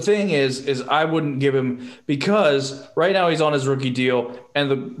thing is I wouldn't give him, because right now he's on his rookie deal, and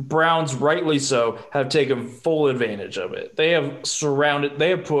the Browns, rightly so, have taken full advantage of it. They have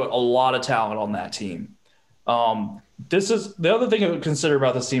put a lot of talent on that team. This is the other thing to consider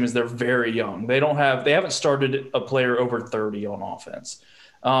about this team is they're very young. They haven't started a player over 30 on offense.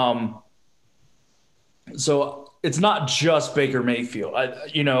 So it's not just Baker Mayfield.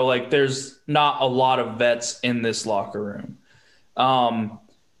 There's not a lot of vets in this locker room.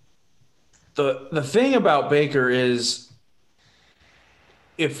 The thing about Baker is,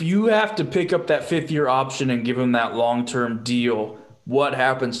 if you have to pick up that fifth-year option and give him that long-term deal, what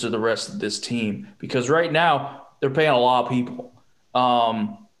happens to the rest of this team? Because right now they're paying a lot of people.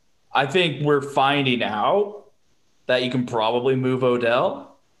 I think we're finding out that you can probably move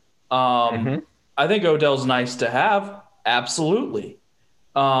Odell. I think Odell's nice to have, absolutely.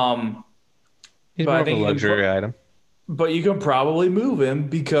 He's more of a luxury item. But you can probably move him,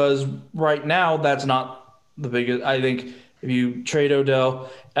 because right now that's not the biggest. I think if you trade Odell,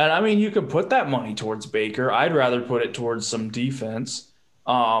 and I mean, you could put that money towards Baker. I'd rather put it towards some defense.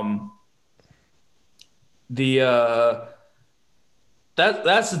 That's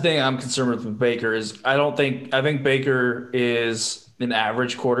the thing I'm concerned with Baker is I think Baker is an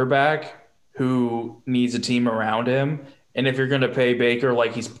average quarterback who needs a team around him. And if you're going to pay Baker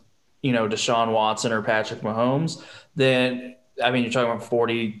like he's, Deshaun Watson or Patrick Mahomes, then, I mean, you're talking about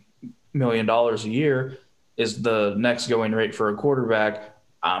 $40 million a year is the next going rate for a quarterback.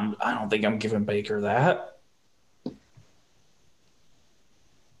 I don't think I'm giving Baker that.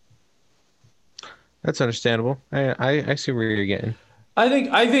 That's understandable. I see where you're getting. I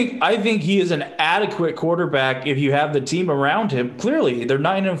think he is an adequate quarterback if you have the team around him. Clearly, they're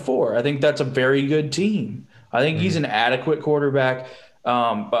 9-4. I think that's a very good team. I think he's an adequate quarterback,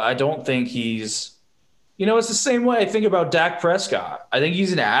 but I don't think he's. It's the same way I think about Dak Prescott. I think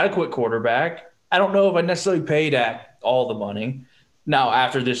he's an adequate quarterback. I don't know if I necessarily pay Dak all the money. Now,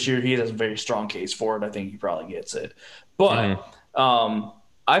 after this year, he has a very strong case for it. I think he probably gets it. But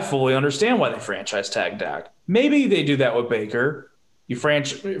I fully understand why they franchise tag Dak. Maybe they do that with Baker. You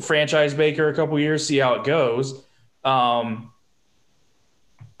franchise Baker a couple years, see how it goes. I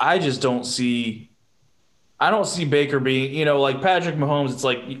just don't see. I don't see Baker being, like Patrick Mahomes. It's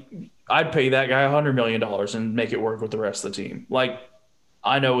like I'd pay that guy $100 million and make it work with the rest of the team. Like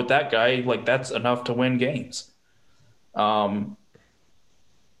I know with that guy, like that's enough to win games.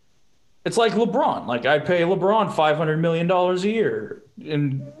 It's like LeBron. Like I'd pay LeBron $500 million a year,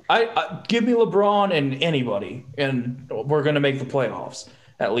 and I give me LeBron and anybody, and we're going to make the playoffs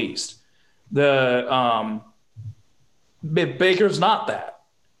at least. Baker's not that.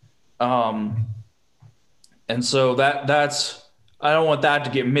 Um, and so that's I don't want that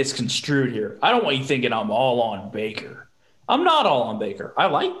to get misconstrued here. I don't want you thinking I'm all on Baker. I'm not all on Baker. I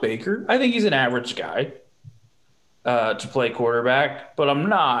like Baker. I think he's an average guy to play quarterback, but I'm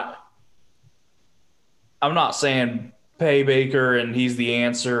not. I'm not saying pay Baker and he's the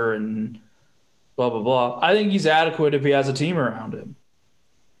answer and blah blah blah. I think he's adequate if he has a team around him.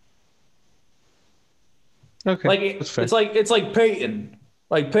 Okay, Like that's fair. it's like Peyton.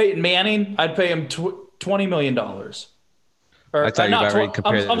 Like Peyton Manning, I'd pay him $20 million. Or I thought you not about ready tw- to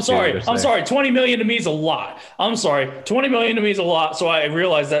compare I'm the sorry. two. I'm sorry. 20 million to me is a lot. I'm sorry. 20 million to me is a lot. So I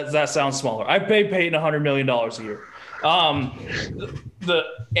realize that sounds smaller. I pay Peyton $100 million a year.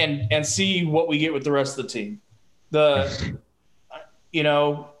 And see what we get with the rest of the team. I'd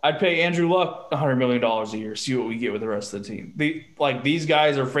pay Andrew Luck $100 million a year. See what we get with the rest of the team. These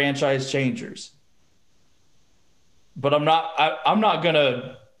guys are franchise changers. But I'm not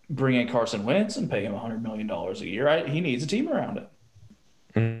gonna bring in Carson Wentz and pay him $100 million a year. He needs a team around him.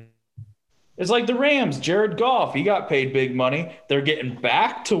 Mm. It's like the Rams, Jared Goff. He got paid big money. They're getting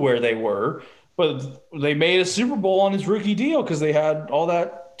back to where they were, but they made a Super Bowl on his rookie deal because they had all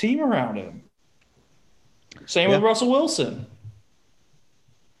that team around him. Same with Russell Wilson.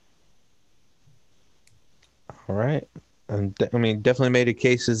 All right. Definitely made a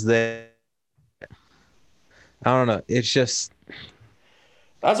cases that I don't know. It's just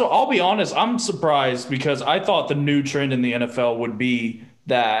I'll be honest. I'm surprised because I thought the new trend in the NFL would be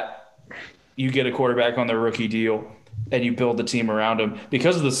that you get a quarterback on their rookie deal and you build the team around him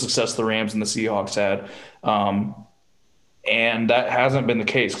because of the success the Rams and the Seahawks had. And that hasn't been the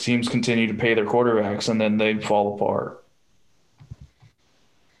case. Teams continue to pay their quarterbacks and then they fall apart.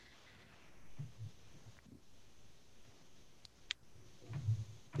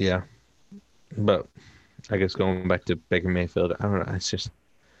 yeah. But I guess going back to Baker Mayfield, I don't know. It's just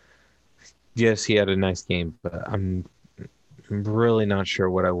yes, he had a nice game, but I'm really not sure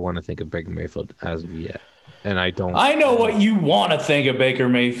what I want to think of Baker Mayfield as of yet. And I don't. I know what you want to think of Baker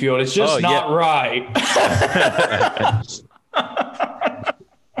Mayfield. It's just not right.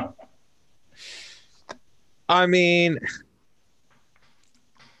 I mean,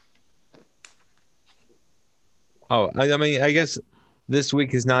 I guess this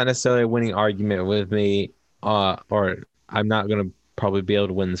week is not necessarily a winning argument with me, or I'm not going to probably be able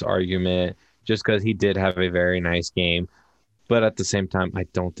to win this argument just because he did have a very nice game. But at the same time, I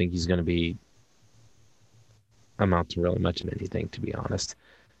don't think he's going to amount to really much of anything, to be honest.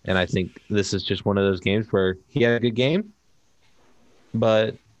 And I think this is just one of those games where he had a good game,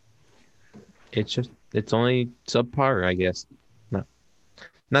 but it's only subpar, I guess.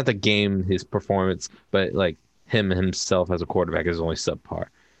 Not the game, his performance, but like him himself as a quarterback is only subpar.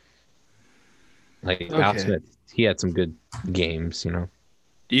 Like Alex Smith, he had some good games, you know.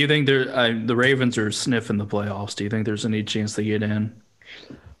 Do you think the Ravens are sniffing the playoffs? Do you think there's any chance they get in?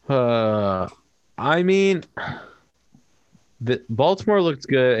 I mean, Baltimore looked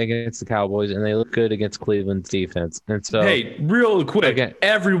good against the Cowboys, and they look good against Cleveland's defense. And so, hey, real quick, okay,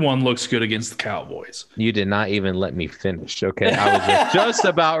 everyone looks good against the Cowboys. You did not even let me finish. Okay, I was just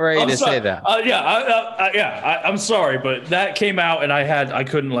about ready to say that. I'm sorry, but that came out, and I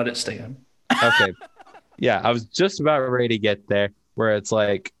couldn't let it stand. Okay, yeah, I was just about ready to get there, where it's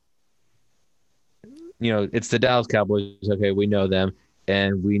like, it's the Dallas Cowboys. Okay, we know them,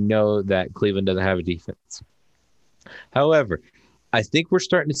 and we know that Cleveland doesn't have a defense. However, I think we're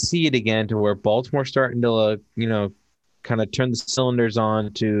starting to see it again to where Baltimore's starting to, kind of turn the cylinders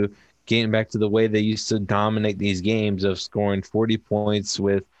on to getting back to the way they used to dominate these games of scoring 40 points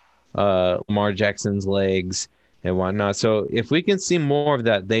with Lamar Jackson's legs and whatnot. So if we can see more of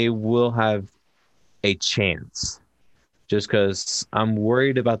that, they will have a chance. Just because I'm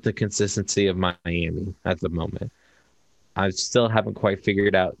worried about the consistency of Miami at the moment. I still haven't quite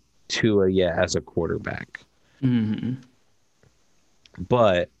figured out Tua yet as a quarterback. Mm-hmm.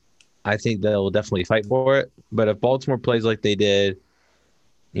 But I think they'll definitely fight for it. But if Baltimore plays like they did,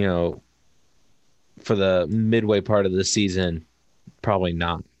 for the midway part of the season, probably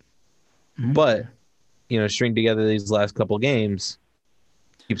not. Mm-hmm. But, string together these last couple games,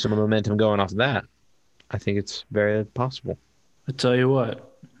 keep some momentum going off of that. I think it's very possible. I tell you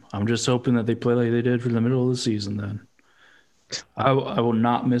what, I'm just hoping that they play like they did for the middle of the season then. I will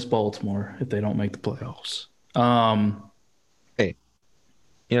not miss Baltimore if they don't make the playoffs. Hey,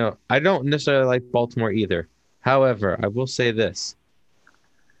 I don't necessarily like Baltimore either. However, I will say this.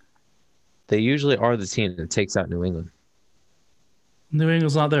 They usually are the team that takes out New England. New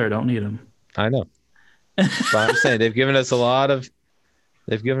England's not there. Don't need them. I know. But I'm saying they've given us a lot of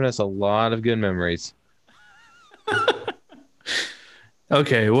good memories.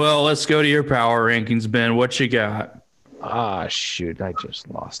 Okay, well, let's go to your power rankings, Ben. What you got? Ah, shoot, I just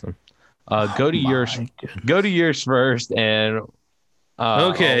lost them. Go to yours. My goodness. Go to yours first, and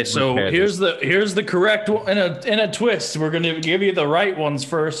Okay, I'll so compare here's this. the correct one in a twist. We're gonna give you the right ones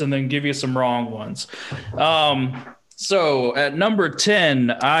first, and then give you some wrong ones. So at number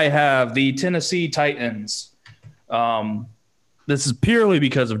 10, I have the Tennessee Titans. This is purely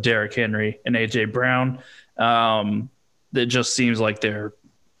because of Derrick Henry and AJ Brown. It just seems like Derrick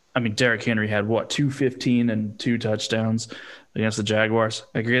Henry had 215 and 2 touchdowns against the Jaguars.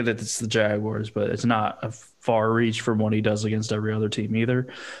 I agree that it's the Jaguars, but it's not a far reach from what he does against every other team either.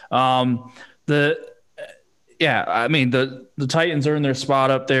 The Titans are in their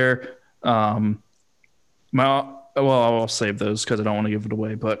spot up there. I'll save those because I don't want to give it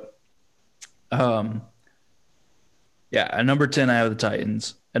away. But at number 10, I have the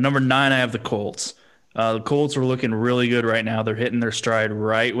Titans. At number 9, I have the Colts. The Colts are looking really good right now. They're hitting their stride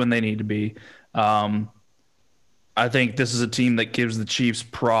right when they need to be. I think this is a team that gives the Chiefs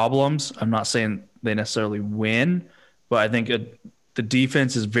problems. I'm not saying they necessarily win, but I think the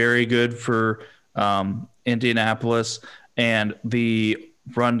defense is very good for Indianapolis, and the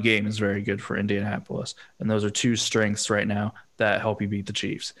run game is very good for Indianapolis. And those are two strengths right now that help you beat the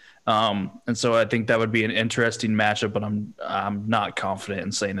Chiefs. And so I think that would be an interesting matchup, but I'm not confident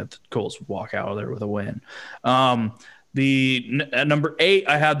in saying that the Colts would walk out of there with a win. At number 8,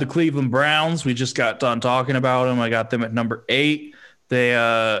 I had the Cleveland Browns. We just got done talking about them. I got them at number 8.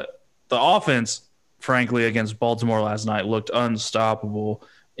 The offense, frankly, against Baltimore last night looked unstoppable,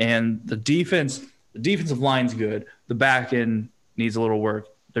 and the defensive line's good. The back end needs a little work.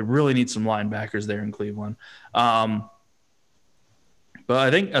 They really need some linebackers there in Cleveland. But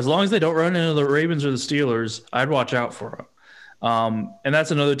I think as long as they don't run into the Ravens or the Steelers, I'd watch out for them. And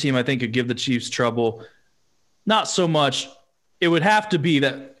that's another team I think could give the Chiefs trouble. Not so much. It would have to be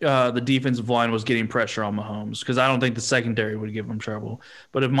that the defensive line was getting pressure on Mahomes, because I don't think the secondary would give them trouble.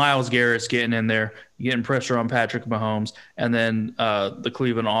 But if Myles Garrett's getting in there, getting pressure on Patrick Mahomes, and then the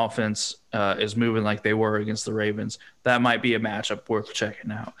Cleveland offense is moving like they were against the Ravens, that might be a matchup worth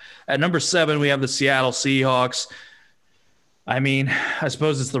checking out. At number 7, we have the Seattle Seahawks. I mean, I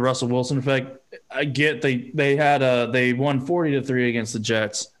suppose it's the Russell Wilson effect. I get they won 40-3 against the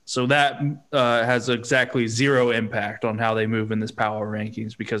Jets. So that has exactly zero impact on how they move in this power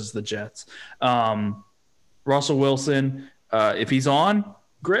rankings because it's the Jets. Russell Wilson, if he's on,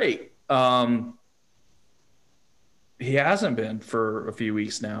 great. He hasn't been for a few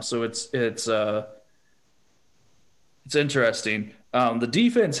weeks now, so it's interesting. The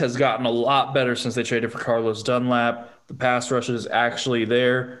defense has gotten a lot better since they traded for Carlos Dunlap. The pass rush is actually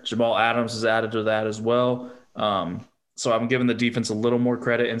there. Jamal Adams is added to that as well. So I'm giving the defense a little more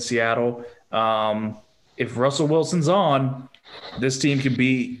credit in Seattle. If Russell Wilson's on, this team can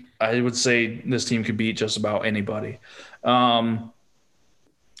beat. I would say this team could beat just about anybody. At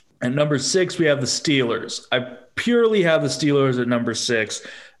number 6, we have the Steelers. I purely have the Steelers at number 6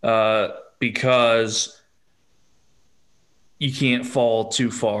 because you can't fall too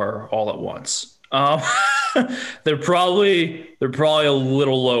far all at once. They're probably a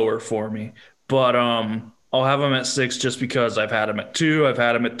little lower for me, but I'll have them at 6 just because I've had them at 2, I've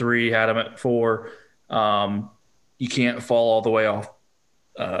had them at 3, had them at 4. You can't fall all the way off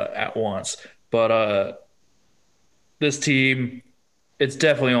at once. But this team, it's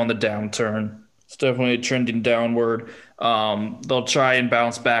definitely on the downturn. It's definitely trending downward. They'll try and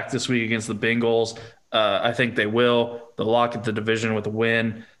bounce back this week against the Bengals. I think they will. They'll lock at the division with a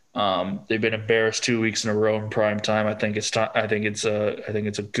win. They've been embarrassed 2 weeks in a row in prime time. I think it's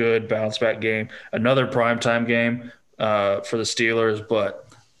a good bounce back game. Another primetime game for the Steelers,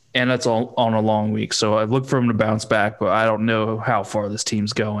 and that's all on a long week. So I look for them to bounce back, but I don't know how far this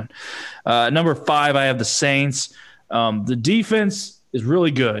team's going. Number 5, I have the Saints. The defense is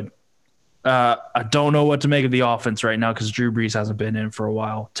really good. I don't know what to make of the offense right now because Drew Brees hasn't been in for a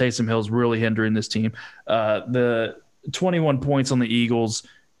while. Taysom Hill's really hindering this team. The 21 points on the Eagles,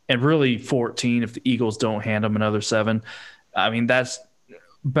 and really 14 if the Eagles don't hand them another 7. I mean, that's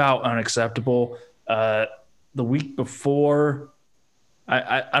about unacceptable. The week before,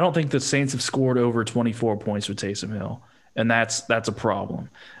 I don't think the Saints have scored over 24 points with Taysom Hill, and that's a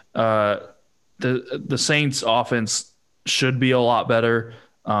problem. The Saints offense should be a lot better,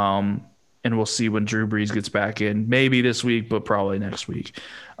 and we'll see when Drew Brees gets back in. Maybe this week, but probably next week.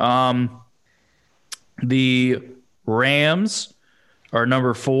 The Rams are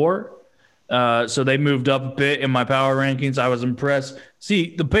number 4. So they moved up a bit in my power rankings. I was impressed.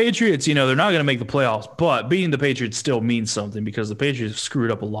 See, the Patriots, they're not going to make the playoffs, but beating the Patriots still means something because the Patriots have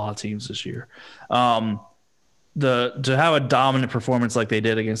screwed up a lot of teams this year. to have a dominant performance like they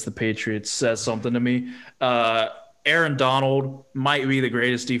did against the Patriots says something to me. Aaron Donald might be the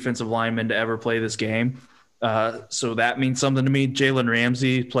greatest defensive lineman to ever play this game. So that means something to me. Jalen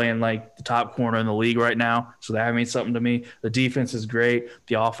Ramsey playing like the top corner in the league right now. So that means something to me. The defense is great.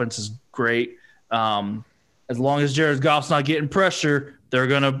 The offense is great. As long as Jared Goff's not getting pressure, they're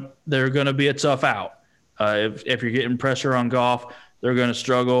gonna be a tough out. If you're getting pressure on Goff, they're going to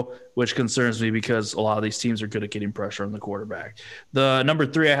struggle, which concerns me because a lot of these teams are good at getting pressure on the quarterback. The number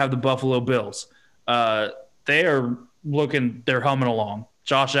 3, I have the Buffalo Bills. They're humming along.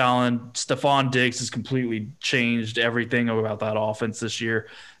 Josh Allen, Stephon Diggs has completely changed everything about that offense this year.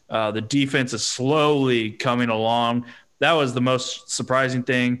 The defense is slowly coming along. That was the most surprising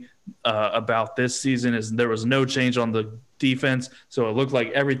thing about this season is there was no change on the defense. So it looked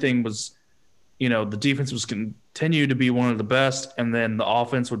like everything was, the defense was continue to be one of the best, and then the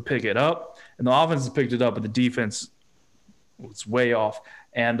offense would pick it up. And the offense has picked it up, but the defense was way off.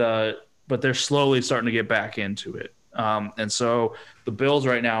 And but they're slowly starting to get back into it. And so the Bills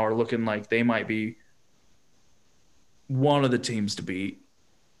right now are looking like they might be one of the teams to beat.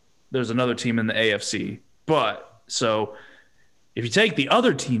 There's another team in the AFC. But so if you take the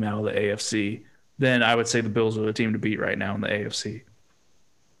other team out of the AFC, then I would say the Bills are the team to beat right now in the AFC.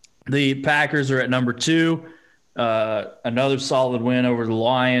 The Packers are at number 2. Another solid win over the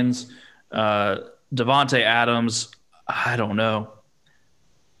Lions. Devontae Adams, I don't know.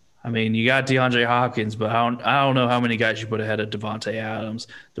 I mean, you got DeAndre Hopkins, but I don't know how many guys you put ahead of Devontae Adams.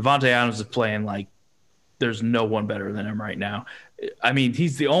 Devontae Adams is playing like there's no one better than him right now. I mean,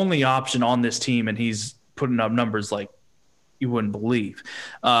 he's the only option on this team, and he's putting up numbers like you wouldn't believe.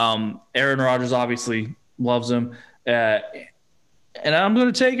 Aaron Rodgers obviously loves him. And I'm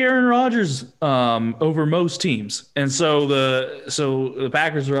going to take Aaron Rodgers over most teams. And so the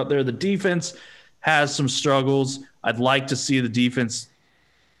Packers are up there. The defense has some struggles. I'd like to see the defense.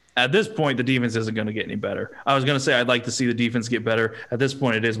 At this point, the defense isn't going to get any better. I was going to say I'd like to see the defense get better. At this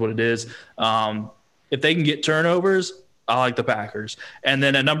point, it is what it is. If they can get turnovers, I like the Packers. And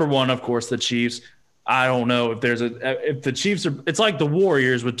then at number 1, of course, the Chiefs. I don't know if the Chiefs are – it's like the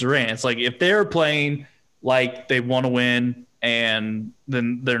Warriors with Durant. It's like if they're playing like they want to win, and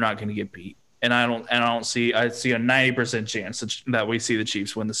then they're not going to get beat. And I see a 90% chance that we see the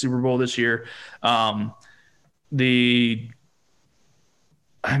Chiefs win the Super Bowl this year. The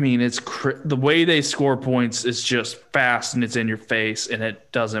way they score points is just fast and it's in your face, and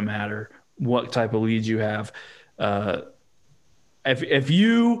it doesn't matter what type of lead you have.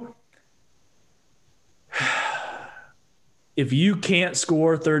 If you can't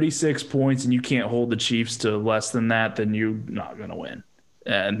score 36 points and you can't hold the Chiefs to less than that, then you're not going to win.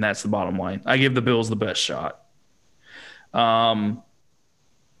 And that's the bottom line. I give the Bills the best shot. But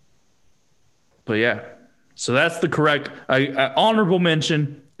yeah, so that's the correct honorable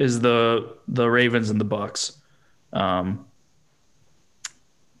mention is the Ravens and the Bucks. But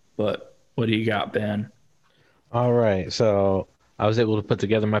what do you got, Ben? All right. So I was able to put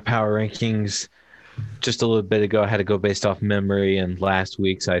together my power rankings just a little bit ago. I had to go based off memory and last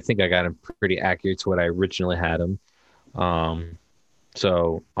week, so I think I got them pretty accurate to what I originally had them.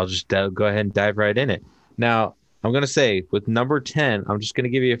 So I'll just go ahead and dive right in it. Now, I'm going to say with number 10, I'm just going to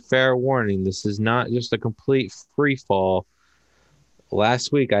give you a fair warning. This is not just a complete free fall.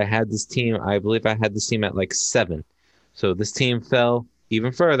 Last week, I believe I had this team at like 7. So this team fell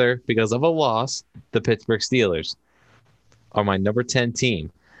even further because of a loss. The Pittsburgh Steelers are my number 10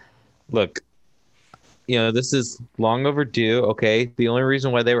 team. Look, this is long overdue. Okay. The only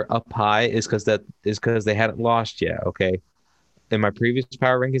reason why they were up high is because they hadn't lost yet. Okay. In my previous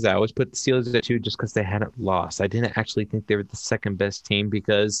power rankings, I always put the Steelers at 2 just because they hadn't lost. I didn't actually think they were the second best team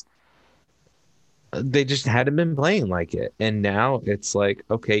because they just hadn't been playing like it. And now it's like,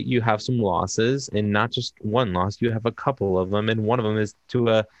 okay, you have some losses, and not just one loss. You have a couple of them, and one of them is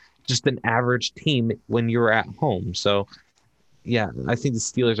to just an average team when you're at home. So, yeah, I think the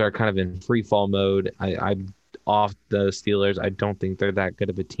Steelers are kind of in free fall mode. I'm off the Steelers. I don't think they're that good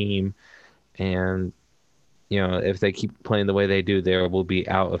of a team. And, if they keep playing the way they do, they will be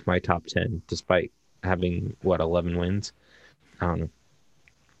out of my top 10 despite having, 11 wins. I don't know.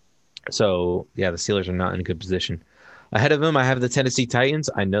 So, yeah, the Steelers are not in a good position. Ahead of them, I have the Tennessee Titans.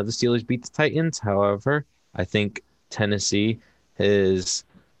 I know the Steelers beat the Titans. However, I think Tennessee is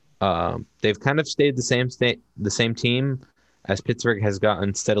they've kind of stayed the same team as Pittsburgh has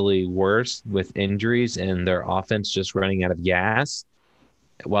gotten steadily worse with injuries and their offense just running out of gas.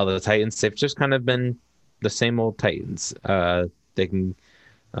 While the Titans, they've just kind of been the same old Titans. They can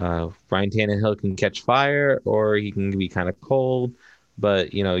Ryan Tannehill can catch fire, or he can be kind of cold.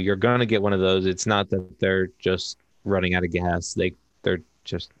 but you're gonna get one of those. It's not that they're just running out of gas. They're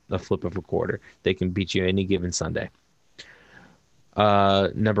just a flip of a quarter. They can beat you any given Sunday.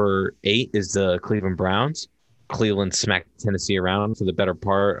 Number 8 is the Cleveland Browns. Cleveland smacked Tennessee around for the better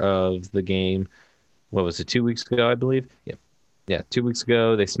part of the game. What was it, 2 weeks ago, I believe? Yeah, 2 weeks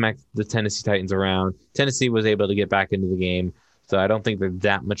ago, they smacked the Tennessee Titans around. Tennessee was able to get back into the game, so I don't think they're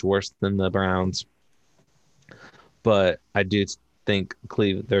that much worse than the Browns. But I do think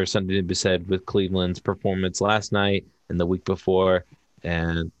there's something to be said with Cleveland's performance last night and the week before,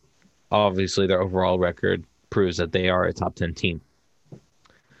 and obviously their overall record proves that they are a top 10 team.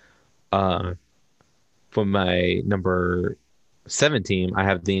 For my number 7 team, I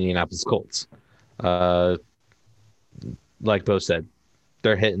have the Indianapolis Colts. Like Bo said,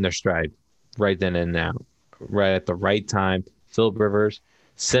 they're hitting their stride right then and now, right at the right time. Philip Rivers,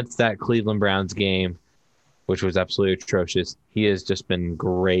 since that Cleveland Browns game, which was absolutely atrocious, he has just been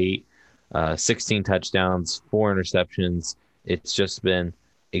great. 16 touchdowns, 4 interceptions. It's just been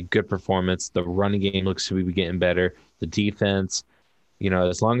a good performance. The running game looks to be getting better. The defense,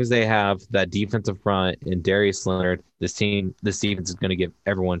 as long as they have that defensive front and Darius Leonard, this defense is going to give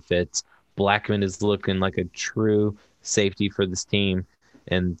everyone fits. Blackman is looking like a true safety for this team,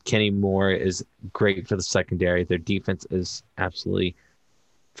 and Kenny Moore is great for the secondary. Their defense is absolutely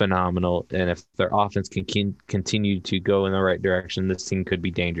phenomenal, and if their offense can continue to go in the right direction, this team could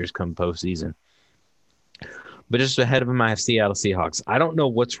be dangerous come postseason. But just ahead of them, I have Seattle Seahawks. I don't know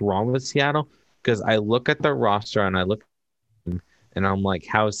what's wrong with Seattle, because I look at their roster and I look and I'm like,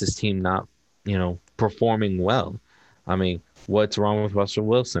 how is this team not, performing well? I mean, what's wrong with Russell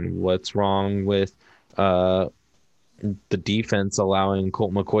Wilson? What's wrong with the defense allowing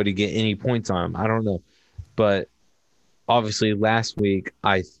Colt McCoy to get any points on him? I don't know. But obviously last week,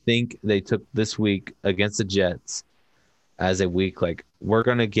 I think they took this week against the Jets as a week like, we're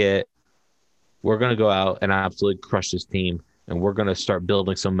going to go out and absolutely crush this team, and we're going to start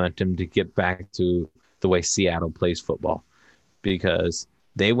building some momentum to get back to the way Seattle plays football. Because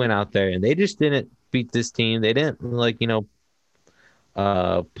they went out there and they just didn't beat this team. They didn't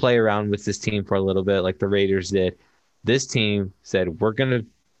play around with this team for a little bit like the Raiders did. This team said, we're going to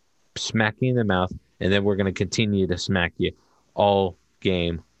smack you in the mouth, and then we're going to continue to smack you all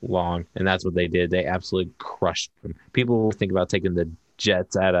game long. And that's what they did. They absolutely crushed them. People will think about taking the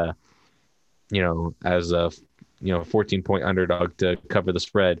Jets at as a 14-point underdog to cover the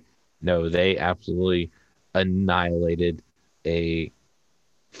spread. No, they absolutely annihilated a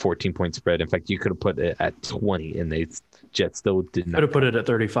 14-point spread. In fact, you could have put it at 20, and the Jets still did not. Could have put it at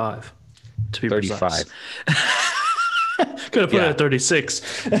 35. To be 35. precise. Could have put it at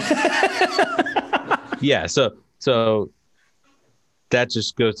 36. Yeah, so that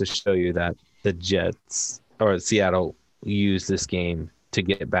just goes to show you that the Jets or Seattle use this game to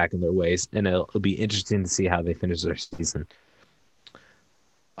get back in their ways, and it'll be interesting to see how they finish their season.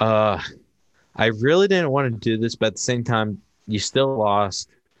 I really didn't want to do this, but at the same time, you still lost,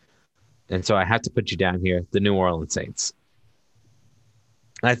 and so I have to put you down here, the New Orleans Saints.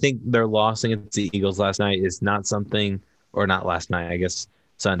 I think their loss against the Eagles last night is not something, or not last night, I guess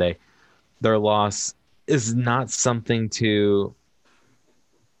Sunday. Their loss is not something to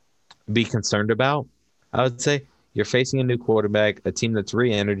be concerned about, I would say. You're facing a new quarterback, a team that's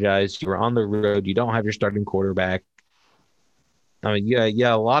re-energized. You're on the road. You don't have your starting quarterback. I mean,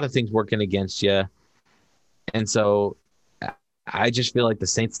 yeah, a lot of things working against you. And so I just feel like the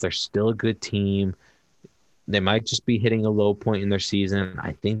Saints, they're still a good team. They might just be hitting a low point in their season.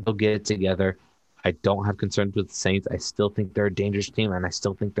 I think they'll get it together. I don't have concerns with the Saints. I still think they're a dangerous team, and I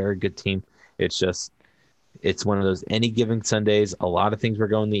still think they're a good team. It's one of those any given Sundays. A lot of things were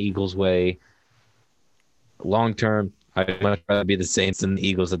going the Eagles' way. Long term, I'd much rather be the Saints than the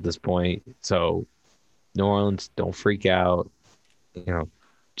Eagles at this point. So, New Orleans, don't freak out.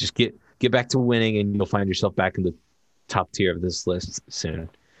 Just get back to winning, and you'll find yourself back in the top tier of this list soon.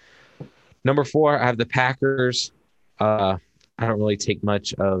 Number 4, I have the Packers. I don't really take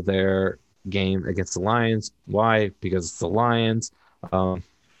much of their game against the Lions. Why? Because it's the Lions. What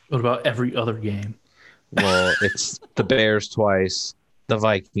about every other game? Well, it's the Bears twice, the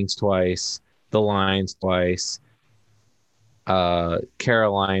Vikings twice, the Lions twice,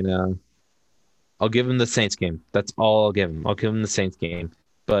 Carolina. I'll give them the Saints game. That's all I'll give them. I'll give them the Saints game.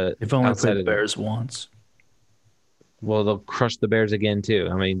 But they've only played the Bears once. Well, they'll crush the Bears again, too.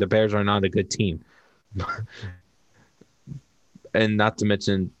 I mean, the Bears are not a good team. And not to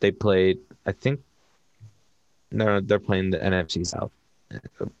mention, they played, I think, no, they're playing the NFC South.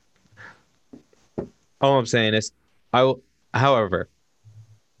 All I'm saying is, however,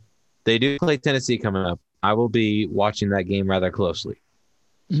 they do play Tennessee coming up. I will be watching that game rather closely.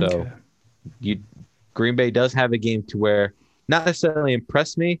 So Okay. Green Bay does have a game to where not necessarily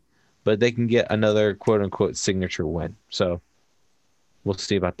impress me, but they can get another quote unquote signature win. So we'll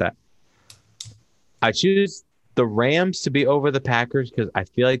see about that. I choose the Rams to be over the Packers because I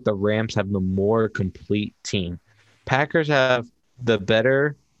feel like the Rams have the more complete team. Packers have the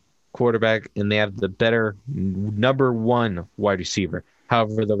better quarterback and they have the better number one wide receiver.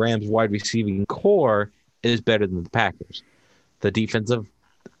 However, the Rams wide receiving core is better than the Packers. The defensive,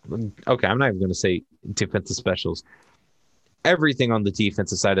 okay, I'm not even going to say defensive specials. Everything on the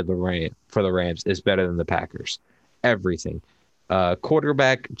defensive side of for the Rams is better than the Packers. Everything.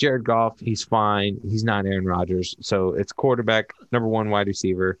 Quarterback, Jared Goff, he's fine. He's not Aaron Rodgers. So it's quarterback, number one wide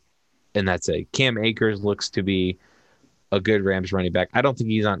receiver, and that's it. Cam Akers looks to be a good Rams running back. I don't think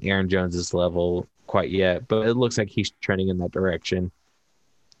he's on Aaron Jones's level quite yet, but it looks like he's trending in that direction.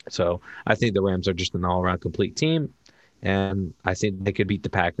 So I think the Rams are just an all-around complete team, and I think they could beat the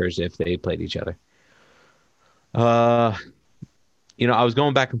Packers if they played each other. I was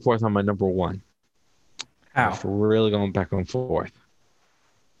going back and forth on my number one. I was really going back and forth.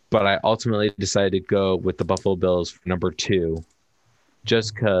 But I ultimately decided to go with the Buffalo Bills for number two,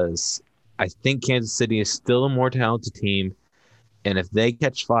 just because I think Kansas City is still a more talented team. And if they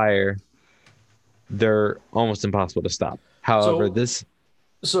catch fire, they're almost impossible to stop. However,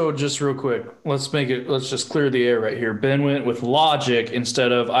 So just real quick, let's just clear the air right here. Ben went with logic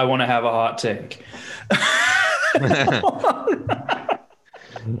instead of I want to have a hot take.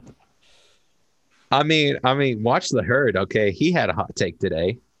 I mean, watch the herd. Okay, he had a hot take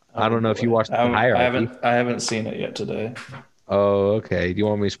today. I don't know if you watched the hierarchy. I haven't seen it yet today. Oh, okay. Do you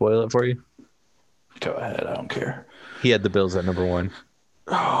want me to spoil it for you? Go ahead. I don't care. He had the Bills at number one.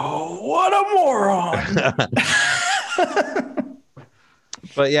 Oh, what a moron!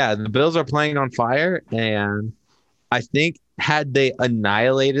 But yeah, the Bills are playing on fire, and I think had they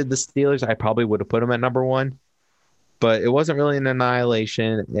annihilated the Steelers, I probably would have put them at number one. But it wasn't really an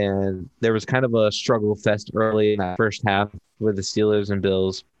annihilation, and there was kind of a struggle fest early in that first half with the Steelers and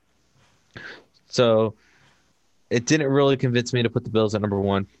Bills. So it didn't really convince me to put the Bills at number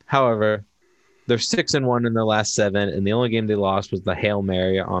one. However, they're 6-1 in their last 7, and the only game they lost was the Hail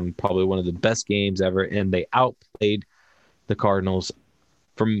Mary on probably one of the best games ever, and they outplayed the Cardinals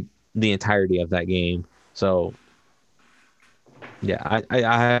from the entirety of that game. So, yeah, I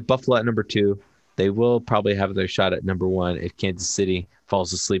have Buffalo at number two. They will probably have their shot at number one if Kansas City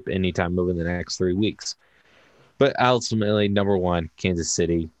falls asleep anytime over the next 3 weeks. But ultimately, number one, Kansas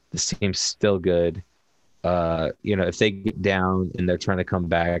City. This team's still good. If they get down and they're trying to come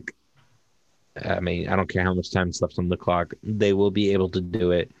back, I mean, I don't care how much time's left on the clock, they will be able to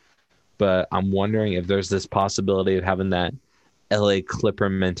do it. But I'm wondering if there's this possibility of having that LA Clipper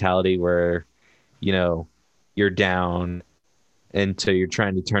mentality where, you're down and so you're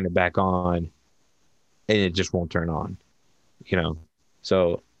trying to turn it back on and it just won't turn on,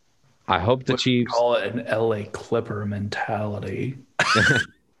 So I hope the Chiefs call it an LA Clipper mentality.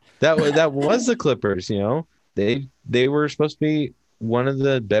 that was the Clippers, They were supposed to be one of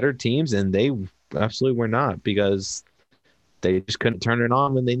the better teams, and they absolutely were not because they just couldn't turn it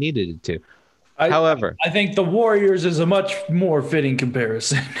on when they needed it to. However, I think the Warriors is a much more fitting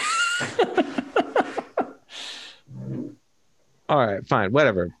comparison. All right, fine,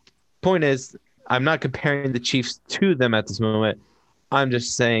 whatever. Point is, I'm not comparing the Chiefs to them at this moment. I'm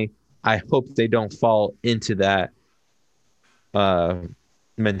just saying I hope they don't fall into that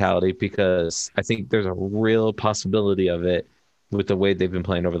mentality because I think there's a real possibility of it with the way they've been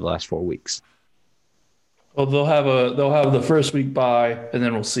playing over the last 4 weeks. Well, they'll have the first week bye, and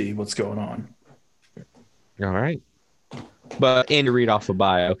then we'll see what's going on. All right. But Andy Reid off a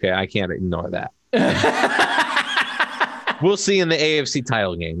bye. Okay, I can't ignore that. We'll see in the AFC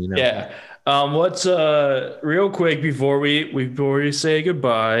title game, Yeah. What's real quick before we say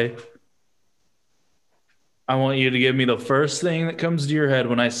goodbye, I want you to give me the first thing that comes to your head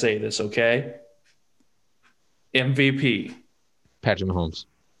when I say this, okay? MVP. Patrick Mahomes.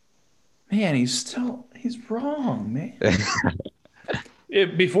 Man, he's wrong, man.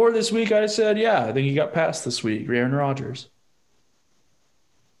 Before this week, I said, yeah, I think he got past this week. Aaron Rodgers.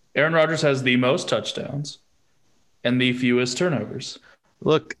 Aaron Rodgers has the most touchdowns and the fewest turnovers.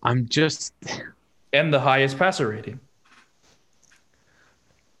 Look, and the highest passer rating.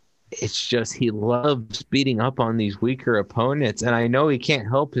 It's just he loves beating up on these weaker opponents, and I know he can't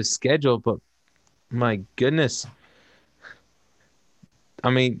help his schedule, but my goodness. I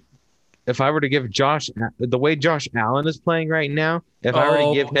mean, if I were to give the way Josh Allen is playing right now, if I were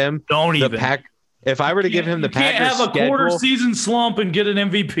to give him if I were to give him the Packers schedule, you can't have a quarter season slump and get an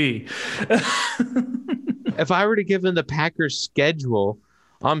MVP. If I were to give him the Packers schedule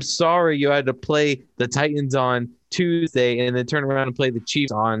I'm sorry you had to play the Titans on Tuesday and then turn around and play the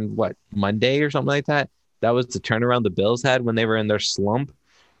Chiefs on what, Monday or something like that. That was the turnaround the Bills had when they were in their slump.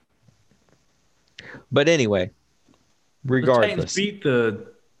 But anyway, The Titans regardless, beat the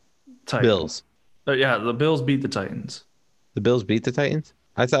Titans. Bills. Yeah, the Bills beat the Titans. The Bills beat the Titans?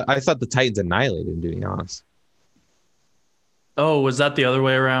 I thought the Titans annihilated them, to be honest. Oh, was that the other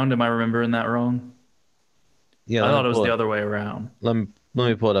way around? Am I remembering that wrong? Yeah, I thought it was the other way around. Let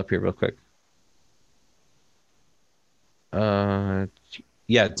me pull it up here real quick. Yeah,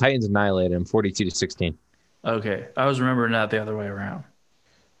 Titans annihilated them 42-16. Okay, I was remembering that the other way around.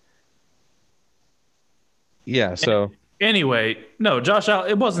 Yeah, so Anyway, no, Josh Allen,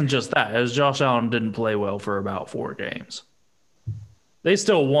 it wasn't just that. It was Josh Allen didn't play well for about 4 games. They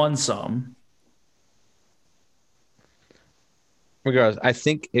still won some. regardless, I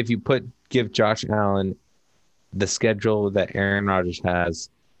think if you give Josh Allen the schedule that Aaron Rodgers has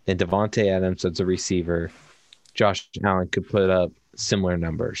and Devontae Adams as a receiver, Josh Allen could put up similar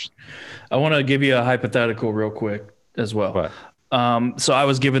numbers. I want to give you a hypothetical real quick as well. What? So I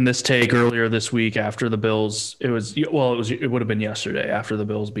was given this take earlier this week after the Bills. It would have been yesterday after the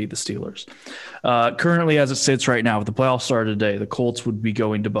Bills beat the Steelers. Currently, as it sits right now, if the playoffs started today, the Colts would be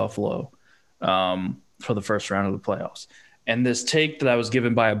going to Buffalo for the first round of the playoffs. And this take that I was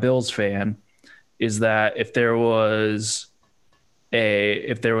given by a Bills fan is that if there was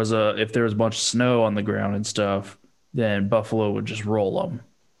a bunch of snow on the ground and stuff, then Buffalo would just roll them.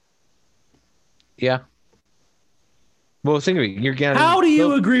 Yeah. Well, think of it. You're getting. How do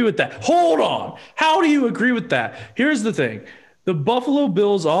you agree with that? Hold on. How do you agree with that? Here's the thing. The Buffalo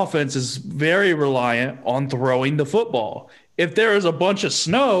Bills offense is very reliant on throwing the football. If there is a bunch of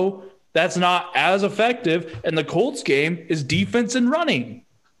snow, that's not as effective, and the Colts game is defense and running.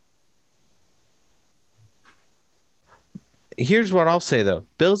 Here's what I'll say, though.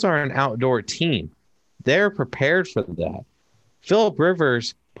 Bills are an outdoor team. They're prepared for that. Philip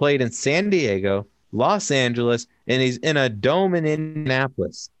Rivers played in San Diego, Los Angeles, and he's in a dome in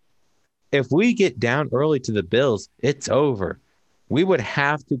Indianapolis. If we get down early to the Bills, it's over. We would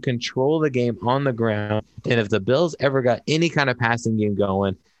have to control the game on the ground. And if the Bills ever got any kind of passing game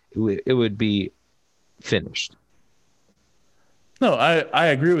going, it would be finished. No, I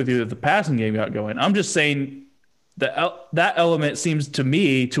agree with you that the passing game got going. I'm just saying that element seems to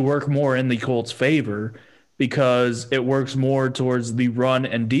me to work more in the Colts' favor because it works more towards the run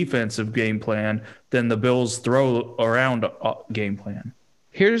and defensive game plan than the Bills' throw around game plan.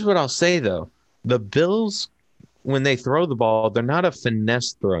 Here's what I'll say, though. The Bills, when they throw the ball, they're not a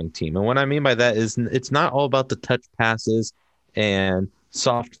finesse throwing team. And what I mean by that is it's not all about the touch passes and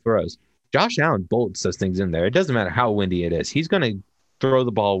soft throws. Josh Allen bolts those things in there. It doesn't matter how windy it is. He's going to throw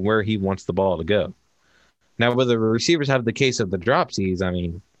the ball where he wants the ball to go. Now, whether the receivers have the case of the dropsies, I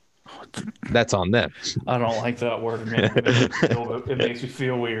mean, that's on them. I don't like that word, man. It makes me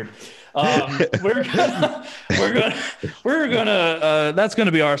feel weird. We're gonna that's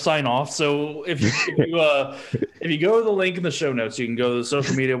gonna be our sign off. So if you go to the link in the show notes, you can go to the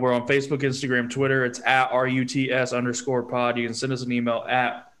social media. We're on Facebook, Instagram, Twitter. It's at RUTS_pod. You can send us an email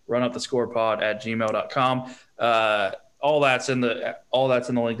at runupthescorepod@gmail.com. All that's in the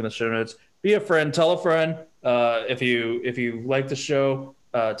link in the show notes. Be a friend, tell a friend. If you like the show,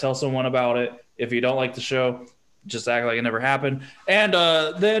 tell someone about it. If you don't like the show, just act like it never happened. And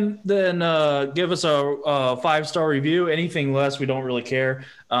then give us a 5-star review. Anything less, we don't really care.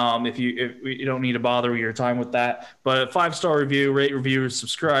 If you don't need to bother your time with that. But 5-star review, rate, review,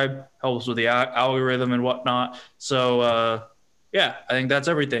 subscribe helps with the algorithm and whatnot. So yeah, I think that's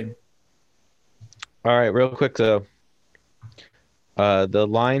everything. All right, real quick though. The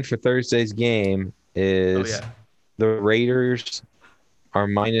line for Thursday's game is the Raiders are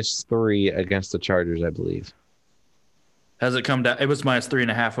 -3 against the Chargers, I believe. Has it come down? It was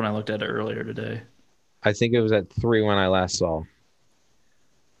 -3.5 when I looked at it earlier today. I think it was at 3 when I last saw.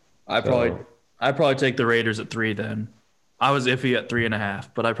 I'd probably take the Raiders at 3 then. I was iffy at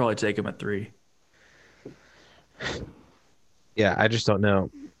 3.5, but I'd probably take them at 3. Yeah, I just don't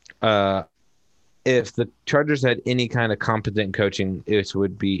know. If the Chargers had any kind of competent coaching, it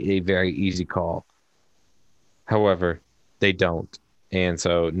would be a very easy call. However, they don't. And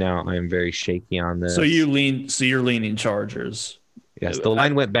so now I'm very shaky on this. So you're leaning Chargers. Yes, the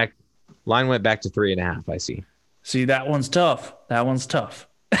line went back to 3.5, I see. See, that one's tough. It's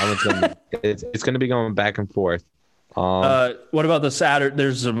going to be going back and forth. What about the Saturday?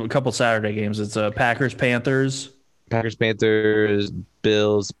 There's a couple Saturday games. It's Packers, Panthers,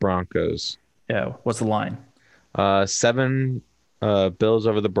 Bills, Broncos. Yeah, what's the line? 7 Bills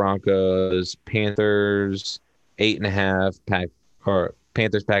over the Broncos, Panthers 8.5,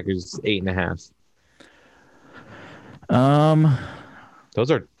 Panthers Packers 8.5. Um,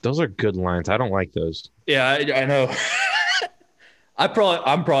 Those are good lines. I don't like those. yeah, I know.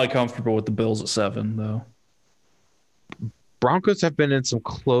 I'm probably comfortable with the Bills at 7 though. Broncos have been in some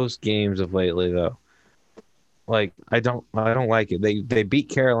close games of lately though. Like I don't like it. They beat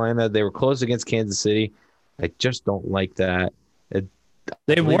Carolina. They were close against Kansas City. I just don't like that.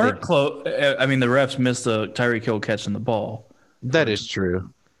 They believe weren't close. I mean, the refs missed the Tyreek Hill catching the ball. That is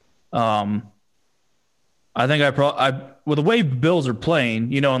true. I think with the way Bills are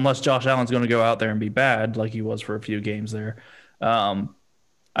playing, unless Josh Allen's going to go out there and be bad like he was for a few games there, I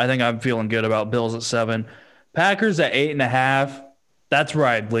think I'm feeling good about Bills at 7. Packers at 8.5. That's where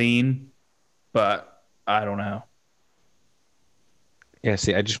I'd lean, but I don't know. Yeah,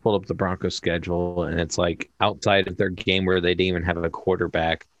 see, I just pulled up the Broncos schedule, and it's like outside of their game where they didn't even have a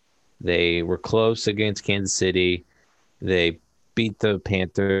quarterback, they were close against Kansas City. They beat the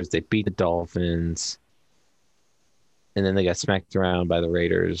Panthers. They beat the Dolphins. And then they got smacked around by the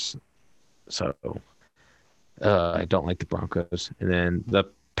Raiders. So I don't like the Broncos. And then the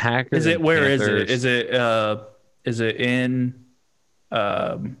Packers. Where is Panthers, it? Is it in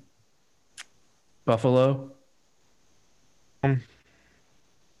Buffalo?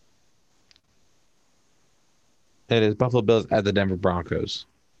 It is Buffalo Bills at the Denver Broncos.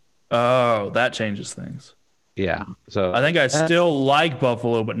 Oh, that changes things. Yeah. So I think I still like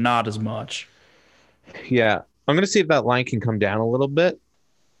Buffalo, but not as much. yeah. I'm going to see if that line can come down a little bit.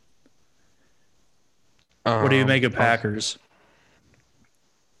 What do you make of Packers?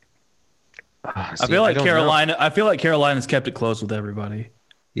 I feel like Carolina's kept it close with everybody.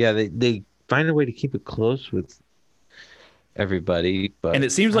 Yeah, they find a way to keep it close with everybody, but and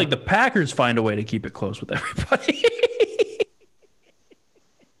it seems like the Packers find a way to keep it close with everybody.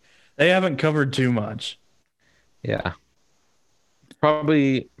 They haven't covered too much. Yeah.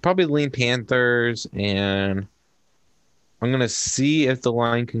 Probably lean Panthers, and I'm gonna see if the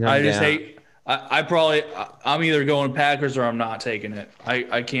line can come down. I'm either going Packers or I'm not taking it.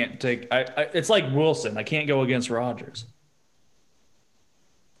 I can't take it's like Wilson. I can't go against Rodgers.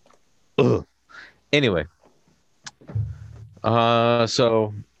 Ugh. Anyway.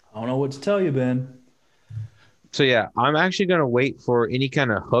 So I don't know what to tell you, Ben. So yeah, I'm actually gonna wait for any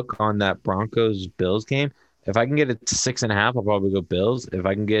kind of hook on that Broncos Bills game. If I can get it to 6.5, I'll probably go Bills. If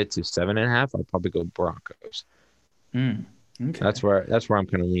I can get it to 7.5, I'll probably go Broncos. Okay. That's where I'm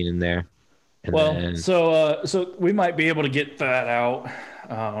kind of leaning there. And so we might be able to get that out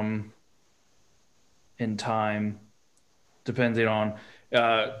in time, depending on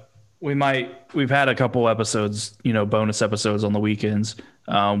we've had a couple episodes, bonus episodes on the weekends.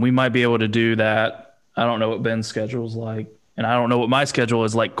 We might be able to do that. I don't know what Ben's schedule is like, and I don't know what my schedule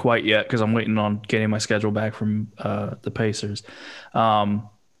is like quite yet because I'm waiting on getting my schedule back from the Pacers.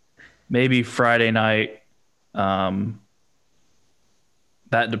 Maybe Friday night. That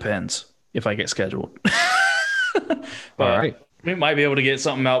depends if I get scheduled. But all right. We might be able to get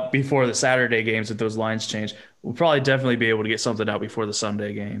something out before the Saturday games if those lines change. We'll probably definitely be able to get something out before the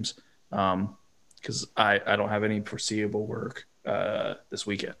Sunday games because I don't have any foreseeable work this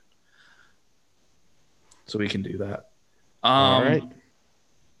weekend. So we can do that. All right.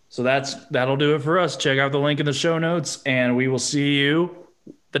 So that'll do it for us. Check out the link in the show notes, and we will see you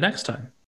the next time.